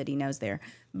Tampa that he knows there.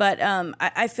 But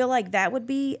I feel like that would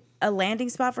be a landing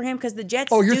spot for him because the Jets.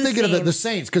 Oh, you're thinking of the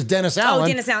Saints because Dennis Allen.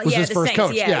 Dennis Allen, was yeah, his the first Saints,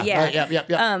 coach.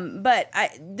 yeah. But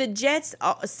the Jets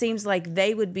seems like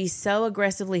they would be so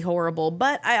aggressively horrible.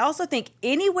 But I also think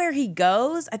anywhere he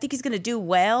goes, I think he's going to do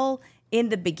well in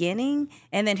the beginning,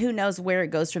 and then who knows where it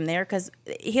goes from there because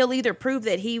he'll either prove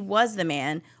that he was the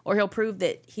man or he'll prove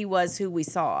that he was who we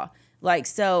saw. Like,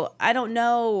 so I don't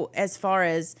know as far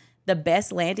as the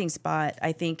best landing spot,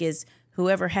 I think, is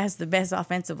whoever has the best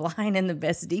offensive line and the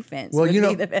best defense would be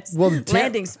the best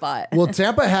landing spot. Well,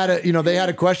 Tampa had they had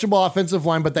a questionable offensive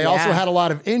line, but they also had a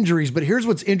lot of injuries. But here's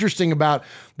what's interesting about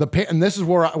and this is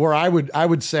where I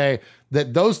would say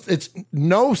that it's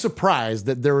no surprise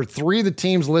that there are 3 of the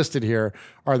teams listed here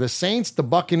are the Saints, the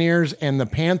Buccaneers, and the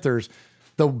Panthers.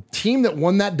 The team that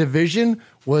won that division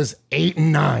was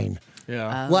 8-9.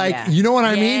 Yeah. You know what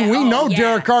I mean? We know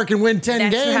Derek Carr can win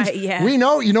 10 games. Right, yeah. We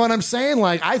know, you know what I'm saying?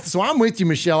 So I'm with you,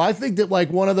 Michelle. I think that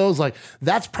one of those,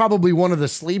 that's probably one of the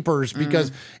sleepers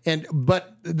because,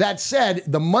 but that said,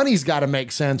 the money's got to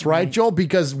make sense, right, Joel?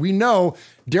 Because we know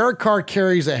Derek Carr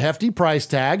carries a hefty price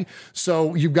tag.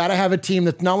 So you've got to have a team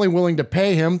that's not only willing to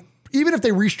pay him, even if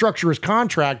they restructure his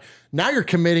contract, now you're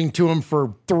committing to him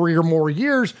for 3 or more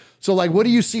years. So, what do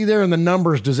you see there in the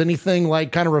numbers? Does anything,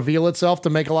 kind of reveal itself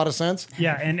to make a lot of sense?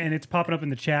 Yeah, and it's popping up in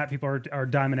the chat. People are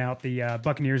diming out the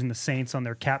Buccaneers and the Saints on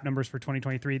their cap numbers for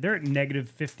 2023. They're at negative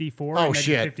 54,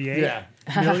 negative 58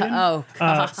 million. Oh,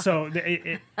 God. So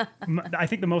I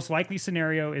think the most likely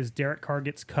scenario is Derek Carr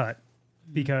gets cut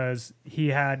because he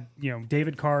had,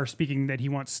 David Carr speaking that he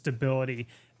wants stability.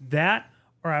 That,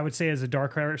 or I would say as a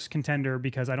dark horse contender,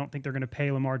 because I don't think they're going to pay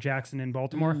Lamar Jackson in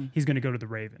Baltimore, he's going to go to the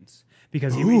Ravens.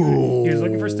 Because he was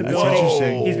looking for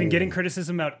stability. He's been getting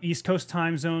criticism about East Coast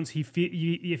time zones.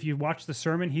 If you watch the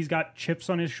sermon, he's got chips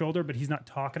on his shoulder, but he's not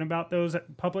talking about those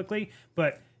publicly.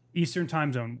 But Eastern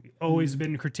time zone, always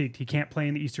been critiqued. He can't play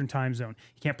in the Eastern time zone.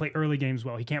 He can't play early games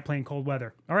well. He can't play in cold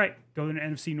weather. All right, go to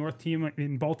an NFC North team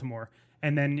in Baltimore.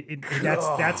 And then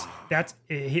that's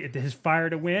his fire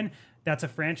to win. That's a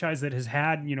franchise that has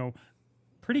had,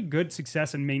 pretty good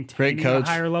success in maintaining a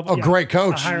higher level. Great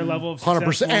coach. A higher level of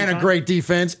success. 100%. And a great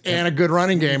defense and a good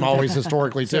running game always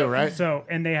historically too, right? So,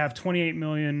 and they have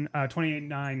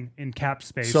 28.9 in cap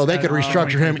space. So they could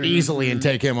restructure him easily and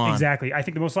take him on. Exactly. I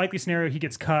think the most likely scenario, he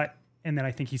gets cut, and then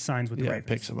I think he signs with the Ravens.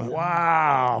 Picks him up.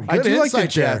 Wow. I do like the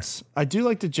Jets. I do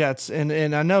like the Jets.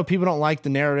 And I know people don't like the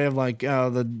narrative,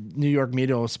 the New York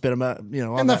media will spit them out,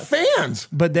 and the fans.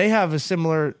 But they have a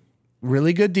similar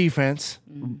really good defense,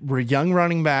 young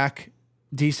running back,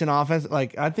 decent offense.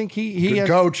 I think he good has,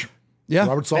 coach. Yeah,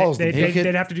 Robert Saleh.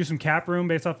 They'd have to do some cap room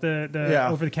based off the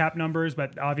over the cap numbers,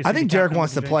 but obviously I think Derek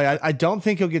wants to play. I don't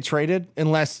think he'll get traded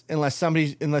unless the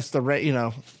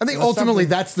I think ultimately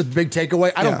that's the big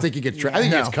takeaway. I don't think he gets traded. I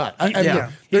think he gets cut.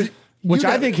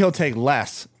 I think he'll take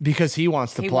less because he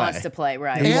wants to play. He wants to play,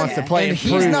 right? He wants to play. And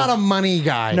he's not a money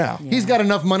guy. No. He's got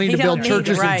enough money to build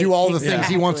churches and do all the things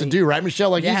he wants to do, right,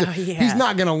 Michelle? He's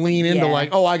not going to lean into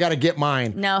I got to get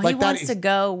mine. No, he wants to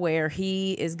go where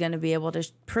he is going to be able to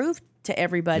prove to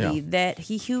everybody that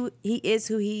he is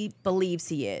who he believes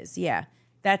he is. Yeah,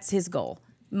 that's his goal.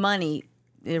 Money.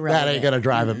 That ain't going to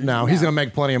drive him. No, he's going to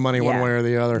make plenty of money one way or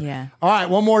the other. Yeah. All right,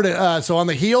 one more. So on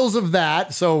the heels of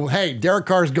that, hey, Derek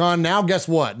Carr's gone. Now guess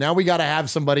what? Now we got to have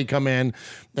somebody come in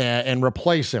and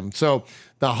replace him. So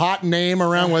the hot name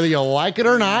around, whether you like it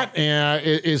or not,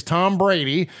 is Tom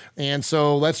Brady. And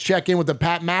so let's check in with the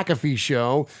Pat McAfee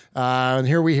show. And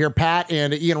here we hear Pat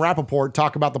and Ian Rappaport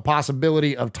talk about the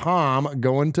possibility of Tom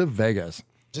going to Vegas.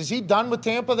 Is he done with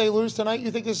Tampa? They lose tonight? You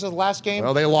think this is the last game?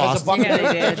 Well, they lost. Yeah,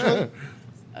 they did.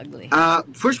 Ugly.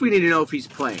 First, we need to know if he's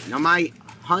playing. Now, my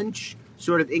hunch,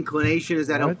 sort of inclination, is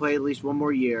that he'll play at least one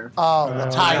more year. Oh,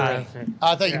 retiring.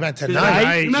 I thought you meant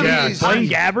tonight. Blaine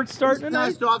Gabbert starting tonight?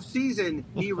 Last off season,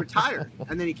 he retired,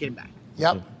 and then he came back.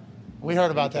 Yep. We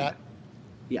heard about that.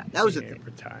 Yeah, that was the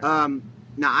thing.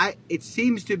 Now, it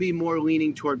seems to be more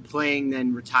leaning toward playing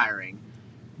than retiring.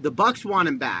 The Bucs want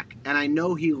him back, and I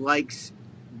know he likes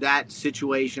that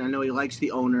situation. I know he likes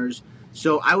the owners.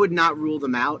 So I would not rule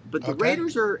them out, but the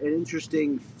Raiders are an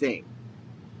interesting thing,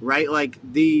 right?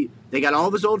 They got all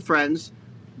of his old friends.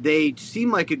 They seem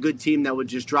like a good team that would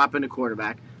just drop in a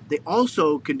quarterback. They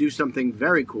also can do something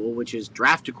very cool, which is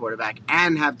draft a quarterback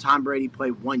and have Tom Brady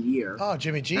play 1 year. Oh,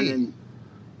 Jimmy G. And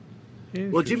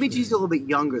then, Jimmy G's a little bit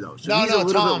younger though, so he's a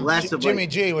little Tom. bit less of Jimmy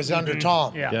G was under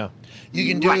Tom. Yeah.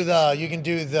 You can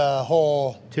do the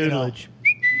whole tutelage.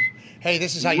 Hey,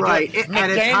 this is how you do it. At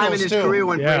a time in his career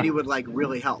when Brady would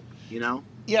really help,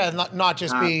 Yeah, not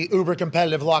just be uber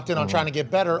competitive, locked in on trying to get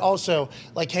better. Also,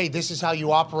 like, hey, this is how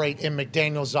you operate in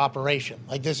McDaniel's operation.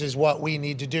 Like, this is what we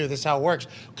need to do. This is how it works.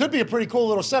 Could be a pretty cool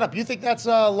little setup. You think that's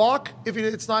a lock if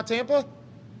it's not Tampa?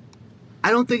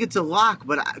 I don't think it's a lock,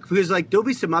 but because, like, there'll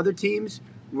be some other teams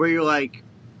where you're like,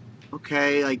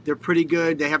 okay, like, they're pretty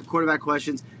good. They have quarterback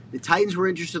questions. The Titans were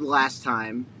interested last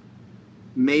time.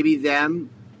 Maybe them.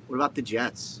 What about the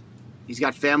Jets? He's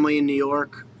got family in New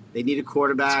York. They need a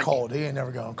quarterback. It's cold. He ain't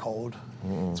never going cold.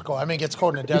 It's cold. I mean, it gets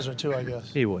cold in the desert too, I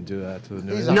guess. He wouldn't do that to the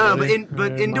New No, but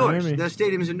indoors. The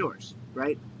stadium is indoors,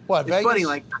 right? What, it's Vegas? funny,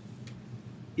 like,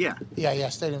 yeah. Yeah,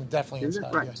 stadium definitely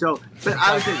inside. Right. Yes. So, but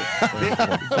I was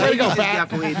thinking, Vegas is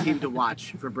definitely a team to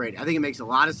watch for Brady. I think it makes a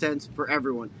lot of sense for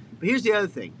everyone. But here's the other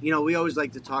thing. You know, we always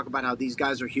like to talk about how these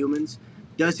guys are humans.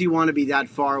 Does he want to be that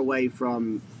far away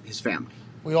from his family?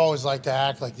 We always like to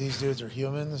act like these dudes are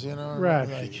humans, you know? Right.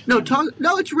 Like, No,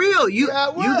 it's real. You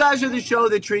guys are the show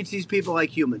that treats these people like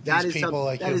humans. That is a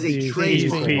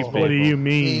trademark. What do you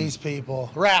mean? These people.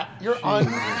 Rap, you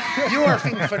are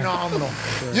phenomenal.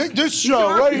 This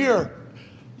show right here,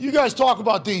 you guys talk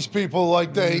about these people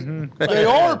like they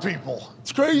are people.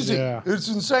 It's crazy. Yeah. It's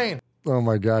insane. Oh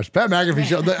my gosh, Pat McAfee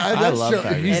show. I love show,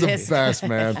 Pat. he's It the is best,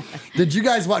 man. Did you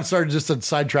guys watch? Sorry, just to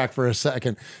sidetrack for a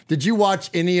second. Did you watch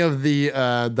any of the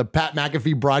Pat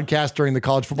McAfee broadcast during the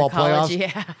college football playoffs?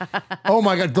 Yeah. Oh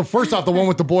my god! First off, the one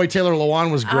with the boy Taylor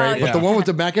Lewan was great, but the one with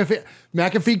the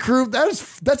McAfee crew,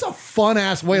 that's a fun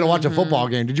ass way to watch a football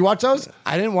game. Did you watch those?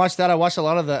 I didn't watch that. I watched a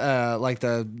lot of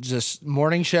the just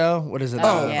morning show. What is it?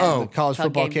 The college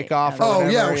football kickoff. Oh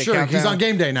yeah, sure. He's on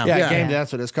Game Day now. Yeah, Game Day.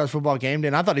 That's what it is. College football Game Day.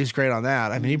 And I thought he was great on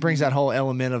that. I mean, he brings that whole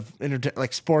element of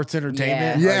sports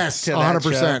entertainment. Yes,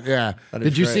 100%. Yeah.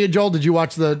 Did you see it, Joel? Did you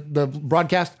watch the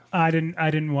broadcast? I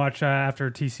didn't watch after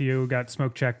TCU got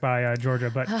smoke checked by Georgia,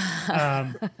 but I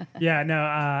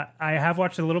have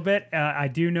watched a little bit. I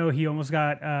do know he almost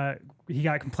got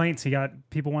complaints. He got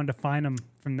people wanted to fine him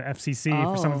from the FCC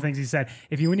for some of the things he said.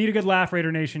 If you need a good laugh,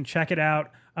 Raider Nation, check it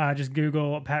out. Just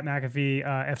Google Pat McAfee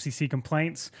FCC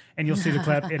complaints, and you'll see the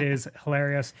clip. It is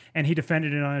hilarious, and he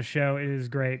defended it on his show. It is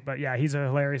great, but yeah, he's a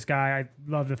hilarious guy. I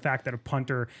love the fact that a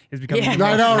punter is becoming the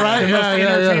most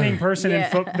entertaining person in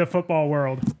the football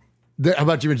world. How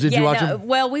about you? Did you watch him?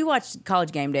 Well, we watched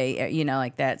College Game Day,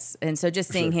 like that's, and so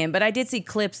just seeing him. But I did see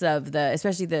clips of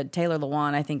especially the Taylor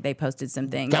Lewan. I think they posted some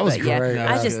things. That was but great.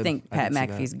 Yeah, I just think Pat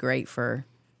McAfee's great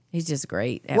He's just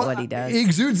great at what he does. He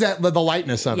exudes the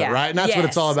lightness of it, right? And that's what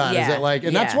it's all about. Is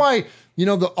that that's why,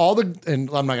 and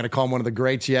I'm not going to call him one of the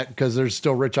greats yet because there's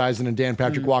still Rich Eisen and Dan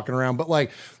Patrick walking around. But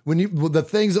when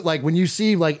you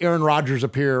see Aaron Rodgers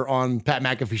appear on Pat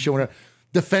McAfee showing up,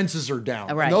 defenses are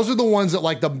down. Right. And those are the ones that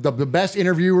the best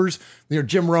interviewers,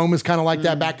 Jim Rome is kind of like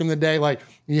that back in the day.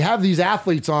 You have these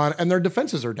athletes on and their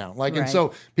defenses are down. And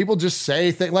so people just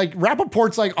say things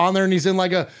Rappaport's on there and he's in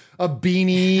a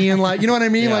beanie and you know what I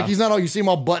mean? Yeah. He's not you see him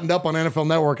all buttoned up on NFL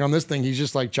Network. On this thing, he's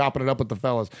just chopping it up with the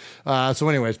fellas. So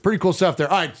anyways, pretty cool stuff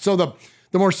there. All right. So the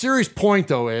more serious point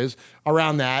though is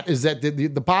around that is that the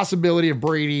possibility of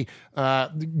Brady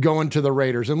going to the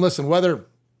Raiders. And listen, whether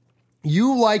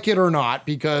you like it or not,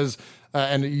 because,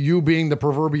 and you being the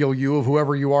proverbial you of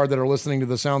whoever you are that are listening to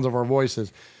the sounds of our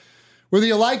voices, whether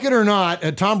you like it or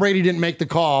not, Tom Brady didn't make the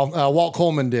call. Walt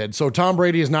Coleman did. So Tom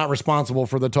Brady is not responsible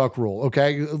for the Tuck rule.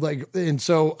 Okay. And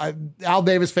so Al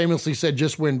Davis famously said,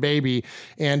 just win, baby.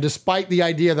 And despite the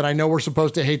idea that I know we're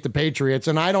supposed to hate the Patriots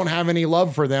and I don't have any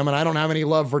love for them and I don't have any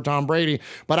love for Tom Brady,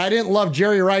 but I didn't love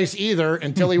Jerry Rice either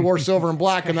until he wore silver and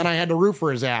black. And then I had to root for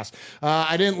his ass.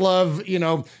 I didn't love,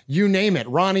 you name it.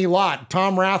 Ronnie Lott,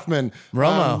 Tom Rathman,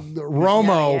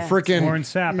 Romo, freaking Warren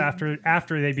Sapp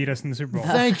after they beat us in the Super Bowl.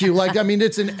 Thank you.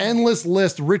 It's an endless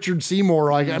list. Richard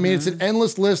Seymour. It's an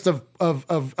endless list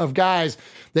of guys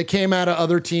that came out of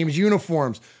other teams'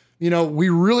 uniforms. We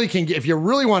really can get, if you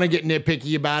really want to get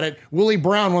nitpicky about it, Willie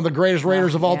Brown, one of the greatest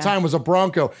Raiders of all time, was a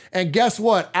Bronco. And guess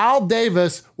what? Al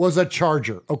Davis was a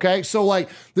Charger. Okay. So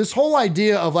this whole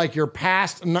idea of your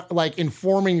past,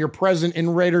 informing your present in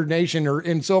Raider Nation or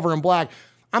in silver and black,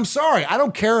 I'm sorry. I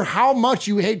don't care how much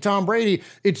you hate Tom Brady.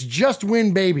 It's just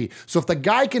win, baby. So if the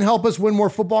guy can help us win more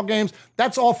football games,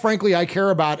 that's all, frankly, I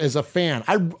care about as a fan.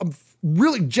 I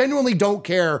really genuinely don't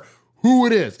care who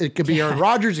it is. It could be Aaron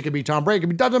Rodgers. It could be Tom Brady.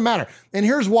 It doesn't matter. And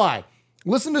here's why.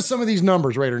 Listen to some of these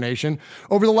numbers, Raider Nation.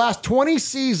 Over the last 20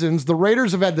 seasons, the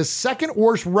Raiders have had the second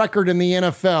worst record in the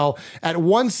NFL at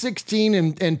 116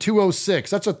 and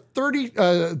 206. That's a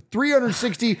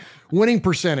 360 winning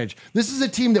percentage. This is a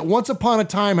team that once upon a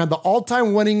time had the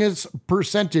all-time win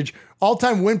percentage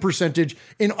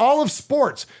in all of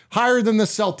sports, higher than the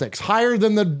Celtics, higher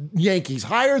than the Yankees,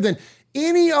 higher than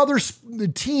any other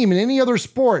team in any other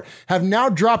sport have now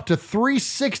dropped to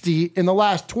 360 in the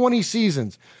last 20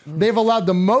 seasons. They've allowed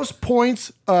the most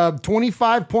points,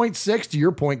 25.6, to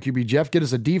your point, QB Jeff, get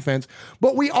us a defense.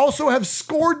 But we also have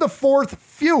scored the fourth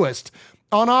fewest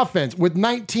on offense with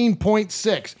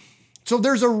 19.6. So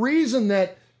there's a reason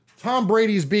that Tom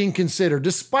Brady is being considered,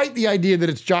 despite the idea that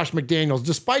it's Josh McDaniels,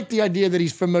 despite the idea that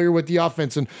he's familiar with the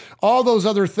offense and all those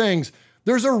other things.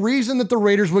 There's a reason that the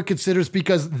Raiders would consider us,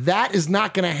 because that is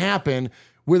not going to happen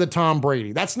with a Tom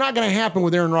Brady. That's not going to happen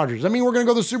with Aaron Rodgers. I mean, we're going to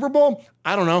go to the Super Bowl?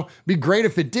 I don't know. Be great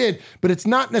if it did, but it's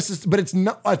not necessary. But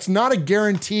it's not a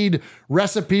guaranteed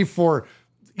recipe for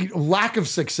lack of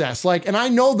success. And I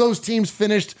know those teams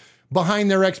finished behind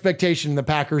their expectation, the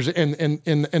Packers and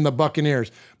the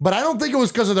Buccaneers, but I don't think it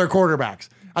was because of their quarterbacks.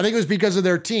 I think it was because of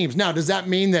their teams. Now, does that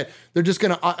mean that they're just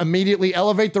going to immediately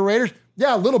elevate the Raiders?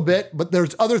 Yeah, a little bit, but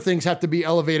there's other things have to be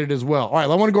elevated as well. All right,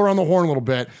 I want to go around the horn a little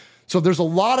bit. So there's a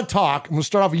lot of talk. I'm going to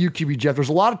start off with you, QB Jeff. There's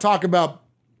a lot of talk about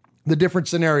the different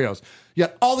scenarios. You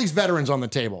got all these veterans on the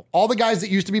table. All the guys that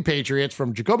used to be Patriots,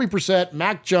 from Jacoby Brissett,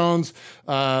 Mac Jones,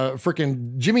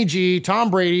 freaking Jimmy G,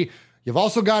 Tom Brady. You've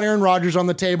also got Aaron Rodgers on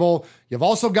the table. You've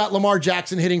also got Lamar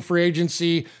Jackson hitting free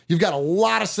agency. You've got a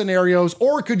lot of scenarios.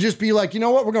 Or it could just be like, you know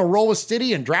what? We're going to roll with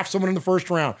Stiddy and draft someone in the first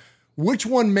round. Which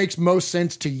one makes most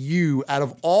sense to you out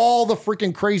of all the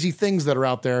freaking crazy things that are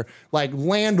out there? Like,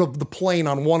 land the plane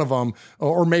on one of them,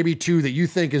 or maybe two, that you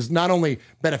think is not only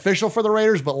beneficial for the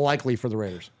Raiders, but likely for the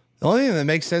Raiders. The only thing that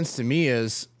makes sense to me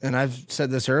is, and I've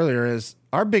said this earlier, is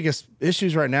our biggest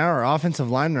issues right now are offensive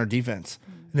line and our defense.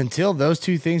 And until those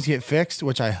two things get fixed,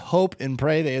 which I hope and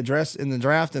pray they address in the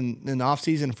draft and in the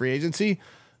offseason free agency,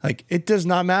 it does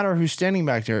not matter who's standing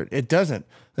back there. It doesn't.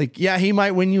 Yeah, he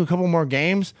might win you a couple more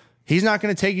games. He's not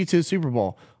going to take you to the Super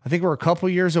Bowl. I think we're a couple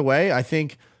years away. I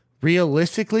think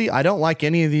realistically, I don't like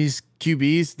any of these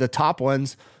QBs, the top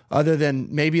ones, other than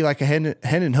maybe like a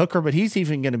Hendon Hooker, but he's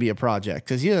even going to be a project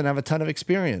because he doesn't have a ton of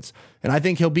experience. And I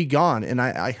think he'll be gone. And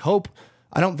I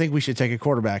don't think we should take a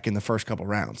quarterback in the first couple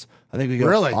rounds. I think we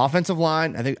go offensive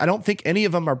line. I don't think any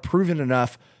of them are proven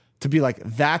enough to be like,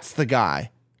 that's the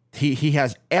guy. He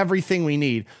has everything we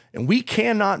need, and we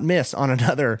cannot miss on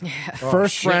another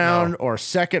first round or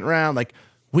second round.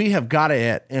 We have got to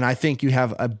hit, and I think you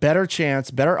have a better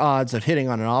chance, better odds of hitting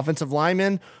on an offensive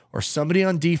lineman or somebody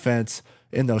on defense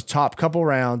in those top couple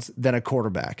rounds than a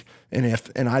quarterback. And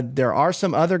there are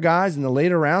some other guys in the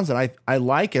later rounds that I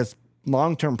like as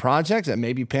long-term projects that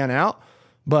maybe pan out,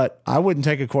 but I wouldn't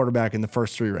take a quarterback in the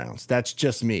first 3 rounds. That's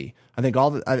just me. I think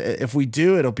if we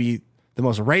do, it'll be the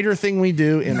most Raider thing we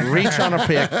do and reach on a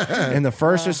pick in the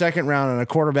first or second round on a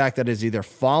quarterback that is either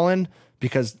fallen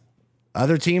because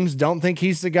other teams don't think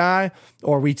he's the guy,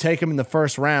 or we take him in the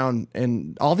first round.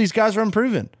 And all these guys are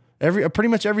unproven. Pretty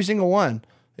much every single one.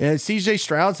 And CJ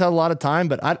Stroud's had a lot of time,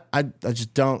 but I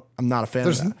just don't. I'm not a fan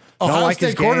of that. Ohio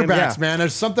State quarterbacks, man.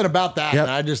 There's something about that. Yep.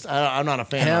 And I'm not a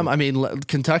fan of him. I mean,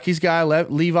 Kentucky's guy,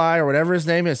 Levi, or whatever his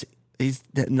name is, he's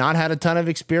not had a ton of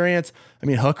experience. I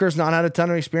mean, Hooker's not had a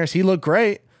ton of experience. He looked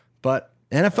great, but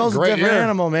NFL's a different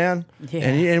animal, man. Yeah.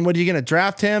 And what are you going to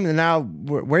draft him? And now,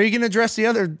 where are you going to address the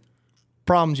other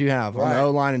problems you have on the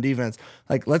O-line and defense?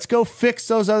 Let's go fix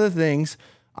those other things.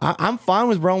 I'm fine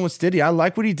with rolling with Stiddy. I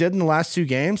like what he did in the last 2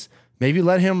 games. Maybe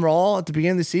let him roll at the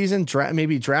beginning of the season,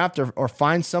 maybe draft or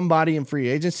find somebody in free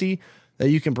agency that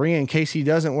you can bring in case he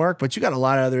doesn't work. But you got a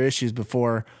lot of other issues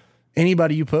before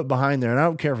anybody you put behind there. And I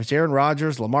don't care if it's Aaron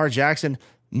Rodgers, Lamar Jackson.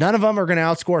 None of them are going to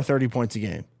outscore 30 points a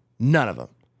game. None of them.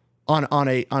 On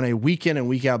a week in and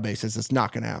week out basis, it's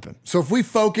not going to happen. So if we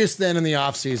focus then in the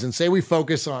offseason, say we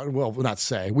focus on,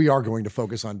 we are going to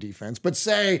focus on defense, but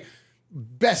say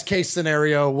best case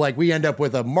scenario, we end up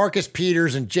with a Marcus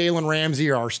Peters and Jalen Ramsey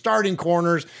are our starting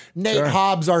corners, Nate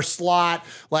Hobbs our slot,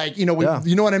 you know what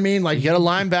I mean? You get a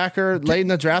linebacker late in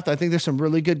the draft. I think there's some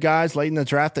really good guys late in the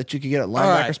draft that you could get at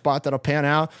linebacker spot that'll pan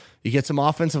out. You get some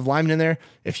offensive linemen in there.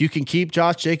 If you can keep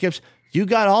Josh Jacobs, you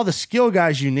got all the skill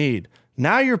guys you need.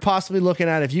 Now you're possibly looking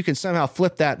at if you can somehow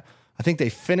flip that. I think they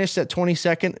finished at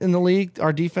 22nd in the league,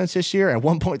 our defense this year. At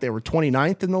one point, they were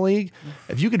 29th in the league.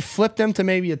 If you could flip them to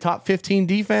maybe a top 15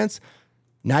 defense,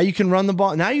 now you can run the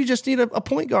ball. Now you just need a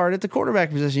point guard at the quarterback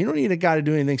position. You don't need a guy to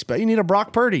do anything special. You need a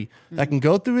Brock Purdy that can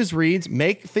go through his reads,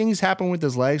 make things happen with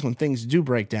his legs when things do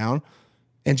break down,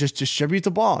 and just distribute the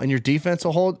ball. And your defense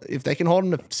will hold, if they can hold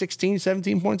them to 16,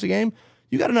 17 points a game,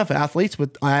 you got enough athletes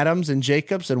with Adams and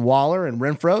Jacobs and Waller and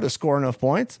Renfro to score enough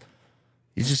points.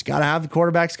 You just got to have the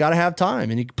quarterback's got to have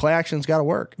time, and play action's got to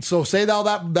work. So say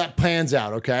that pans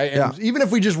out, okay? And even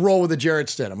if we just roll with the Jarrett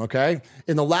Stidham, okay?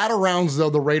 In the latter rounds, though,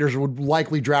 the Raiders would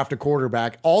likely draft a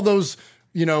quarterback. All those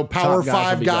Power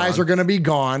Five guys are going to be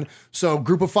gone. So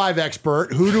Group of Five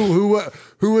expert.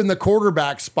 Who in the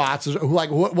quarterback spots? Who's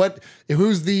the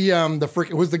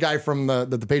guy from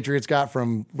the Patriots got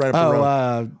from right up the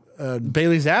road?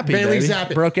 Bailey Zappi.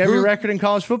 Broke every record in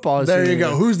college football. There you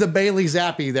go. Who's the Bailey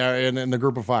Zappi there in the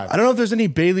Group of Five? I don't know if there's any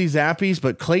Bailey Zappies,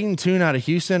 but Clayton Tune out of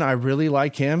Houston, I really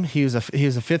like him. He's a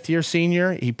fifth-year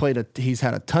senior. He's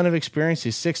had a ton of experience.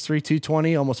 He's 6'3",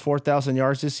 220, almost 4,000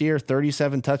 yards this year,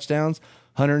 37 touchdowns,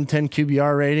 110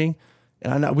 QBR rating.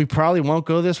 And I know we probably won't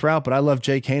go this route, but I love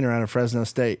Jake Haener out of Fresno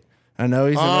State. I know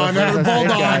he's another Fresno State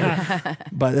guy,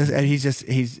 but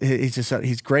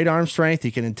he's great arm strength. He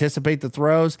can anticipate the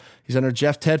throws. He's under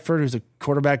Jeff Tedford, who's a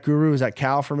quarterback guru, who's at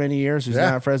Cal for many years, who's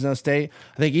now at Fresno State.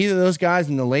 I think either of those guys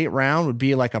in the late round would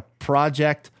be like a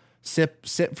project sit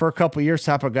for a couple of years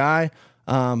type of guy.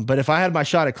 But if I had my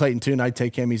shot at Clayton Tune, I'd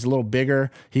take him. He's a little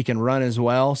bigger. He can run as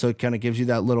well, so it kind of gives you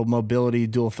that little mobility,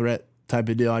 dual threat type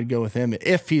of deal. I'd go with him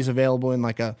if he's available in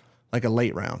like a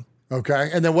late round. Okay.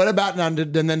 And then what about, and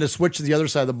then to switch to the other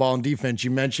side of the ball in defense, you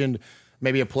mentioned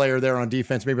maybe a player there on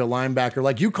defense, maybe a linebacker.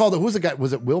 Like you called it, who was the guy?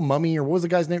 Was it Will Mummy or what was the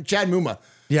guy's name? Chad Muma.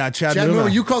 Yeah, Chad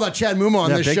Muma. You called out Chad Muma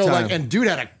on this show. Time. And dude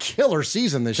had a killer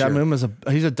season this year. Chad Muma's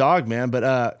he's a dog, man. But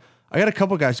I got a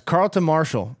couple guys. Carlton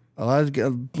Marshall. A lot of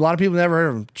people never heard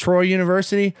of him. Troy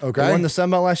University. Okay. Won the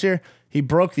Sun Belt last year. He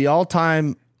broke the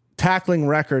all-time tackling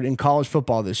record in college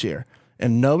football this year.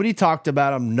 And nobody talked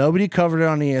about him. Nobody covered it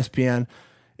on ESPN.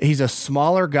 He's a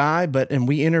smaller guy, and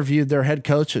we interviewed their head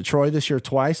coach at Troy this year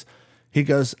twice. He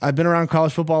goes, I've been around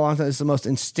college football a long time. It's the most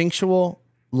instinctual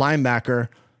linebacker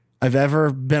I've ever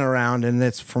been around, and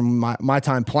it's from my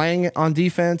time playing on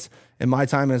defense and my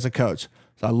time as a coach.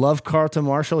 So I love Carlton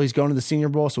Marshall. He's going to the Senior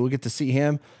Bowl, so we get to see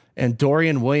him. And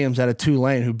Dorian Williams out of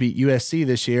Tulane, who beat USC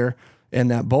this year in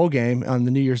that bowl game, on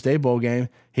the New Year's Day bowl game.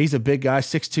 He's a big guy,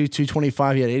 6'2",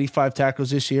 225. He had 85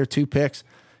 tackles this year, 2 picks.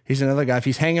 He's another guy. If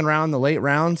he's hanging around the late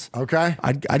rounds, okay,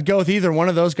 I'd go with either one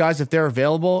of those guys if they're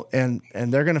available and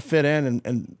they're going to fit in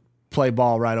and play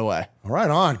ball right away. Right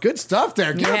on. Good stuff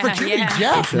there. Give it for QB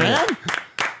Jeff, man.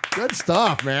 Good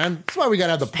stuff, man. That's why we got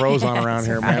to have the pros on around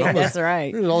here, man. Right, that's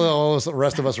right. All the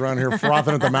rest of us around here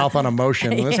frothing at the mouth on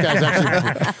emotion. This guy's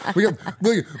actually.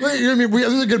 This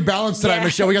is a good balance tonight,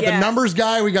 Michelle. We got the numbers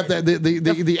guy, we got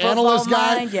the analyst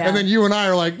guy, and then you and I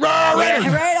are like, rah,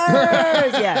 Raiders.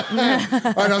 Yeah.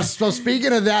 I know. So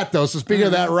speaking of that, though, of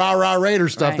that rah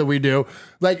Raiders stuff that we do,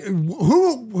 like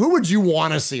who would you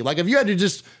want to see? Like if you had to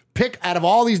just pick out of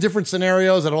all these different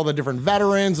scenarios and all the different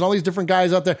veterans and all these different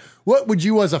guys out there, what would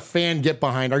you as a fan get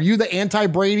behind? Are you the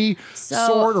anti-Brady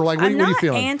sort, or like what are you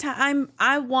feeling?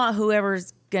 I want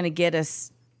whoever's going to get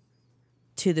us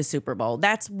to the Super Bowl.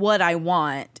 That's what I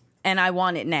want, and I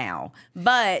want it now.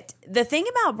 But the thing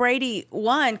about Brady,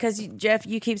 one, because Jeff,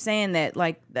 you keep saying that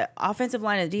like the offensive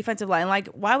line and the defensive line, like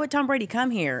why would Tom Brady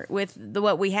come here with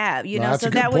what we have? That's so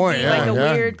a good that point. would be like a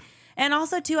weird. And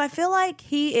also too, I feel like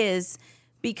he is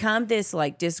become this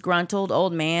like disgruntled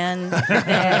old man.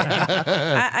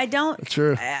 I don't.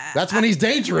 True. That's when he's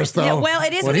dangerous, though. Yeah, well,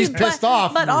 it is when he's pissed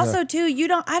off. But also too,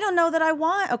 I don't know that I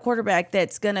want a quarterback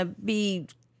that's gonna be,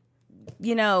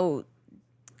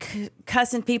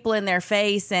 cussing people in their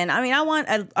face. And I mean, I want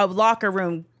a locker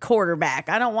room quarterback.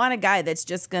 I don't want a guy that's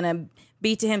just gonna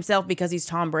be to himself because he's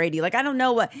Tom Brady. Like I don't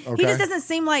know what he just doesn't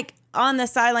seem like on the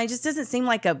sideline. Just doesn't seem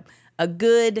like a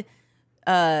good.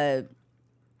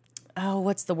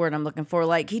 What's the word I'm looking for?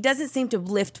 Like he doesn't seem to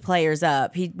lift players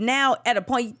up. He now at a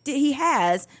point he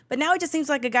has, but now he just seems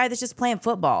like a guy that's just playing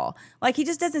football. Like he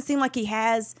just doesn't seem like he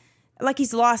has, like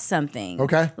he's lost something.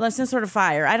 Okay, like some sort of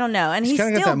fire. I don't know. And he's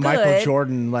kind of still got that good. Michael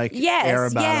Jordan era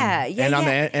about him. And on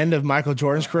the end of Michael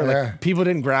Jordan's career, like people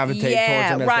didn't gravitate towards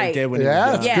him as they did when he was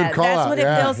young. That's a good call that's out. what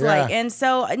it feels like. And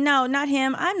so no, not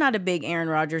him. I'm not a big Aaron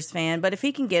Rodgers fan, but if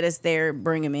he can get us there,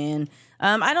 bring him in.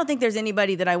 I don't think there's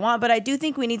anybody that I want, but I do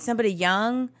think we need somebody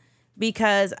young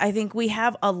because I think we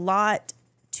have a lot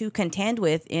to contend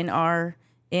with in the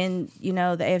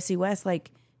AFC West. Like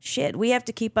shit, we have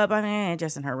to keep up. I mean,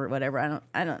 Justin Herbert, whatever.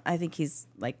 I think he's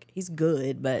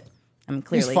good, but I mean,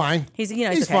 clearly he's fine. He's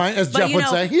okay. fine, as Jeff would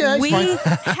say. Yeah, he's fine.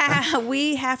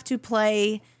 We have to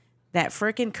play that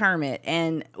frickin' Kermit,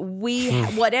 and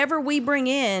whatever we bring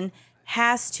in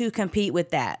has to compete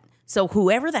with that. So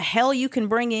whoever the hell you can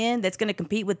bring in that's going to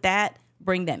compete with that,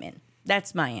 bring them in.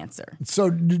 That's my answer. So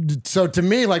to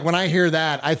me, like when I hear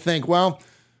that, I think, well,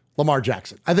 Lamar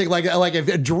Jackson. I think like if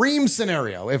a dream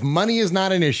scenario, if money is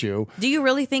not an issue. Do you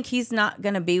really think he's not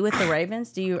going to be with the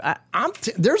Ravens? Do you?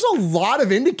 There's a lot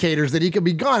of indicators that he could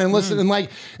be gone. And listen,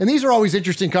 and these are always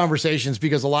interesting conversations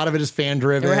because a lot of it is fan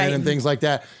driven and things like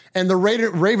that. And the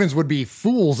Ravens would be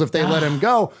fools if they let him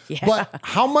go. Yeah. But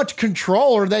how much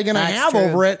control are they going to have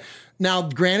over it? Now,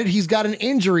 granted, he's got an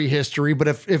injury history, but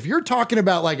if you're talking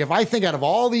about, like, if I think out of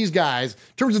all these guys, in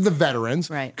terms of the veterans,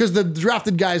 because the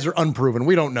drafted guys are unproven,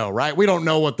 we don't know, right? We don't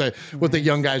know what the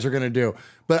young guys are going to do.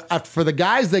 But for the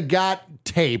guys that got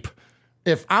tape,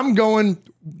 if I'm going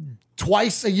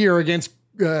twice a year against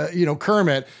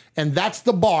Kermit, and that's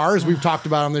the bar, as we've talked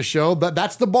about on this show, but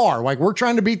that's the bar. Like, we're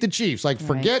trying to beat the Chiefs. Like,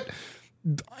 forget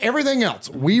everything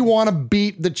else. We want to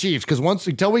beat the Chiefs because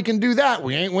until we can do that,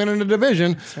 we ain't winning the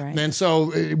division. And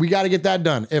so we got to get that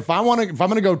done. If I'm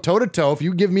going to go toe to toe, if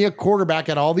you give me a quarterback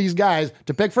at all these guys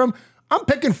to pick from, I'm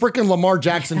picking freaking Lamar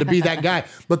Jackson to be that guy.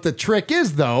 But the trick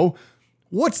is, though,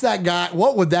 what's that guy?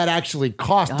 What would that actually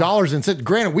cost? Dollars and cents.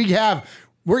 Granted, we're going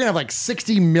to have like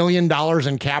 $60 million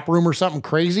in cap room or something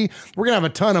crazy. We're going to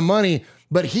have a ton of money,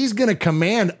 but he's going to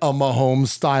command a Mahomes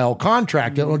style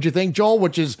contract. Don't you think, Joel?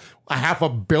 Which is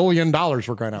 $500 million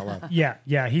for crying out loud. Yeah.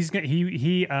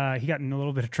 He got in a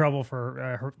little bit of trouble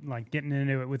for getting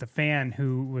into it with a fan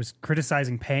who was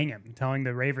criticizing paying him, telling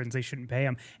the Ravens they shouldn't pay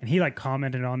him, and he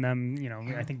commented on them.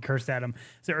 I think cursed at him.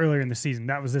 So earlier in the season,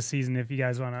 that was this season. If you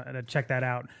guys want to check that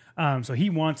out, so he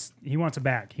wants a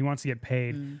bag. He wants to get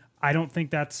paid. I don't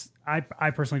think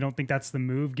I personally don't think that's the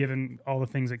move, given all the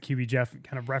things that QB Jeff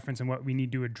kind of referenced and what we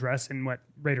need to address and what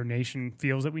Raider Nation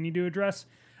feels that we need to address.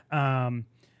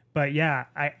 But yeah,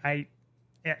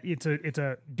 it's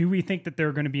a. Do we think that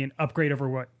they're going to be an upgrade over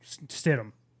what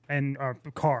Stidham and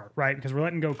Carr, right? Because we're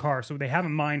letting go Carr, so they have a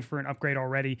mind for an upgrade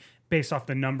already based off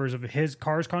the numbers of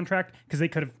Carr's contract. Because they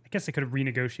could have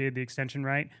renegotiated the extension,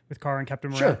 right, with Carr and kept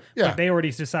him around. Yeah. But they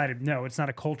already decided no, it's not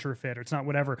a culture fit, or it's not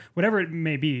whatever it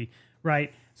may be,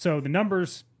 right? So the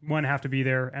numbers have to be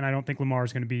there, and I don't think Lamar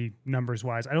is going to be numbers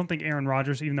wise. I don't think Aaron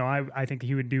Rodgers, even though I think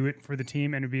he would do it for the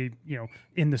team, and it'd be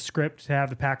in the script to have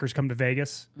the Packers come to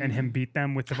Vegas and him beat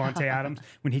them with Devontae Adams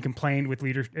when he complained with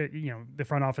leaders, the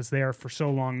front office there for so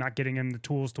long, not getting him the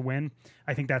tools to win.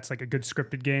 I think that's like a good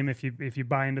scripted game if you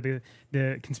buy into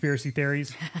the conspiracy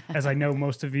theories, as I know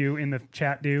most of you in the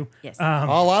chat do. Yes, a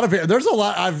lot of it. There's a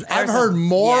lot. I've heard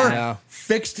more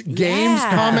fixed games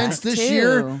comments this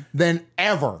year than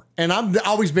ever. And I've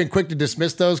always been quick to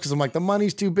dismiss those because I'm like, the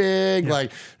money's too big. Yeah.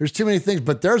 Like, there's too many things.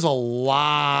 But there's a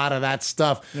lot of that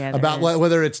stuff about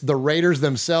whether it's the Raiders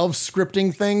themselves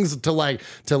scripting things to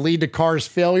lead to Carr's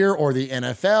failure, or the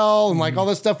NFL and like all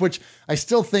this stuff, which I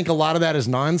still think a lot of that is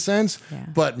nonsense. Yeah.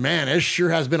 But man, it sure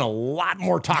has been a lot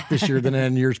more talk this year than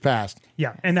in years past.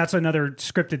 Yeah, and that's another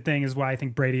scripted thing is why I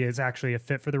think Brady is actually a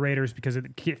fit for the Raiders, because it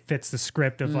fits the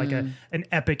script of like an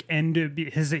epic end.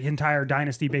 His entire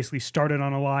dynasty basically started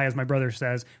on a lie, as my brother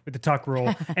says, with the tuck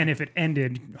rule. And if it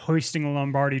ended hoisting a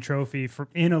Lombardi trophy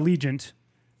in Allegiant,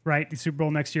 right? The Super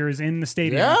Bowl next year is in the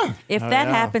stadium. Yeah. If that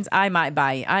happens, I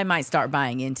might start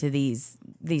buying into these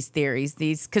theories,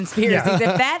 these conspiracies.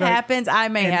 If that happens, I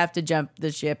may have to jump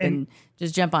the ship and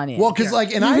just jump on in. Well, because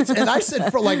I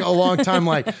said for like a long time,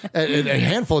 like a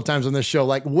handful of times on this show,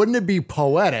 like, wouldn't it be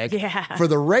poetic for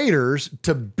the Raiders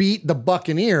to beat the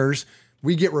Buccaneers?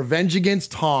 We get revenge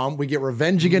against Tom. We get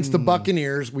revenge against the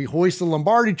Buccaneers. We hoist the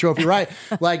Lombardi trophy, right?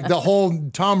 Like the whole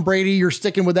Tom Brady, you're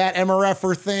sticking with that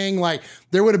MRFer thing. Like,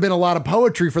 there would have been a lot of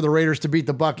poetry for the Raiders to beat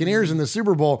the Buccaneers in the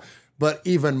Super Bowl. But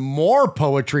even more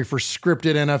poetry for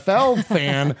scripted NFL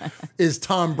fan is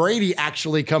Tom Brady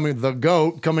actually the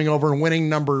GOAT, coming over and winning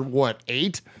number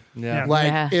 8?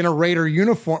 Yeah. In a Raider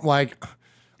uniform. Like,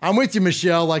 I'm with you,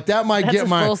 Michelle. Like, that might That's get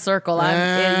my full circle. Give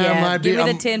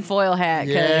me the tinfoil hat.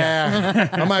 Yeah,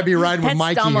 I might be riding with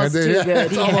Mikey. Almost too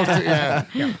good.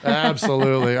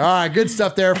 Absolutely. All right, good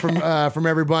stuff there from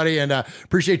everybody, and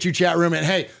appreciate you, chat room. And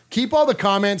hey, keep all the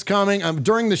comments coming.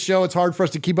 During the show, it's hard for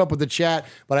us to keep up with the chat,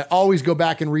 but I always go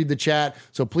back and read the chat.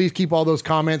 So please keep all those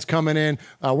comments coming in.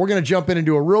 We're going to jump in and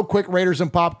do a real quick Raiders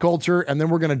and pop culture, and then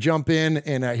we're going to jump in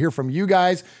and hear from you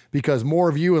guys, because more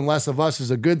of you and less of us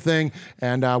is a good thing.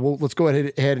 And let's go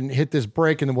ahead and hit this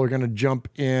break, and then we're going to jump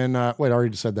in. Wait, I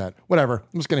already just said that. Whatever.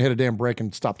 I'm just going to hit a damn break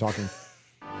and stop talking.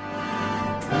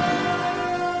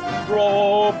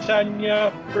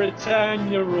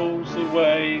 Britannia rules the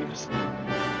waves.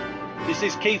 This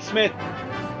is Keith Smith,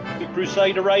 the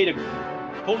Crusader Raider,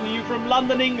 calling you from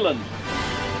London, England.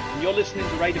 And you're listening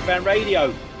to Raider Fan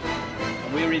Radio.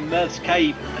 And we're in Murph's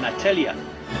Cave, and I tell you,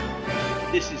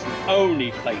 this is the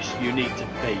only place you need to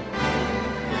be.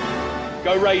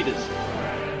 Go Raiders!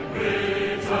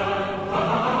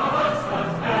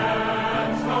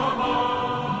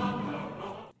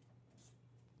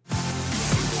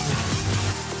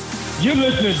 You're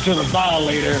listening to The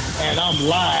Violator, and I'm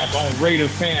live on Raider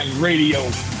Fan Radio.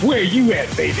 Where you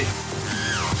at, baby?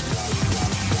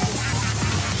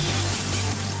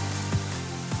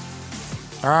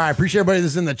 All right, appreciate everybody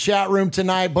that's in the chat room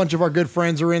tonight. A bunch of our good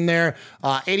friends are in there.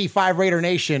 85 Raider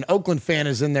Nation, Oakland fan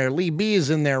is in there. Lee B is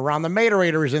in there. Ron the Mater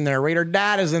Raider is in there. Raider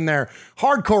Dad is in there.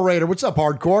 Hardcore Raider, what's up,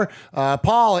 Hardcore?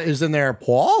 Paul is in there.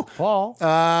 Paul?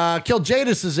 Kill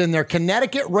Jadis is in there.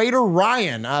 Connecticut Raider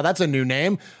Ryan, that's a new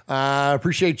name.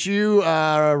 Appreciate you.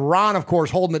 Ron, of course,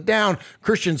 holding it down.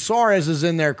 Christian Suarez is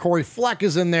in there. Corey Fleck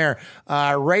is in there.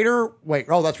 That's Raider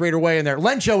Way in there.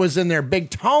 Lencho is in there.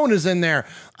 Big Tone is in there.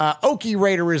 Okie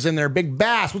Raider is in there. Big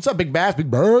Bass. What's up, Big Bass?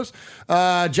 Big Bass.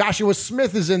 Joshua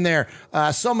Smith is in there.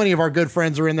 So many of our good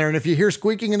friends are in there. And if you hear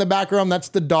squeaking in the background, that's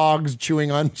the dogs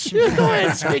chewing on chew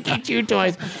toys, squeaky chew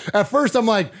toys. At first, I'm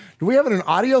like, do we have an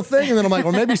audio thing? And then I'm like,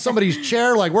 well, maybe somebody's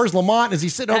chair. Like, where's Lamont? Is he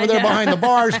sitting over there behind the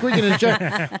bar, squeaking in his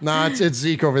chair? No, it's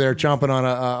Zeke over there chomping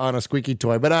on a squeaky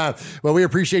toy. But we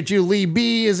appreciate you. Lee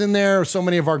B is in there. So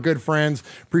many of our good friends.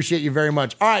 Appreciate you very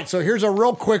much. All right, so here's a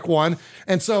real quick one.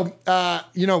 And so, I've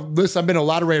been to a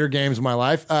lot of Raider games in my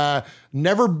life.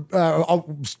 Never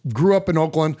grew up in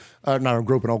Oakland. Not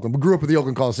grew up in Oakland, but grew up at the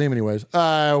Oakland Coliseum anyways.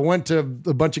 Went to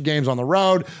a bunch of games on the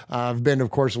road. I've been,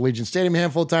 of course, to Allegiant Stadium a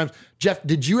handful of times. Jeff,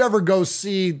 did you ever go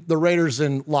see the Raiders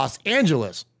in Los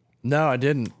Angeles? No, I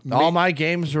didn't. All my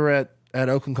games were at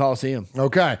Oakland Coliseum.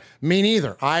 Okay. Me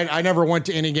neither. I never went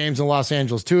to any games in Los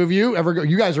Angeles. Two of you ever go?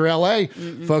 You guys are LA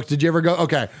folks. Did you ever go?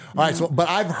 Okay. All right. So, but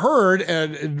I've heard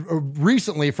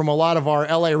recently from a lot of our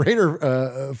LA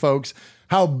Raider folks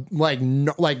how like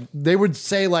they would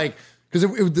say because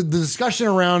the discussion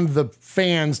around the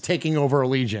fans taking over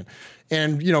Allegiant.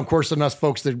 And, of course, and us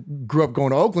folks that grew up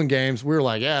going to Oakland games, we were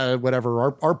like, yeah,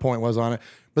 whatever our point was on it.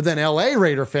 But then LA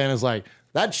Raider fan is like,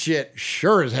 that shit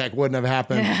sure as heck wouldn't have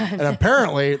happened. And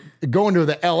apparently going to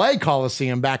the LA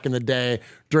Coliseum back in the day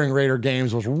during Raider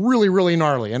games was really, really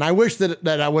gnarly. And I wish that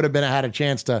I would have had a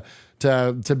chance to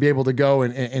be able to go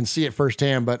and see it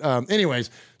firsthand. But anyways,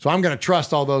 so I'm going to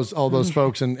trust all those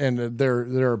folks and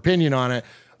their opinion on it.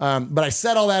 But I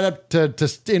set all that up to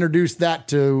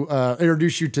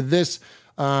introduce you to this.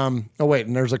 And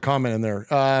there's a comment in there.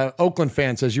 Oakland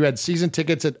fan says you had season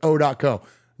tickets at O.co.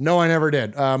 No, I never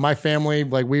did. My family,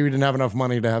 we didn't have enough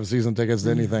money to have season tickets to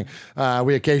anything.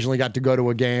 We occasionally got to go to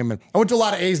a game, and I went to a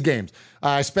lot of A's games.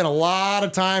 I spent a lot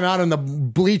of time out in the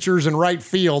bleachers in right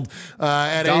field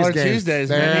at A's games. Tuesdays,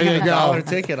 man. You got a $1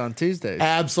 ticket on Tuesdays.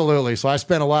 Absolutely. So I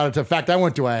spent a lot of time. In fact, I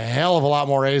went to a hell of a lot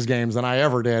more A's games than I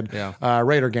ever did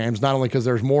Raider games, not only because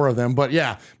there's more of them, but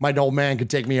yeah, my old man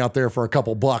could take me out there for a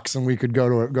couple bucks and we could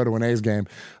go to an A's game.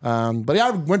 But yeah,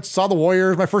 I went saw the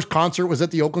Warriors. My first concert was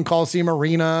at the Oakland Coliseum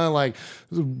Arena,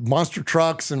 monster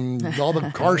trucks and all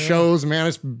the car shows. Man, I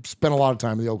spent a lot of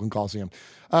time at the Oakland Coliseum.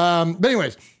 But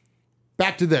anyways,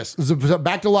 back to this.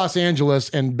 Back to Los Angeles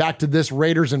and back to this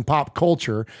Raiders and pop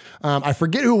culture. I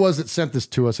forget who it was that sent this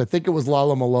to us. I think it was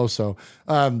Lalo Maloso.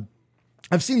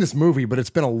 I've seen this movie, but it's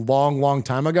been a long, long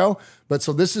time ago. But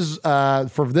so this is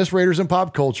for this Raiders and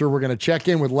pop culture. We're going to check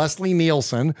in with Leslie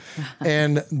Nielsen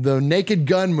and the Naked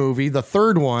Gun movie, the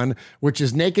third one, which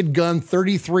is Naked Gun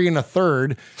 33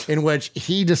 1/3, in which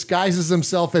he disguises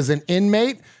himself as an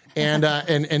inmate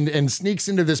and sneaks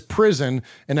into this prison.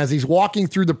 And as he's walking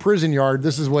through the prison yard,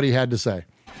 this is what he had to say.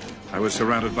 I was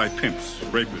surrounded by pimps,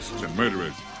 rapists, and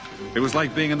murderers. It was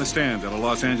like being in the stands at a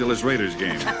Los Angeles Raiders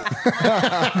game.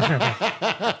 That's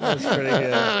pretty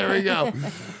good. There we go.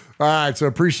 All right, so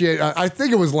appreciate. I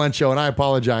think it was Lencho, and I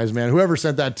apologize, man. Whoever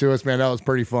sent that to us, man, that was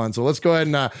pretty fun. So let's go ahead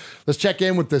and let's check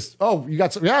in with this. Oh, you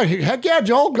got some? Yeah, heck yeah,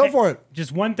 Joel, go for it.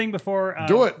 Just one thing before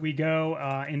do it. We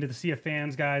go into the Sea of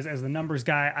Fans, guys. As the numbers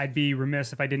guy, I'd be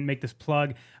remiss if I didn't make this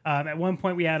plug. At one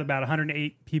point, we had about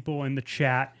 108 people in the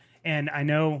chat. And I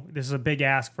know this is a big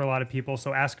ask for a lot of people,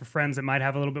 so ask your friends that might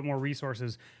have a little bit more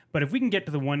resources. But if we can get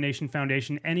to the One Nation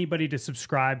Foundation, anybody to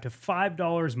subscribe to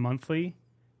 $5 monthly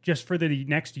just for the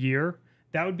next year,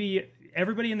 that would be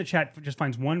everybody in the chat just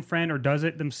finds one friend or does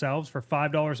it themselves for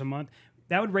 $5 a month.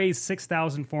 That would raise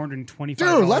 $6,425.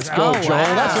 Dude, let's go, Joel.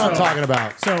 That's what I'm talking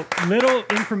about. So little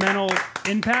incremental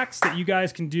impacts that you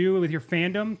guys can do with your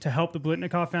fandom to help the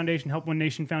Blitnikoff Foundation, help One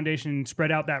Nation Foundation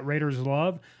spread out that Raiders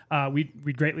love.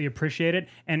 We'd greatly appreciate it.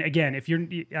 And again, if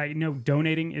I know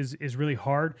donating is really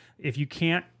hard. If you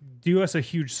can't, do us a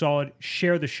huge solid.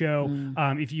 Share the show.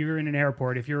 If you're in an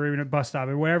airport, if you're in a bus stop,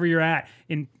 or wherever you're at,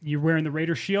 and you're wearing the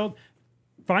Raiders shield,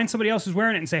 find somebody else who's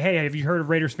wearing it and say, "Hey, have you heard of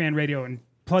Raiders Fan Radio?" and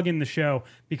plug in the show,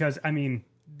 because I mean,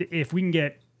 if we can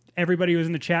get everybody who's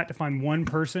in the chat to find one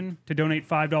person to donate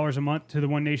 $5 a month to the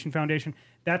One Nation Foundation,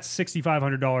 That's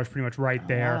 $6,500 pretty much right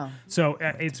there. wow. So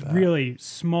it's really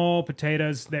small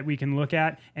potatoes that we can look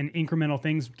at, and incremental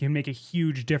things can make a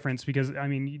huge difference. Because I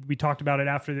mean, we talked about it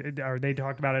they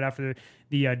talked about it after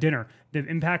the dinner. The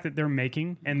impact that they're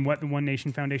making and what the One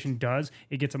Nation Foundation does,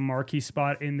 it gets a marquee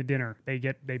spot in the dinner.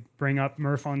 They bring up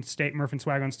Murph and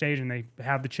Swag on stage, and they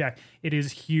have the check. It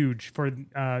is huge for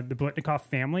the Biletnikoff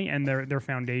family and their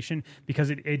foundation, because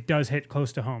it does hit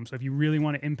close to home. So if you really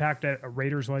want to impact a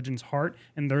Raiders legend's heart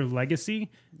and their legacy,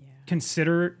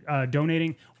 consider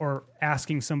donating or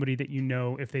asking somebody that you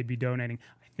know if they'd be donating.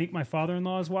 I think my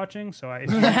father-in-law is watching, so if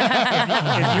you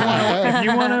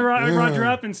want to Roger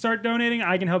up and start donating,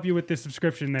 I can help you with the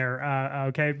subscription there.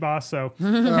 Okay, boss? So,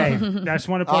 hey, I just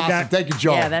want to plug that. Thank you,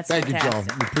 Joel. Yeah, that's Thank you, Joel.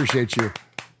 fantastic. We appreciate you.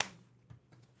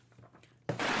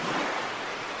 There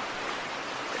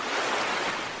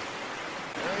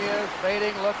he is,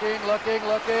 fading, looking.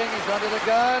 He's under the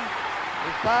gun.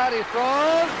 He's caught, he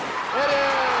throws. It is.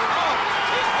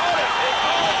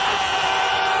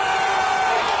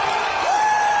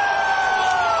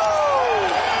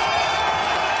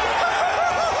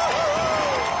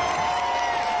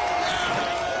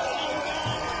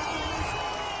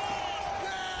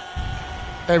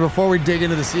 Hey, before we dig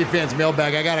into the Sea Fans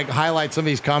mailbag, I got to highlight some of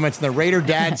these comments. And the Raider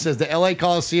dad says the LA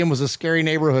Coliseum was a scary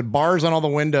neighborhood. Bars on all the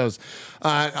windows.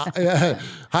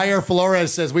 Javier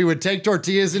Flores says we would take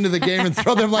tortillas into the game and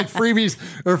throw them like freebies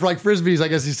or like frisbees, I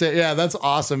guess he said. Yeah, that's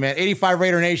awesome, man. 85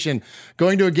 Raider Nation.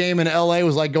 Going to a game in LA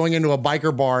was like going into a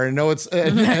biker bar, and no, it's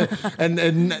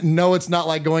and no, it's not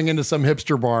like going into some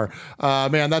hipster bar.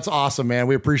 Man, that's awesome, man.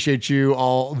 We appreciate you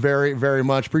all very, very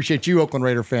much. Appreciate you, Oakland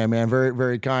Raider fan, man. Very,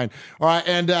 very kind. All right,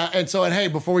 and hey,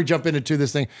 before we jump into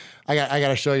this thing, I got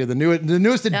to show you the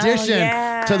newest addition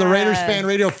to the Raiders Fan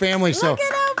Radio family. So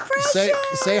say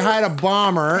hi to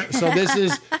Bomber. So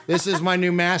this is my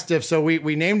new Mastiff. So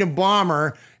we named him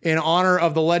Bomber in honor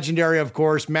of the legendary, of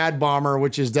course, Mad Bomber,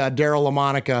 which is Daryl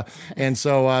LaMonica. And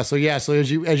so as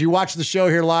you watch the show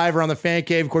here live or on the Fan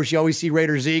Cave, of course, you always see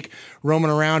Raider Zeke roaming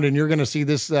around, and you're going to see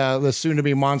this soon to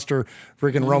be monster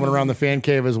freaking roaming around the Fan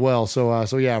Cave as well. So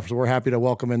we're happy to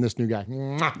welcome in this new guy.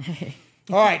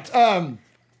 All right.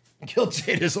 Kill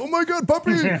Jadis. Oh my God,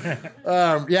 puppy.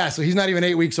 So he's not even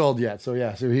 8 weeks old yet. So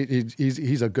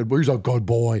he's a good boy. He's a good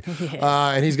boy. Yes.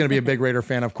 And he's going to be a big Raider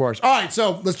fan, of course. All right,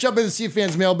 so let's jump into the Sea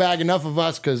Fans mailbag. Enough of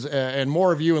us, and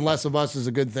more of you and less of us is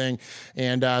a good thing.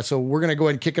 And so we're going to go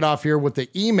ahead and kick it off here with the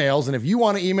emails. And if you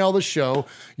want to email the show,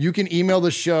 you can email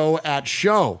the show at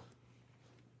show.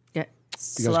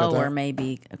 Slower,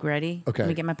 maybe. Ready? Okay. Let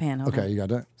me get my pen. Hold on. You got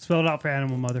that? Spell it out for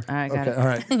Animal Mother. All right, got it. All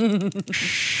right.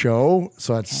 Show.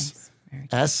 So that's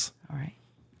S. All right.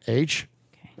 H.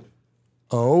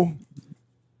 O.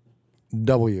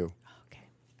 W. Okay.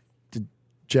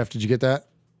 Jeff, did you get that?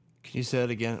 Can you say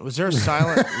it again? Was there a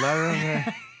silent letter in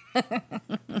there?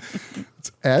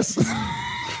 It's S.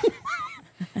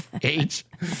 H.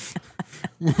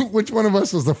 Which one of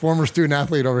us was the former student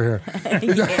athlete over here?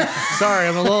 Sorry,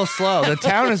 I'm a little slow. The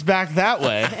town is back that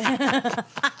way.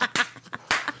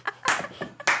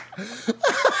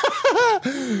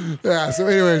 So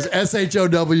anyways,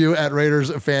 SHOW at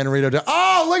Raiders Fan Radio.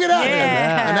 Oh, look at that.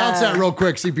 Yeah. Announce that real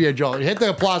quick, CPA Joel. Hit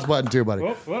the applause button too, buddy.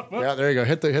 Whoop, whoop, whoop. Yeah, there you go.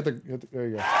 Hit the there you go. There we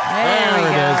it go. is.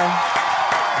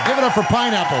 Give it up for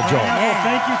Pineapple, Joel. Well,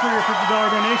 thank you for your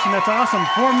 $50 donation. That's awesome.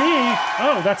 For me,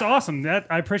 that's awesome.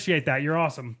 I appreciate that. You're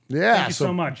awesome. Yeah. Thank you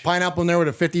so much. Pineapple in there with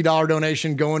a $50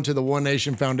 donation going to the One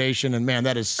Nation Foundation. And man,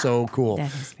 that is so cool.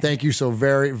 Thank you so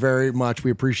very, very much.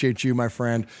 We appreciate you, my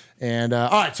friend. And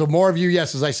all right, so more of you,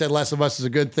 yes, as I said, less of us is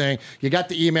a good thing. You got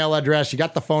the email address, you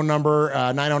got the phone number,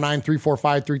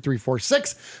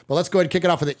 909-345-3346. But let's go ahead and kick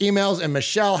it off with the emails. And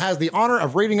Michelle has the honor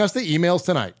of reading us the emails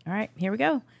tonight. All right, here we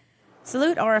go.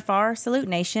 Salute RFR, salute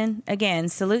Nation. Again,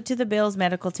 salute to the Bills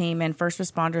medical team and first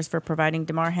responders for providing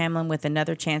Damar Hamlin with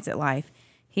another chance at life.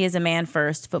 He is a man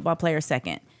first, football player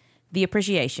second. The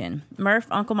appreciation. Murph,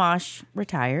 Uncle Mosh,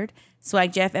 retired,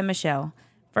 Swag Jeff, and Michelle.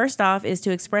 First off is to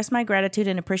express my gratitude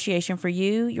and appreciation for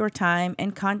you, your time,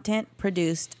 and content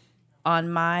produced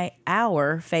on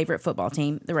our favorite football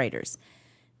team, the Raiders.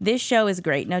 This show is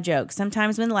great, no joke.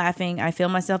 Sometimes when laughing, I feel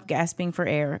myself gasping for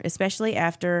air, especially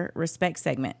after Respect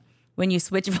segment, when you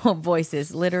switch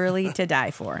voices, literally to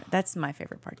die for. That's my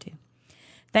favorite part, too.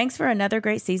 Thanks for another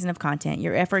great season of content.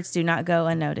 Your efforts do not go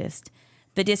unnoticed.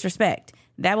 The disrespect.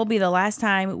 That will be the last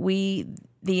time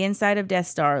the inside of Death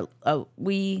Star,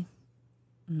 that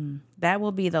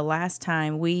will be the last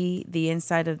time the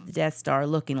inside of the Death Star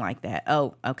looking like that.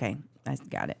 Oh, okay. I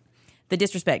got it. The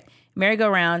disrespect.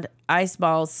 Merry-go-round, ice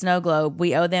balls, snow globe.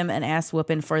 We owe them an ass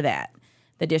whooping for that.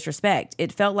 The disrespect.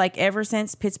 It felt like ever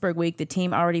since Pittsburgh week, the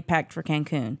team already packed for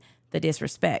Cancun. The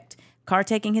disrespect. Carr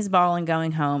taking his ball and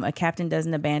going home. A captain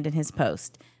doesn't abandon his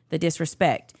post. The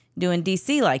disrespect. Doing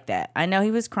DC like that. I know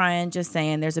he was crying, just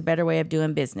saying there's a better way of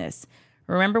doing business.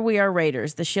 Remember, we are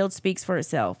Raiders. The shield speaks for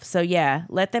itself. So yeah,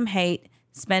 let them hate,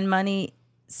 spend money,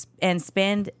 and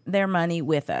spend their money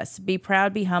with us. Be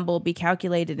proud, be humble, be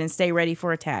calculated, and stay ready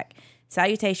for attack.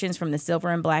 Salutations from the Silver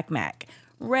and Black Mac.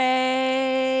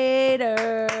 Raiders.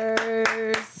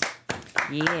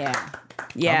 Yeah.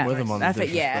 I'm with him on the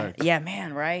disrespect. Yeah,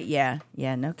 man, right? Yeah,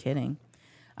 no kidding.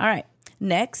 All right.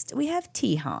 Next, we have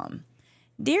T-Hom.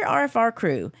 Dear RFR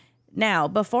crew, now,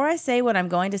 before I say what I'm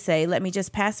going to say, let me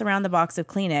just pass around the box of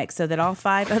Kleenex so that all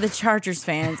 5 of the Chargers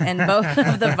fans and both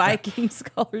of the Vikings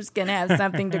colors can have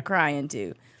something to cry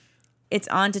into. It's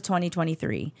on to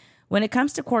 2023. When it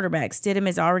comes to quarterbacks, Stidham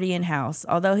is already in-house.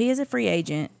 Although he is a free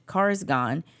agent, Carr is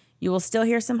gone. You will still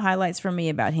hear some highlights from me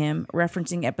about him,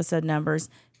 referencing episode numbers,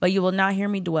 but you will not hear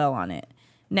me dwell on it.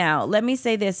 Now, let me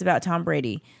say this about Tom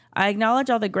Brady. I acknowledge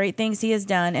all the great things he has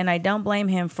done, and I don't blame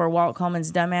him for Walt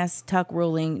Coleman's dumbass tuck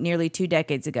ruling nearly 2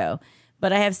 decades ago.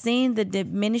 But I have seen the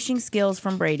diminishing skills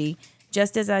from Brady,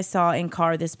 just as I saw in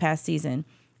Carr this past season.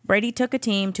 Brady took a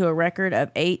team to a record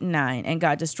of 8-9 and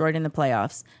got destroyed in the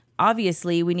playoffs.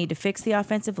 Obviously, we need to fix the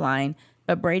offensive line,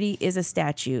 but Brady is a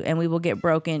statue, and we will get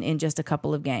broken in just a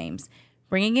couple of games.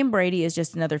 Bringing in Brady is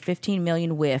just another $15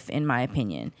 million whiff, in my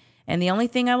opinion. And the only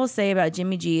thing I will say about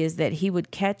Jimmy G is that he would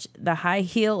catch the high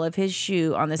heel of his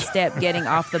shoe on the step getting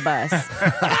off the bus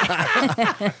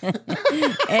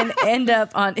and end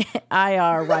up on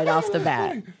IR right off the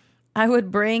bat. I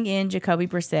would bring in Jacoby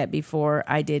Brissett before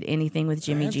I did anything with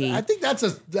Jimmy G. I think that's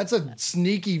a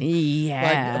sneaky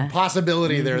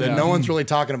possibility there that no one's really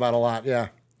talking about a lot. Yeah.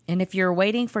 And if you're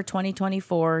waiting for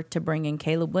 2024 to bring in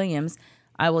Caleb Williams,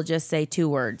 I will just say 2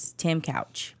 words: Tim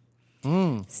Couch.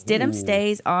 Stidham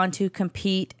stays on to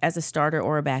compete as a starter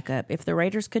or a backup. If the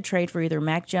Raiders could trade for either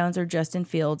Mac Jones or Justin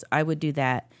Fields, I would do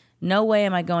that. No way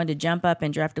am I going to jump up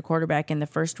and draft a quarterback in the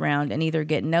first round and either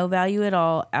get no value at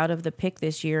all out of the pick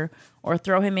this year or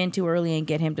throw him in too early and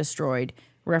get him destroyed.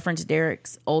 Reference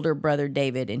Derek's older brother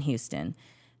David in Houston.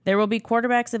 There will be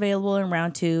quarterbacks available in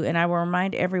round 2, and I will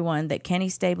remind everyone that Kenny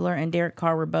Stabler and Derek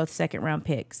Carr were both second-round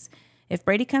picks. If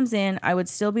Brady comes in, I would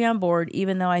still be on board,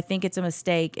 even though I think it's a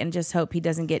mistake and just hope he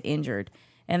doesn't get injured.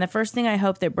 And the first thing I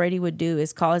hope that Brady would do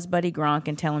is call his buddy Gronk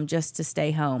and tell him just to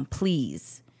stay home,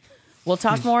 please. We'll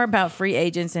talk more about free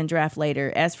agents and draft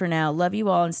later. As for now, love you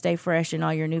all and stay fresh in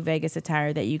all your new Vegas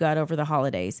attire that you got over the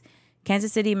holidays.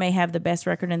 Kansas City may have the best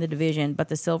record in the division, but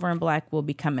the silver and black will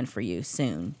be coming for you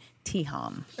soon.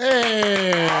 T-Hom.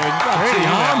 Hey,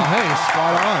 T-Hom. Hey,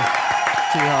 spot on.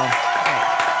 T-Hom.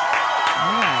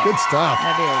 Right. Good stuff.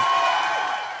 That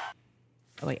is.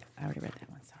 Oh, wait. I already read that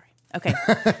one. Sorry. Okay.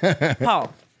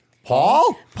 Paul.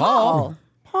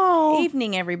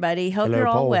 Evening, everybody. Hope Hello, you're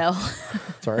all Paul. well.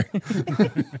 Sorry.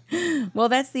 Well,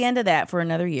 that's the end of that for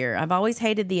another year. I've always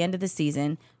hated the end of the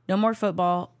season. No more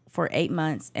football for 8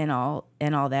 months and all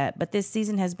that. But this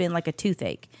season has been like a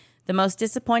toothache. The most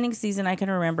disappointing season I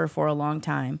can remember for a long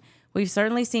time. We've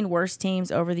certainly seen worse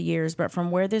teams over the years, but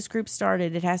from where this group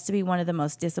started, it has to be one of the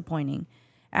most disappointing.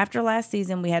 After last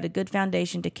season, we had a good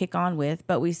foundation to kick on with,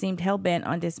 but we seemed hell-bent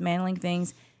on dismantling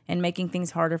things and making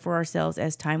things harder for ourselves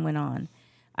as time went on.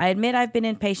 I admit I've been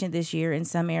impatient this year in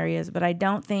some areas, but I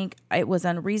don't think it was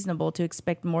unreasonable to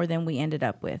expect more than we ended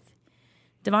up with.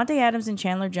 Davante Adams and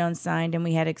Chandler Jones signed, and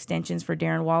we had extensions for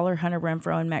Darren Waller, Hunter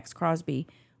Renfrow, and Max Crosby.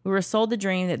 We were sold the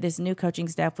dream that this new coaching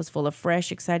staff was full of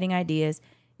fresh, exciting ideas.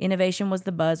 Innovation was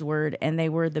the buzzword, and they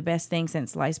were the best thing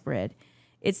since sliced bread.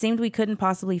 It seemed we couldn't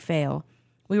possibly fail.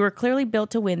 We were clearly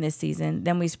built to win this season.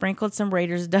 Then we sprinkled some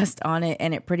Raiders dust on it,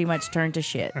 and it pretty much turned to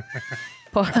shit.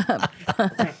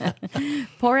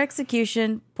 Poor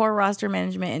execution, poor roster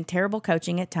management, and terrible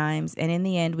coaching at times, and in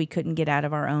the end, we couldn't get out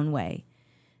of our own way.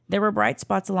 There were bright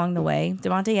spots along the way.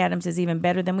 Davante Adams is even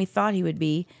better than we thought he would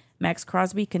be. Max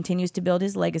Crosby continues to build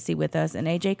his legacy with us, and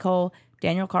A.J. Cole,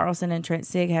 Daniel Carlson, and Trent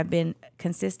Sieg have been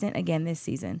consistent again this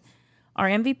season. Our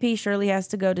MVP surely has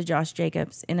to go to Josh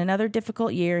Jacobs. In another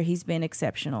difficult year, he's been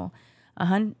exceptional.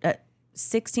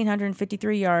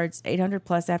 1,653 yards, 800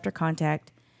 plus after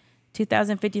contact,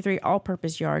 2,053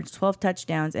 all-purpose yards, 12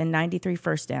 touchdowns, and 93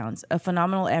 first downs. A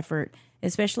phenomenal effort,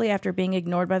 especially after being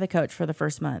ignored by the coach for the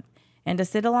first month. And to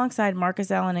sit alongside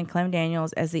Marcus Allen and Clem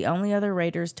Daniels as the only other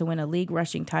Raiders to win a league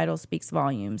rushing title speaks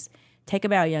volumes. Take a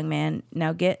bow, young man.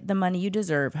 Now get the money you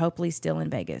deserve, hopefully still in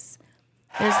Vegas.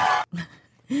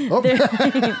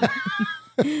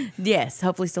 Yes,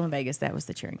 hopefully still in Vegas. That was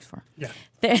the cheering for. Yeah.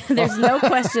 There's no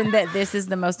question that this is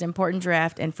the most important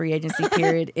draft and free agency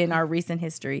period in our recent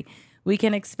history. We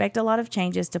can expect a lot of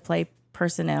changes to play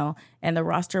personnel, and the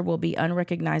roster will be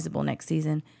unrecognizable next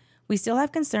season. We still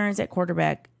have concerns at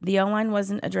quarterback. The O-line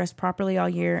wasn't addressed properly all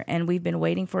year, and we've been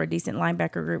waiting for a decent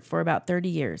linebacker group for about 30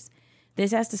 years.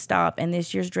 This has to stop, and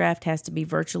this year's draft has to be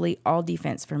virtually all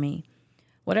defense for me.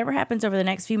 Whatever happens over the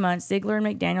next few months, Ziegler and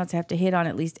McDaniels have to hit on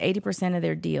at least 80% of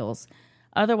their deals.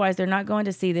 Otherwise, they're not going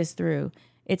to see this through.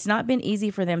 It's not been easy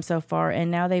for them so far,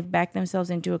 and now they've backed themselves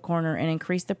into a corner and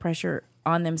increased the pressure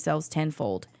on themselves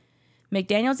tenfold.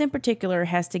 McDaniels in particular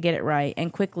has to get it right,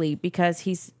 and quickly, because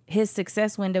his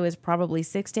success window is probably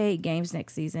 6 to 8 games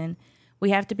next season. We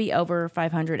have to be over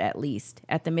 500 at least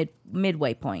at the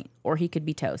midway point, or he could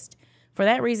be toast. For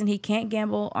that reason, he can't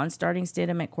gamble on starting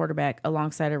Stidham at quarterback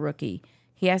alongside a rookie.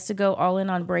 He has to go all in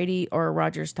on Brady or a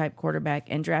Rodgers-type quarterback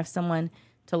and draft someone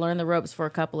to learn the ropes for a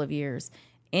couple of years.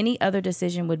 Any other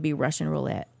decision would be Russian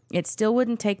roulette. It still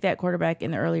wouldn't take that quarterback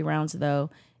in the early rounds, though,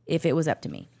 if it was up to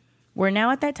me. We're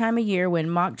now at that time of year when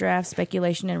mock draft,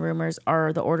 speculation, and rumors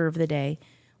are the order of the day.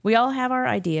 We all have our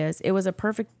ideas. If it was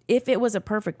a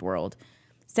perfect world.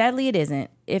 Sadly, it isn't.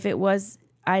 If it was,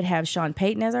 I'd have Sean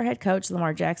Payton as our head coach,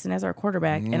 Lamar Jackson as our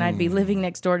quarterback, and I'd be living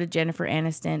next door to Jennifer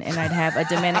Aniston, and I'd have a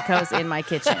Domenico's in my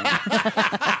kitchen.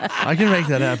 I can make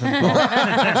that happen.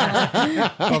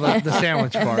 The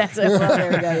sandwich part. That's there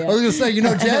we go. Yeah. I was going to say, you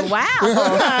know Jen? Wow.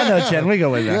 I know Jen. We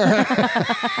go with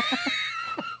that.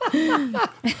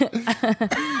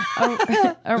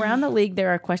 Around the league, there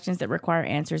are questions that require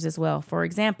answers as well. For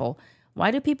example,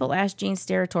 why do people ask Gene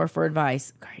Steratore for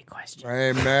advice? Great question.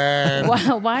 Amen.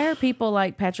 Why are people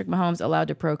like Patrick Mahomes allowed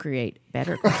to procreate?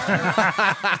 Better question.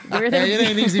 Hey, it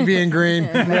ain't easy being green.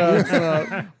 No, it's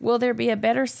not. Will there be a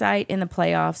better sight in the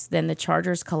playoffs than the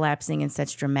Chargers collapsing in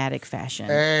such dramatic fashion?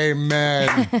 Amen.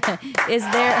 Is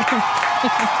there...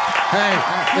 Hey,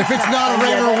 if it's not a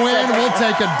Raider win, we'll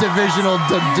take a divisional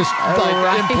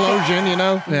implosion, you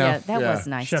know? Yeah, that was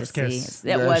nice Chef's to kiss. see.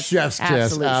 That was chef's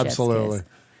kiss, absolutely.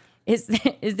 Is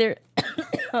there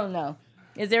oh no.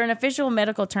 Is there an official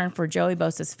medical term for Joey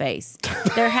Bosa's face?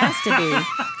 There has to be.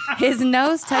 His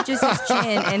nose touches his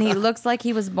chin and he looks like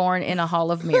he was born in a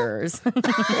hall of mirrors.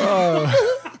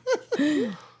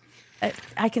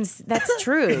 I can. That's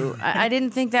true. I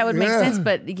didn't think that would make sense,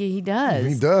 but he does.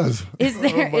 He does. Is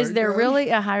there really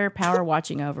a higher power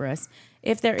watching over us?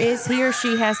 If there is, he or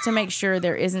she has to make sure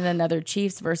there isn't another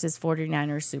Chiefs versus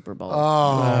 49ers Super Bowl.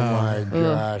 Oh, my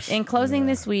gosh. In closing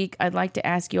this week, I'd like to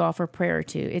ask you all for prayer or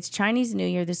two. It's Chinese New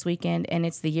Year this weekend, and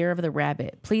it's the year of the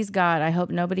rabbit. Please, God, I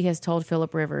hope nobody has told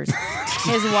Phillip Rivers.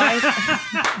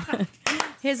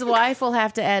 His wife will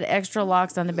have to add extra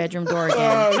locks on the bedroom door again.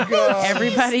 Oh, God.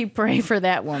 Everybody pray for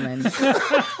that woman.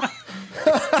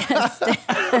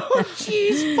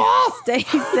 Jeez, Paul. Stay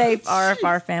safe,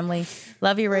 RFR family.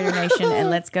 Love you, Raider Nation,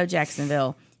 and let's go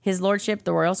Jacksonville. His Lordship,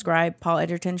 the Royal Scribe, Paul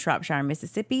Edgerton, Shropshire,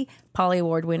 Mississippi, Polly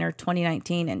Award winner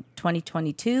 2019 and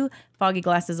 2022, Foggy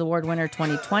Glasses Award winner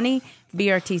 2020,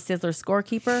 BRT Sizzler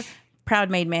scorekeeper,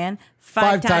 proud made man,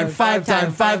 five times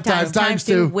times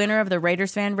two, winner of the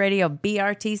Raiders Fan Radio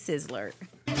BRT Sizzler.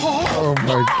 Oh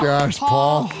my gosh,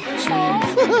 Paul.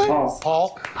 Paul.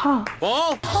 Paul,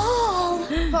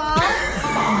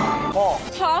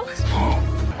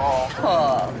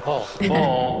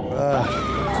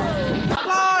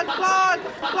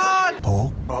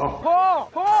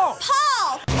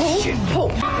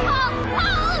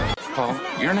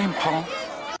 your name Paul?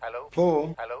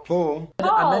 Paul.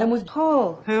 I met him with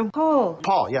Paul. Who?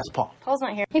 Paul, yes, Paul. Paul's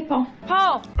not here. Hey, Paul.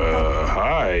 Paul.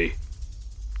 Hi.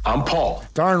 I'm Paul.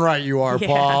 Darn right you are,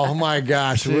 Paul. Oh my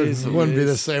gosh, it wouldn't be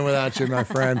the same without you, my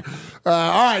friend. All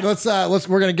right, let's.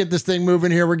 We're gonna get this thing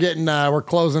moving here. We're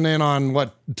closing in on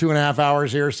 2.5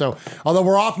 hours here. So, although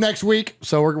we're off next week,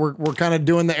 so we're kind of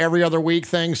doing the every other week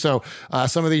thing. So,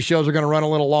 some of these shows are going to run a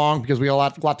little long because we have a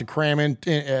lot to cram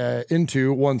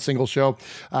into one single show.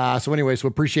 So, anyways, we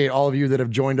appreciate all of you that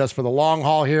have joined us for the long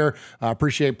haul here.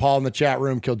 Appreciate Paul in the chat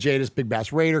room, Kill Jadis, Big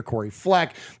Bass Raider, Corey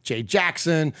Fleck, Jay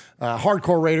Jackson,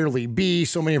 Hardcore Raider, Lee B.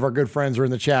 So many of our good friends are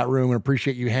in the chat room and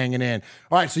appreciate you hanging in.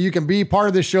 All right, so you can be part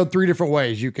of this show 3 different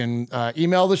ways. You can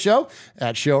email the show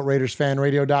at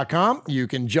show@RaidersFanRadio.com. You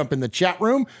can jump in the chat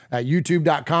room at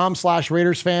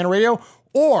youtube.com/RaidersFanRadio,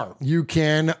 or you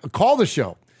can call the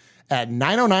show at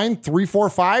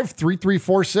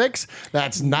 909-345-3346.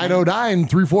 That's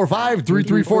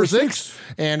 909-345-3346.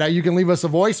 And you can leave us a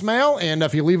voicemail. And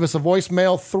if you leave us a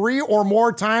voicemail 3 or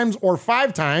more times or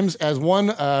 5 times, as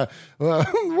one of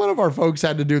our folks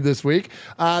had to do this week,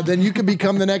 then you can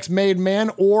become the next made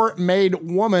man or made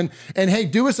woman. And hey,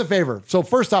 do us a favor. So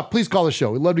first off, please call the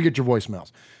show. We'd love to get your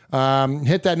voicemails.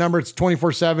 Hit that number. It's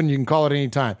 24/7. You can call it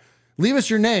anytime. Leave us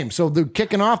your name. So the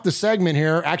kicking off the segment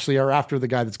here, actually, or after the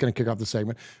guy that's going to kick off the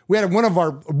segment, we had one of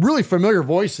our really familiar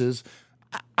voices.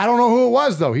 I don't know who it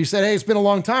was, though. He said, hey, it's been a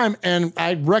long time, and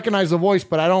I recognize the voice,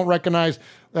 but I don't recognize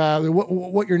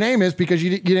what your name is because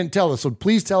you didn't tell us. So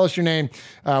please tell us your name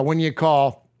when you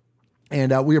call,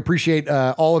 and we appreciate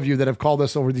all of you that have called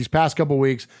us over these past couple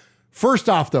weeks. First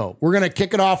off, though, we're going to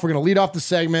kick it off. We're going to lead off the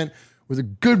segment with a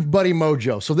good buddy,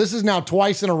 Mojo. So this is now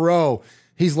twice in a row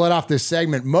he's led off this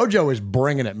segment. Mojo is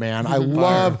bringing it, man. I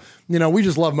love, we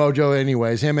just love Mojo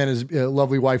anyways. Him and his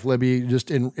lovely wife, Libby, just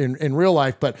in real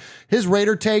life. But his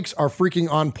Raider takes are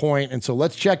freaking on point. And so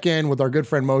let's check in with our good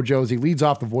friend Mojo as he leads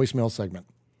off the voicemail segment.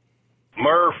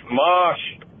 Murph,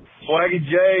 Mosh, Swaggy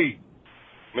J,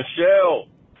 Michelle,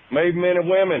 made men and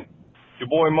women, your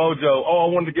boy Mojo. Oh,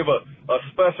 I wanted to give a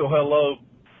special hello.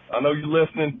 I know you're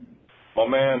listening. My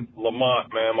man,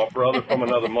 Lamont, man, my brother from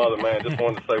another mother, man. Just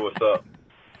wanted to say what's up.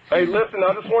 Hey, listen,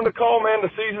 I just wanted to call, man. The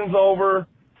season's over.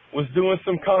 Was doing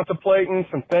some contemplating,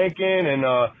 some thinking, and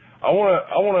I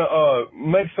want to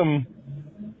make some,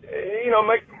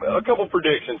 make a couple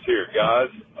predictions here, guys.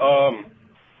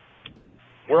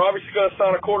 We're obviously going to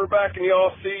sign a quarterback in the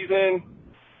off season.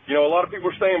 A lot of people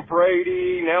are saying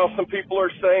Brady. Now some people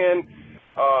are saying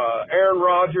Aaron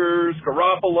Rodgers,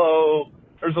 Garoppolo.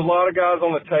 There's a lot of guys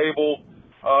on the table.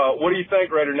 What do you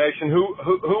think, Raider Nation? Who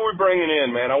are we bringing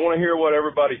in, man? I want to hear what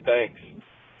everybody thinks.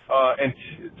 And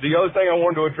the other thing I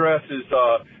wanted to address is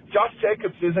Josh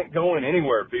Jacobs isn't going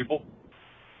anywhere, people.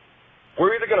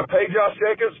 We're either going to pay Josh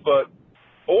Jacobs,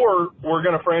 or we're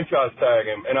going to franchise tag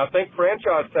him. And I think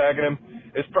franchise tagging him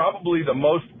is probably the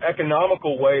most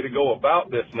economical way to go about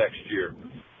this next year.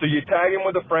 So you tag him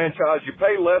with a franchise, you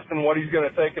pay less than what he's going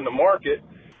to take in the market,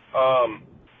 by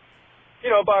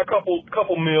a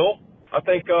couple mil. I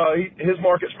think his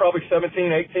market's probably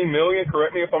 17, 18 million.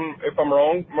 Correct me if I'm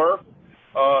wrong, Murph.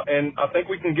 And I think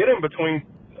we can get him we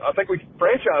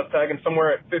franchise tag him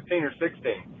somewhere at 15 or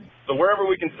 16. So wherever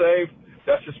we can save,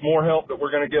 that's just more help that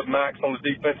we're going to give Max on the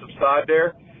defensive side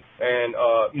there, and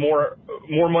more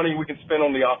money we can spend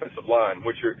on the offensive line,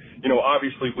 which are,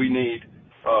 obviously we need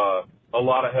a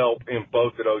lot of help in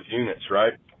both of those units,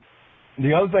 right?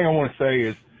 The other thing I want to say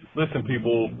is, listen,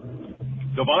 people,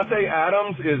 Davante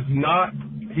Adams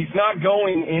he's not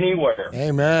going anywhere.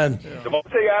 Amen.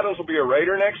 Davante Adams will be a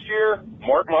Raider next year.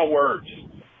 Mark my words.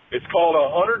 It's called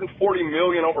 $140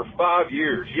 million over 5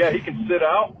 years. Yeah, he can sit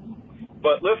out,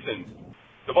 but listen,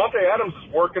 Davante Adams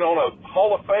is working on a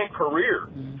Hall of Fame career.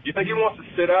 You think he wants to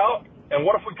sit out? And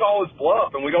what if we call his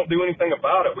bluff and we don't do anything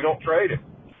about it? We don't trade him.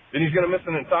 Then he's going to miss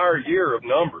an entire year of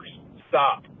numbers.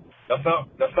 Stop. That's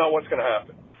not what's going to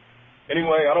happen.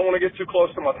 Anyway, I don't want to get too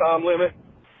close to my time limit.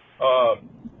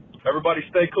 Everybody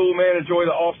stay cool, man. Enjoy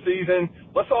the off season.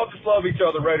 Let's all just love each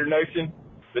other, Raider Nation.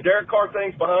 The Derek Carr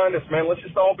thing's behind us, man. Let's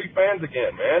just all be fans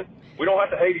again, man. We don't have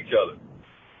to hate each other.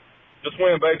 Just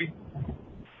win, baby.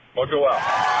 Mojo out. All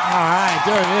right,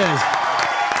 there it is.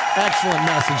 Excellent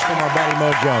message from our buddy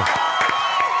Mojo.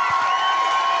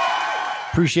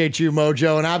 Appreciate you,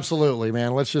 Mojo, and absolutely,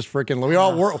 man. Let's just freaking we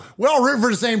all root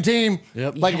for the same team.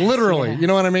 Yep. Like literally, you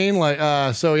know what I mean?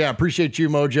 Like so yeah, appreciate you,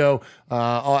 Mojo.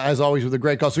 As always with a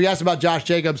great call. So he asked about Josh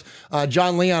Jacobs.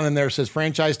 John Leon in there says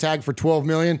franchise tag for $12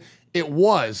 million. It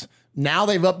was. Now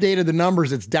they've updated the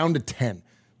numbers. It's down to 10.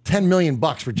 $10 million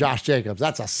for Josh Jacobs.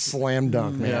 That's a slam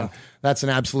dunk, man. Yeah. That's an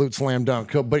absolute slam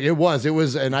dunk. But it was,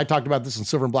 and I talked about this in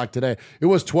Silver and Black today. It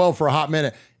was 12 for a hot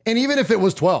minute. And even if it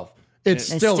was 12, it's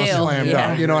still a slam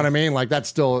dunk. You know what I mean? Like that's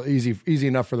still easy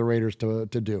enough for the Raiders to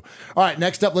do. All right,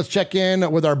 next up, let's check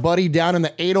in with our buddy down in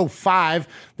the 805.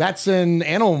 That's in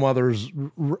Animal Mother's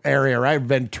area, right?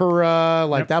 Ventura,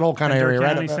 like that whole kind of area,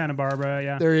 County, right? Santa Barbara,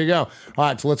 yeah. There you go. All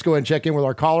right, so let's go ahead and check in with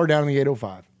our caller down in the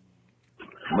 805.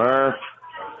 Murph,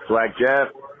 Swag Jeff,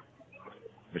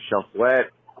 Michelle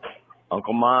Sweat,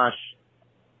 Uncle Mosh.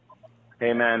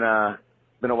 Hey, man,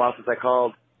 it's been a while since I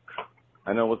called.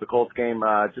 I know it was the Colts game.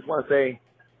 Just want to say,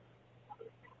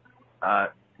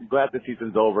 glad the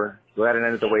season's over. Glad it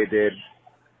ended the way it did.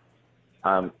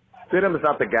 Stidham is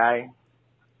not the guy.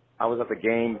 I was at the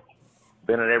game,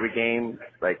 been at every game.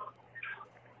 Like,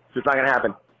 it's just not going to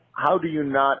happen. How do you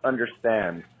not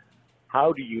understand?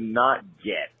 How do you not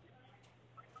get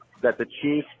that the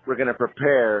Chiefs were going to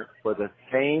prepare for the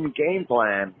same game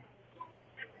plan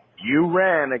you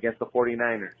ran against the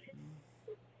 49ers.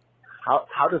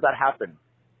 How does that happen?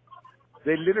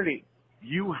 They literally,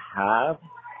 you have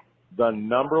the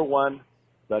number one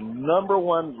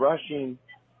rushing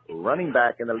running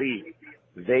back in the league.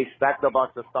 They stacked the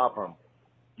box to stop him.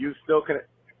 You still can.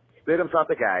 Stidham's not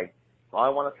the guy. All I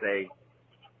want to say.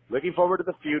 Looking forward to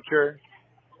the future.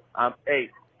 Hey,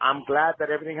 I'm glad that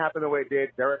everything happened the way it did.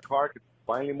 Derek Carr could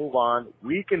finally move on.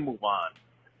 We can move on,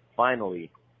 finally.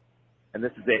 And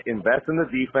this is it. Invest in the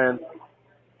defense,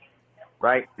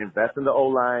 right? Invest in the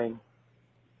O-line.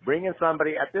 Bring in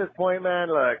somebody. At this point, man,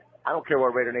 look, I don't care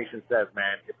what Raider Nation says,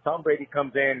 man. If Tom Brady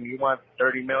comes in and he wants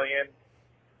 $30 million,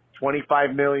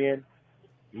 $25 million,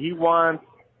 he wants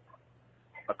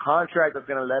a contract that's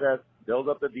going to let us build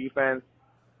up the defense.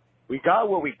 We got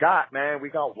what we got, man. We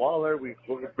got Waller. We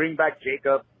bring back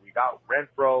Jacob. We got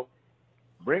Renfro.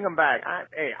 Bring him back.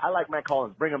 I like Matt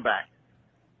Collins. Bring him back.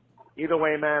 Either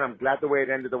way, man, I'm glad the way it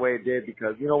ended the way it did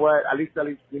because you know what? At least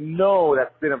we know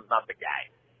that Stidham's not the guy.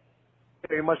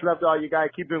 Hey, much love to all you guys.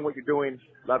 Keep doing what you're doing.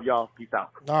 Love y'all. Peace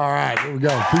out. All right, here we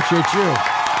go. Appreciate you.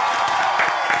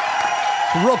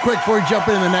 So real quick before we jump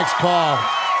into the next call,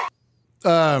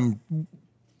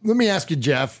 let me ask you,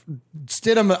 Jeff.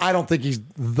 Stidham, I don't think he's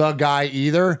the guy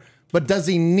either, but does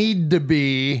he need to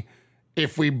be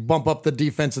if we bump up the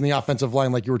defense and the offensive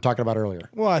line like you were talking about earlier?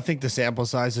 Well, I think the sample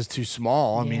size is too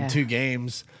small. I mean, 2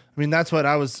 games. I mean, that's what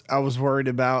I was worried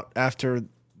about after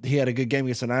he had a good game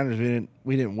against the Niners.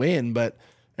 We didn't win, but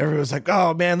everyone was like,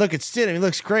 "Oh man, look at Stidham. He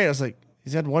looks great." I was like,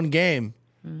 "He's had 1 game.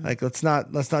 Like, let's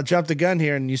not jump the gun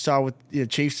here." And you saw with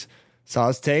Chiefs saw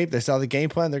his tape. They saw the game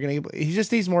plan. He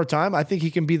just needs more time. I think he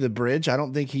can be the bridge. I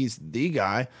don't think he's the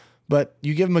guy, but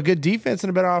you give him a good defense and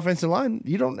a better offensive line.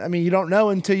 You don't know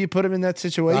until you put him in that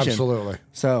situation. Absolutely.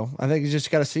 So I think you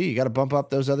just got to see. You got to bump up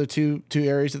those other two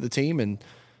areas of the team and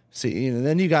see.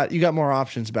 Then you got more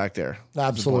options back there.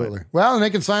 Absolutely. Well, and they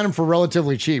can sign him for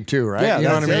relatively cheap too, right? Yeah, you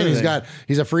know what I mean? Everything.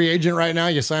 He's a free agent right now.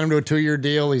 You sign him to a 2-year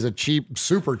deal. He's a cheap,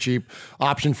 super cheap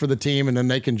option for the team, and then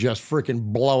they can just freaking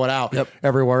blow it out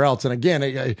everywhere else. And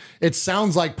again, it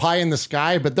sounds like pie in the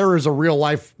sky, but there is a real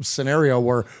life scenario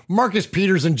where Marcus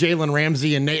Peters and Jalen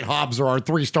Ramsey and Nate Hobbs are our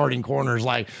 3 starting corners,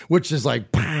 which is like,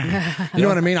 you know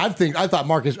what I mean? I thought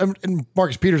Marcus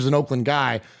Peters is an Oakland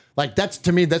guy. Like, that's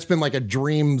been like a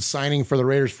dream signing for the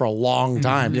Raiders for a long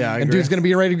time. Yeah, I and agree. dude's going to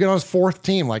be ready to get on his 4th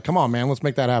team. Like, come on, man, let's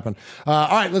make that happen. All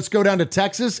right, let's go down to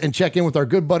Texas and check in with our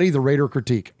good buddy, the Raider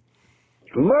Critique.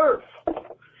 Murph,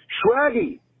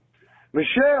 Swaggy,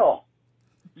 Michelle,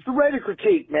 it's the Raider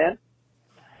Critique, man.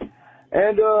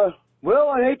 And, well,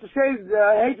 I hate to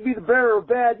be the bearer of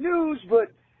bad news, but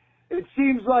it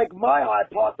seems like my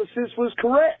hypothesis was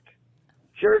correct.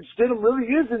 Jarrett Stidham really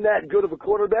isn't that good of a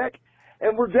quarterback.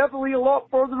 And we're definitely a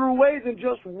lot further away than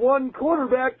just one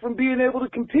quarterback from being able to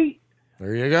compete.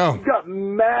 There you go. We've got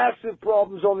massive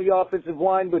problems on the offensive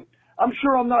line, but I'm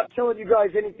sure I'm not telling you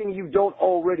guys anything you don't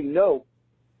already know.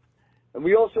 And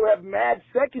we also have mad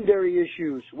secondary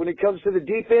issues when it comes to the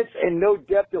defense and no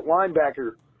depth at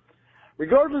linebacker.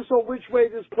 Regardless of which way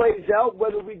this plays out,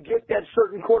 whether we get that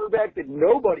certain quarterback that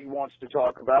nobody wants to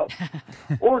talk about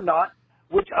or not,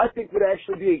 which I think would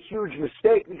actually be a huge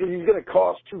mistake because he's going to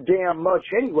cost too damn much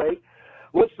anyway.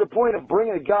 What's the point of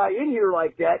bringing a guy in here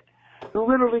like that who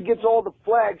literally gets all the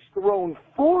flags thrown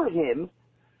for him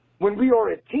when we are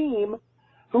a team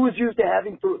who is used to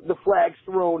having the flags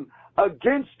thrown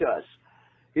against us?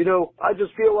 You know, I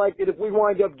just feel like that if we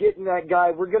wind up getting that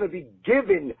guy, we're going to be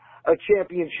given a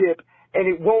championship and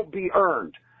it won't be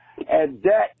earned. And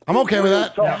that I'm okay with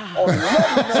that.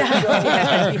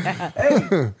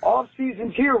 Hey, off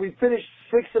season's here. We finished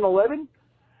 6-11,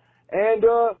 and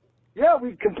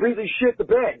we've completely shit the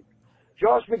bed.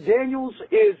 Josh McDaniels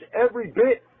is every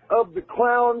bit of the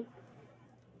clown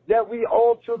that we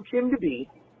all took him to be.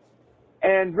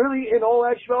 And really, in all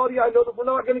actuality, I know that we're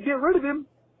not going to get rid of him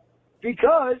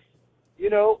because,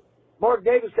 Mark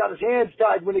Davis got his hands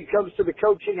tied when it comes to the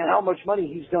coaching and how much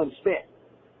money he's done spent.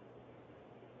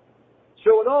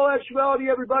 So in all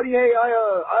actuality, everybody, hey,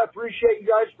 I appreciate you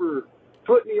guys for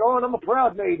putting me on. I'm a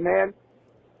proud made man,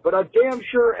 but I damn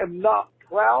sure am not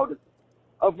proud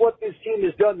of what this team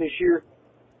has done this year,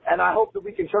 and I hope that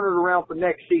we can turn it around for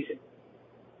next season.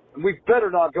 And we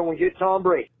better not go and get Tom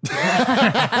Brady. The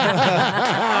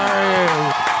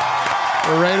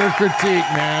Raider Critique,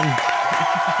 man.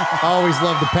 Always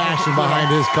love the passion behind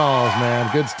his calls,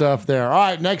 man. Good stuff there. All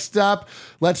right, next up,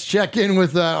 let's check in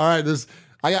with,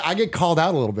 I get called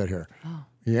out a little bit here.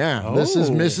 Yeah, This is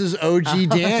Mrs. OG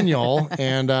Daniel,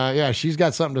 and she's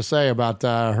got something to say about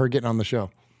her getting on the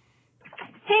show.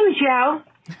 Hey, Michelle.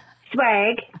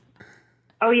 Swag.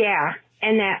 Oh, yeah.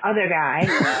 And that other guy.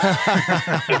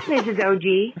 It's Mrs.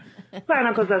 OG,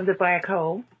 Chronicles of the Black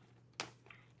Hole.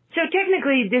 So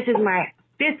technically, this is my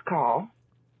 5th call.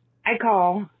 I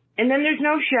call, and then there's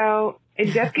no show, and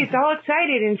Jeff gets all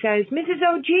excited and says, Mrs.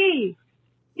 OG,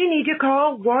 you need to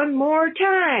call one more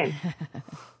time.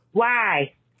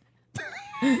 Why?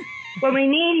 What we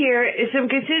need here is some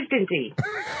consistency.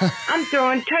 I'm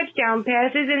throwing touchdown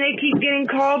passes, and they keep getting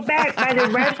called back by the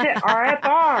refs at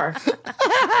RFR.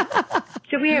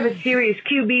 So we have a serious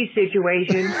QB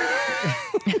situation.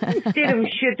 Stidham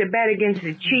shit the bet against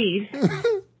the Chiefs.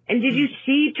 And did you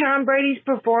see Tom Brady's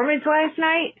performance last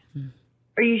night?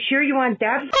 Are you sure you want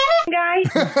that guy?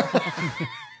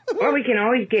 Or we can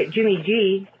always get Jimmy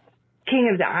G, king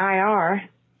of the IR.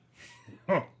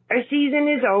 Our season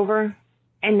is over,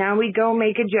 and now we go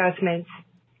make adjustments.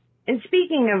 And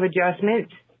speaking of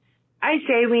adjustments, I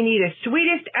say we need a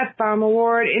Sweetest F-Bomb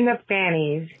Award in the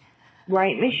fannies.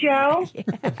 Right, Michelle?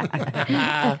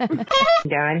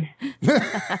 Done.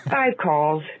 5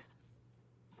 calls.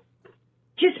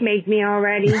 Just make me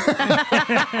already.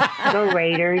 Go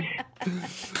Raiders. There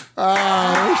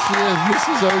she is,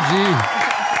 Mrs. OG.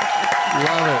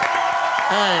 Love it.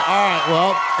 Hey, all right,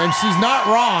 well, and she's not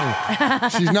wrong.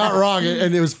 She's not wrong.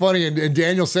 And it was funny, and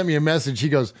Daniel sent me a message. He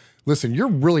goes, listen, you're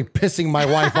really pissing my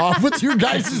wife off with your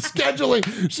guys'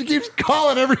 scheduling. She keeps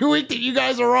calling every week that you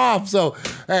guys are off. So,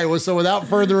 hey, well, so without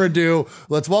further ado,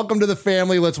 let's welcome to the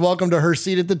family. Let's welcome to her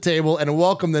seat at the table and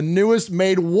welcome the newest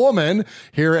made woman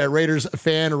here at Raiders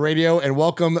Fan Radio, and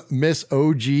welcome Miss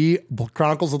OG,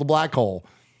 Chronicles of the Black Hole.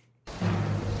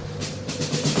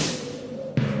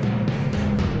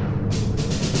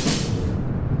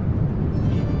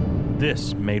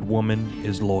 This made woman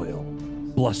is loyal,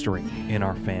 blustering in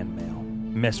our fan mail.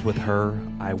 Mess with her,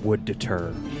 I would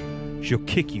deter. She'll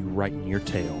kick you right in your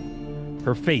tail.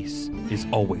 Her face is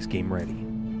always game ready,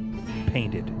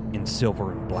 painted in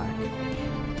silver and black.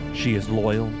 She is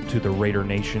loyal to the Raider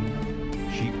Nation.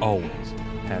 She always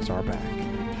has our back.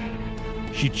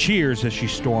 She cheers as she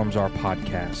storms our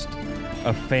podcast,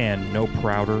 a fan no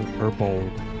prouder or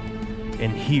bold.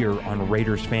 And here on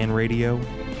Raiders Fan Radio,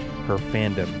 her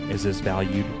fandom is as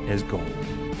valued as gold.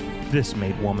 This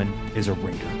made woman is a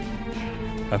Raider,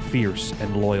 a fierce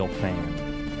and loyal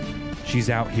fan. She's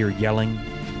out here yelling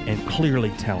and clearly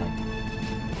telling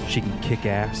she can kick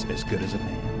ass as good as a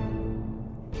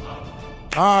man.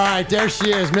 All right, there she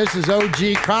is, Mrs.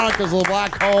 OG, Chronicles of the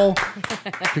Black Hole.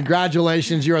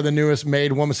 Congratulations, you are the newest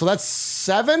made woman. So that's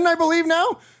 7, I believe,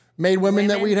 now? Made women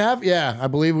that we'd have? Yeah, I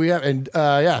believe we have. And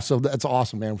yeah, so that's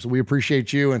awesome, man. So we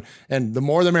appreciate you, and the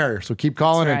more the merrier. So keep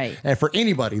calling. Right. And for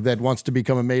anybody that wants to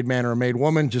become a made man or a made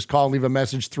woman, just call, leave a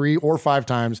message 3 or 5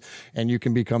 times, and you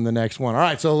can become the next one. All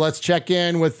right, so let's check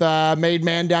in with made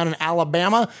man down in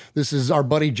Alabama. This is our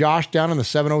buddy Josh down in the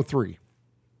 703.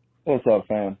 What's up,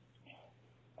 fam?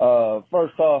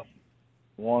 First off,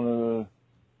 the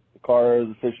Carr is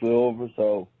officially over,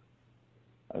 so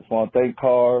I just want to thank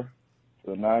Carr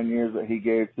for the 9 years that he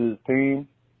gave to his team,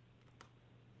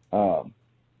 for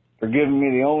giving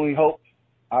me the only hope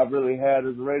I've really had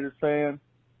as a Raiders fan.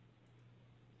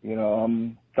 You know,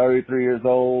 I'm 33 years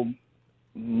old.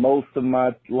 Most of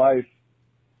my life,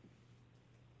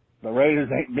 the Raiders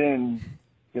ain't been,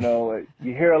 you know,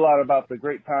 you hear a lot about the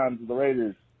great times of the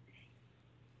Raiders.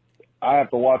 I have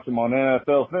to watch them on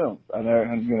NFL films.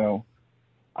 And you know,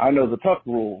 I know the Tuck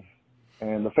rule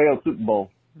and the failed Super Bowl.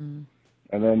 And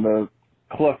then the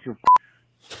cluster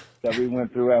that we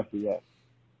went through after that.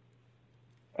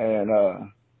 And,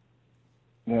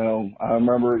 you know, I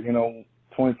remember,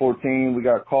 2014, we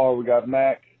got Carr, we got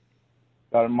Mack,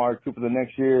 got Amari Cooper the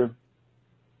next year.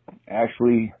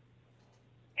 Actually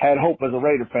had hope as a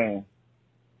Raider fan.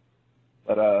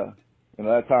 But,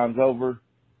 that time's over.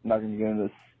 I'm not going to get into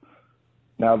this.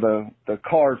 Now the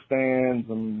Carr stands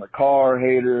and the Carr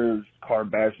haters, Carr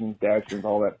bashing, dashings,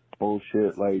 all that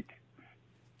bullshit, like,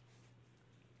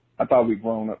 I thought we'd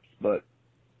grown ups, but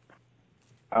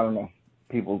I don't know.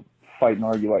 People fight and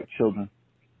argue like children.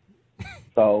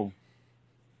 So,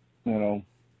 to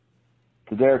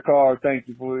Derek Carr, thank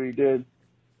you for what he did.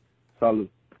 Salud.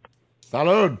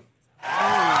 Salud.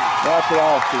 That's it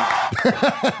all,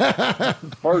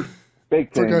 Steve. First,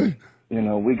 big thing, okay.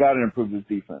 We got to improve this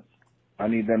defense. I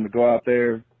need them to go out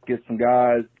there, get some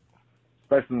guys,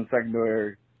 especially in the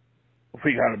secondary.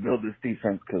 We got to build this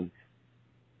defense because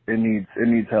it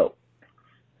needs help.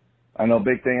 I know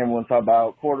big thing everyone's talking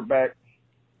about quarterback.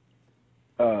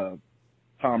 Tom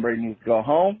Brady needs to go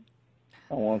home.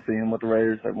 I want to see him with the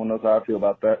Raiders. Everyone knows how I feel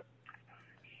about that.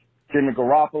 Jimmy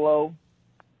Garoppolo,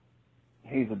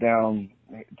 he's a down.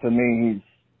 To me,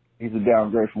 He's a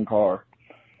downgrade from Carr.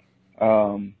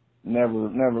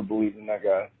 Never believed in that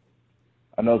guy.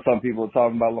 I know some people are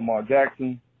talking about Lamar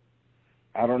Jackson.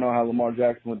 I don't know how Lamar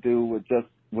Jackson would do with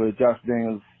Josh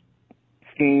Daniels'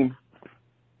 scheme,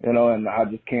 and I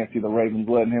just can't see the Ravens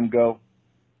letting him go.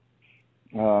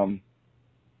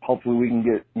 Hopefully we can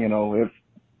get, if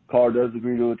Carr does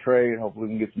agree to a trade, hopefully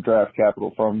we can get some draft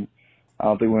capital from him. I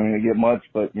don't think we're going to get much,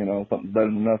 but, something's better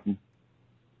than nothing.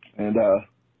 And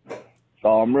so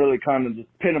I'm really kind of just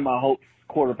pinning my hopes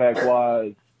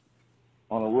quarterback-wise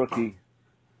on a rookie.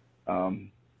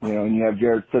 And you have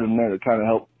Jared Stidham there to kind of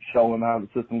help show him how the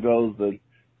system goes. But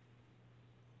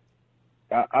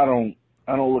I don't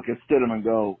look at Stidham and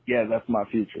go, yeah, that's my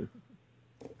future.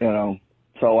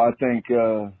 So I think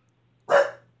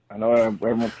I know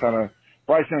everyone's kind of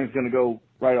Bryce Young's going to go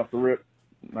right off the rip.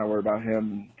 Not worried about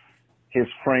him. His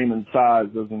frame and size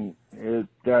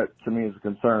that to me is a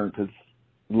concern because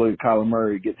look at Kyler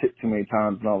Murray gets hit too many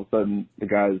times and all of a sudden the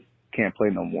guys can't play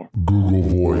no more. Google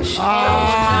Voice. All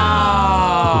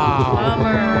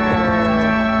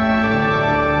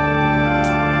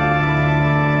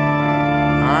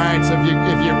right, so if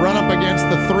you run up against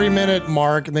the 3-minute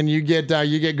mark, then you get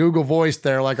Google Voice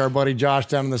there, like our buddy Josh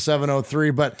down in the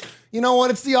 703. But you know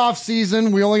what? It's the off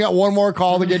season. We only got one more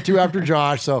call to get to after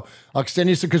Josh, so I'll extend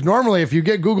you because normally if you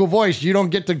get Google Voice, you don't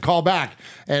get to call back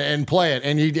and play it,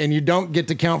 and you don't get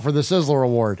to count for the Sizzler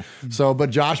Award. So, but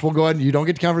Josh, we'll go ahead. You don't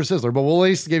get to count for the Sizzler, but we'll at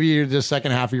least give you the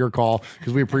second half of your call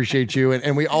because we appreciate you,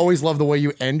 and we always love the way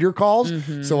you end your calls.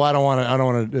 Mm-hmm. So I don't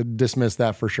want to dismiss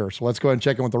that for sure. So let's go ahead and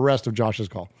check in with the rest of Josh's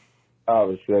call.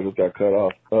 Obviously, I just got cut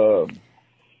off.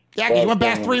 Yeah, because you went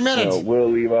past 3 minutes. Will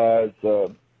Levi's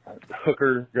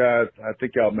Hooker guys, I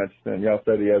think y'all mentioned him. Y'all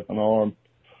said he has an arm.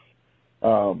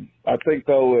 I think,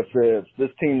 though, if this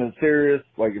team is serious,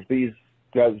 like if these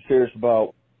guys are serious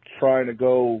about trying to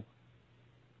go,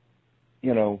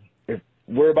 if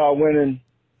we're about winning,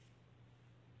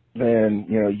 then,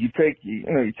 you take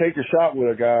your shot with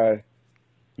a guy,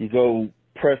 you go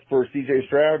press for C.J.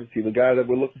 Stroud. Is he the guy that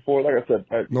we're looking for? Like I said,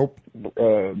 nope.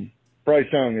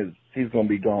 Bryce Young he's going to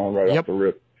be gone right off the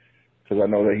rip because I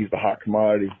know that he's the hot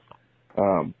commodity.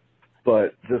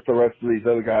 But just the rest of these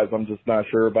other guys, I'm just not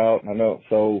sure about. I know.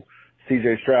 So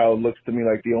C.J. Stroud looks to me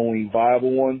like the only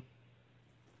viable one.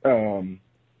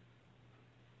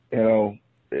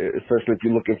 Especially if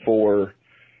you're looking for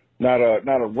not a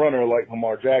runner like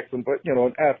Lamar Jackson, but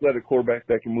an athletic quarterback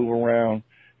that can move around.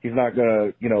 He's not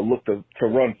going to, look to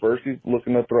run first. He's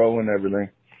looking to throw and everything.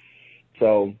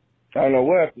 So, I don't know.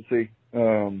 We'll have to see.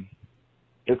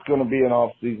 It's going to be an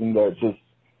off-season that just,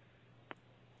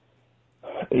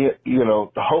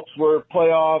 the hopes were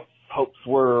playoffs. Hopes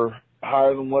were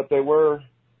higher than what they were.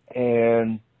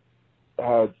 And,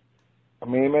 man,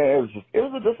 it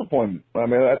was a disappointment. I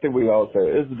mean, I think we all say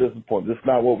it was a disappointment. It's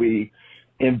not what we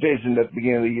envisioned at the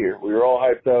beginning of the year. We were all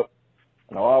hyped up.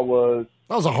 I know I was.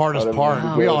 That was the hardest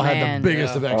part. We all had the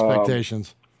biggest of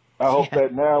expectations. I hope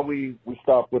that now we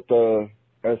stop with the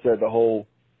whole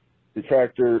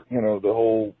detractor, the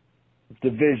whole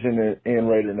division in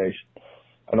Raider Nation.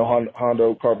 I know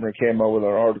Hondo Carpenter came out with an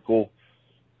article,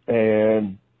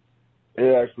 and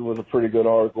it actually was a pretty good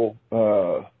article.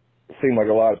 It seemed like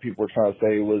a lot of people were trying to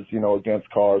say it was, against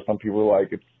Carr. Some people were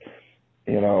like, it's,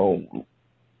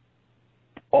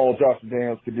 all Josh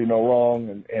Daniels could do no wrong,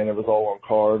 and it was all on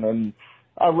Carr. And then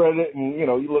I read it, and,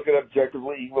 you look at it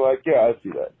objectively, you were like, yeah, I see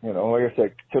that. Like I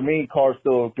said, to me, Carr's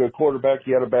still a good quarterback.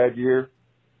 He had a bad year.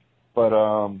 But,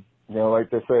 like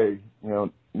they say,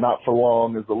 not for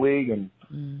long is the league, and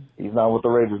he's not with the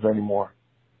Raiders anymore.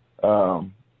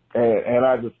 And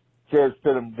I just, Jared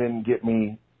Stidham didn't get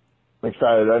me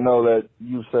excited. I know that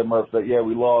you said, Murph, that, yeah,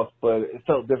 we lost, but it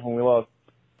felt different when we lost.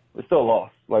 We still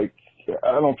lost. Like,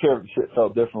 I don't care if the shit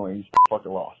felt differently. You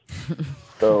fucking lost.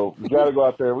 So we got to go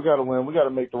out there. We got to win. We got to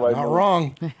make the right move. Not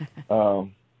wrong. So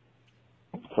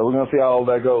we're going to see how all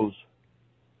that goes.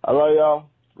 I love y'all.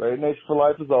 Raider Nation for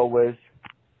life as always.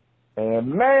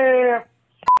 And, man,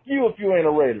 you if you ain't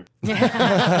a Raider. There he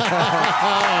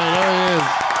is.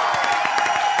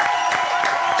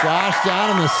 Josh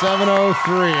down in the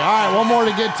 703. All right, one more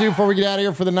to get to before we get out of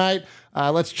here for the night.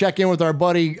 Let's check in with our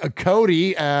buddy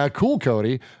Cody, Cool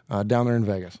Cody, down there in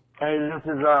Vegas. Hey, this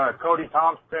is Cody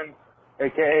Thompson,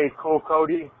 a.k.a. Cool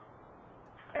Cody.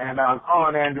 And I'm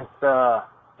calling in just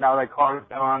now that Carter's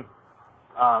done.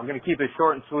 I'm going to keep it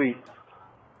short and sweet.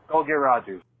 Go get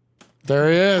Rodgers. There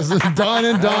he is. Done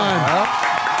and done.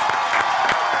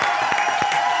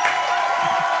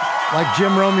 Like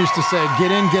Jim Rome used to say,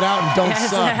 get in, get out, and don't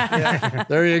suck. Yeah.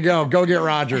 There you go. Go get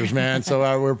Rodgers, man.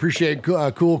 So we appreciate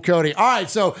Cool Cody. All right,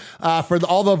 so for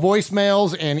all the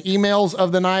voicemails and emails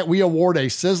of the night, we award a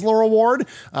Sizzler Award.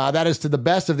 That is to the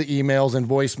best of the emails and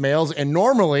voicemails. And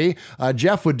normally,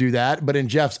 Jeff would do that, but in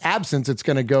Jeff's absence, it's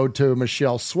going to go to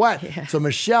Michelle Sweat. Yeah. So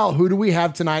Michelle, who do we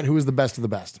have tonight? Who is the best of the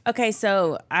best? Okay,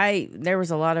 so there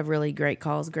was a lot of really great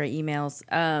calls, great emails.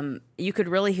 You could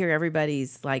really hear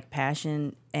everybody's like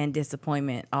passion and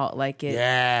disappointment.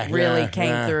 Really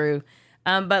came through.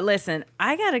 But listen,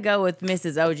 I got to go with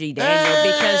Mrs. OG Daniel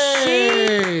because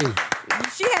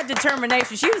she had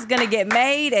determination. She was going to get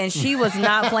made, and she was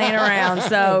not playing around.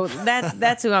 So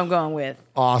that's who I'm going with.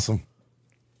 Awesome.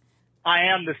 I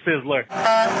am the Sizzler.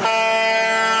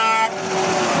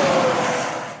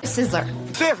 Sizzler.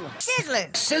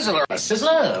 Sizzler. Sizzler.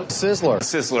 Sizzler. Sizzler.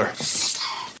 Sizzler.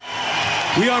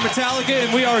 We are Metallica,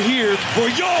 and we are here for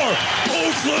your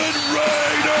Oakland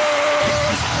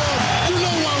Raiders! You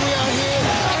know why we out here,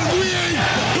 and we ain't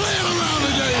playing around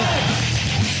today.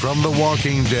 From The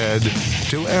Walking Dead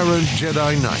to errant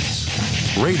Jedi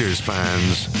Knights, Raiders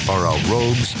fans are a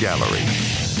rogues gallery.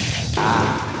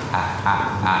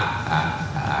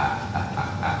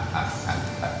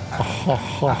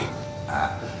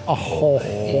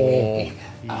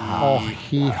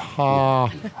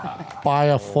 Buy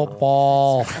a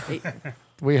football.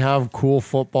 We have cool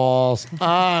footballs.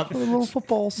 Little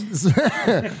footballs.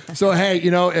 So, hey,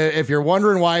 if you're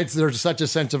wondering why there's such a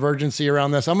sense of urgency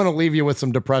around this, I'm going to leave you with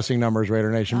some depressing numbers,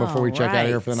 Raider Nation, before we check out of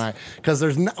here for the night. Because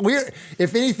if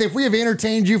anything, if we have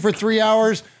entertained you for 3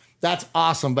 hours, that's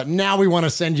awesome. But now we want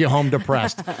to send you home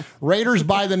depressed. Raiders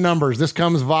by the numbers. This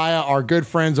comes via our good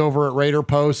friends over at Raider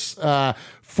Posts.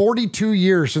 42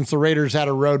 years since the Raiders had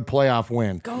a road playoff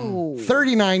win. Go.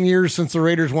 39 years since the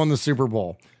Raiders won the Super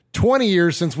Bowl. 20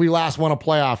 years since we last won a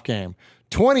playoff game.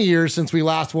 20 years since we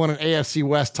last won an AFC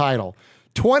West title.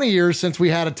 20 years since we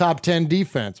had a top 10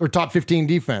 defense or top 15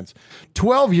 defense.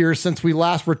 12 years since we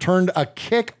last returned a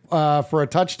kick for a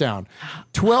touchdown.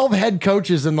 12 head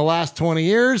coaches in the last 20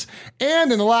 years.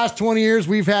 And in the last 20 years,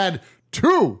 we've had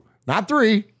 2, not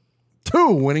 3, 2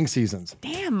 winning seasons.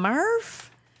 Damn, Murph.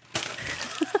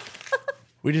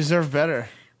 We deserve better.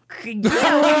 Yeah, we do.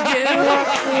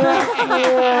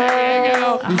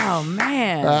 Oh,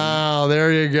 man. Oh,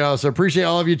 there you go. So appreciate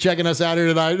all of you checking us out here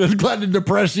tonight. Glad to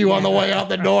depress you on the way out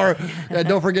the door.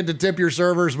 Don't forget to tip your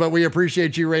servers, but we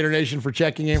appreciate you, Raider Nation, for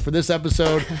checking in for this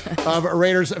episode of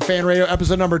Raiders Fan Radio,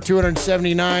 episode number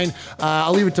 279.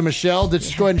 I'll leave it to Michelle to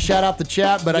just go ahead and shout out the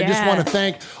chat, but I just want to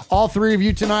thank all 3 of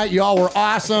you tonight. Y'all were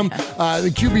awesome.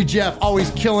 The QB Jeff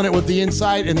always killing it with the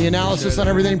insight and the analysis on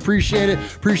everything. Appreciate it.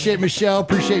 Appreciate Michelle.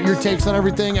 Appreciate your takes on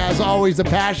everything. As always, the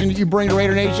passion that you bring to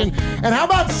Raider Nation. And how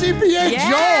about CPA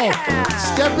Joel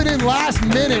stepping in last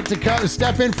minute to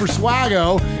step in for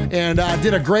Swaggo and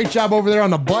did a great job over there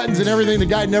on the buttons and everything. The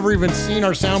guy had never even seen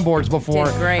our soundboards before.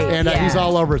 Did great. And he's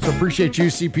all over it. So appreciate you,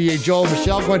 CPA Joel.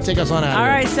 Michelle, go ahead and take us on out. All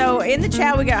right, so in the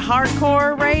chat, we got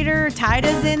Hardcore Raider,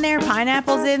 Tida's in there,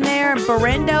 Pineapple's in there,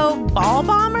 Berendo Ball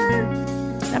Bomber.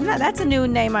 That's a new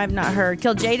name I've not heard.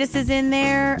 Kiljadis is in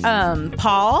there.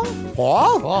 Paul.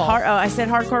 I said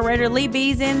Hardcore Raider. Lee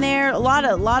B's in there. A lot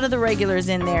of the regulars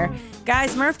in there.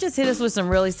 Guys, Murph just hit us with some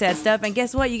really sad stuff, and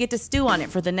guess what? You get to stew on it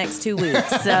for the next 2 weeks.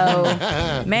 So,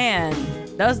 man,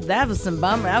 that was some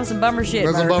bummer shit.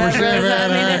 That's some bummer shit,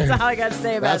 man. I mean, that's all I got to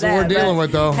say about that. That's what we're dealing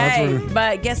with, though. Hey,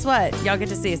 but guess what? Y'all get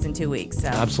to see us in 2 weeks. So.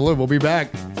 Absolutely, we'll be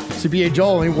back. CPA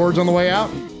Joel, any words on the way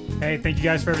out? Hey, thank you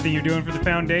guys for everything you're doing for the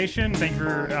foundation. Thank you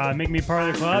for making me part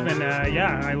of the club. And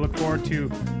I look forward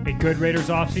to a good Raiders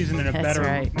offseason and a better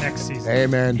next season.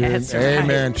 Amen, dude. That's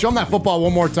Amen. Right. Show them that football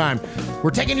one more time.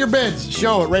 We're taking your bids.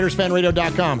 Show at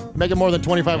RaidersFanRadio.com. Make it more than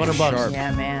 $2,500.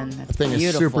 Yeah, man. That's that thing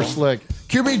beautiful. is super slick.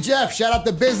 QB Jeff, shout out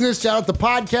the business, shout out the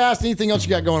podcast. Anything else you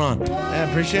got going on? Yeah,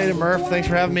 appreciate it, Murph. Thanks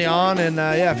for having me on. And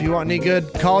if you want any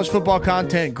good college football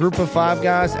content, Group of Five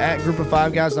Guys at Group of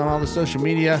Five Guys on all the social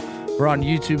media. We're on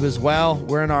YouTube as well.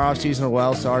 We're in our off season as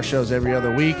well, so our show's every other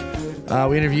week.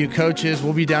 We interview coaches.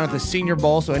 We'll be down at the Senior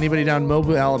Bowl, so anybody down in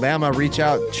Mobile, Alabama, reach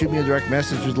out, shoot me a direct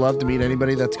message. We'd love to meet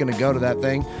anybody that's going to go to that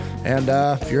thing. And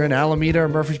if you're in Alameda or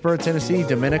Murfreesboro, Tennessee,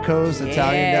 Domenico's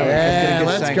Italian down there. Yeah,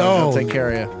 let's go. I'll take care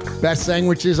of you. Best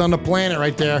sandwiches on the planet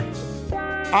right there.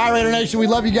 All right, Raider Nation, we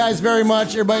love you guys very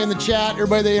much. Everybody in the chat,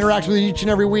 everybody that interacts with you each and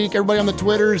every week, everybody on the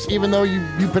Twitters, even though you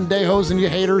pendejos and you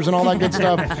haters and all that good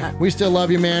stuff, we still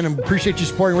love you, man, and appreciate you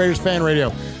supporting Raiders Fan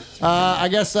Radio. I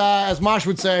guess, as Mosh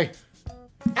would say,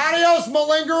 adios,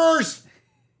 malingerers.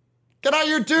 Get out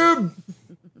YouTube.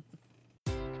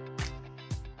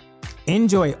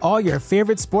 Enjoy all your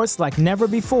favorite sports like never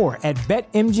before at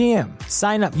BetMGM.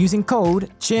 Sign up using code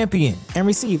CHAMPION and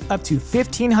receive up to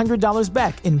 $1,500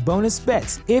 back in bonus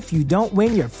bets if you don't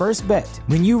win your first bet.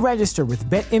 When you register with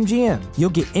BetMGM, you'll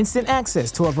get instant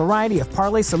access to a variety of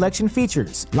parlay selection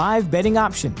features, live betting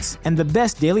options, and the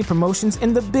best daily promotions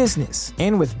in the business.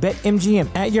 And with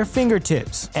BetMGM at your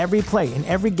fingertips, every play and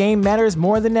every game matters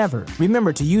more than ever.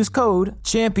 Remember to use code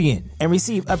CHAMPION and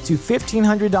receive up to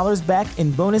 $1,500 back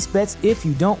in bonus bets if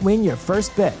you don't win your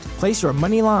first bet. Place your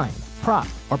money line, prop,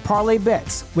 or parlay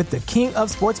bets with the king of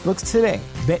sportsbooks today.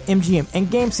 BetMGM and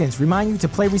GameSense remind you to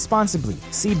play responsibly.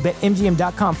 See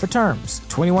BetMGM.com for terms.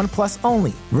 21 plus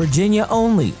only. Virginia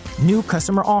only. New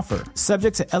customer offer.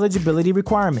 Subject to eligibility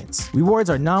requirements. Rewards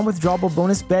are non-withdrawable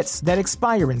bonus bets that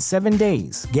expire in 7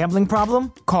 days. Gambling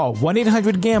problem? Call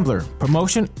 1-800-GAMBLER.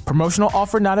 Promotional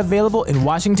offer not available in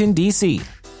Washington, D.C.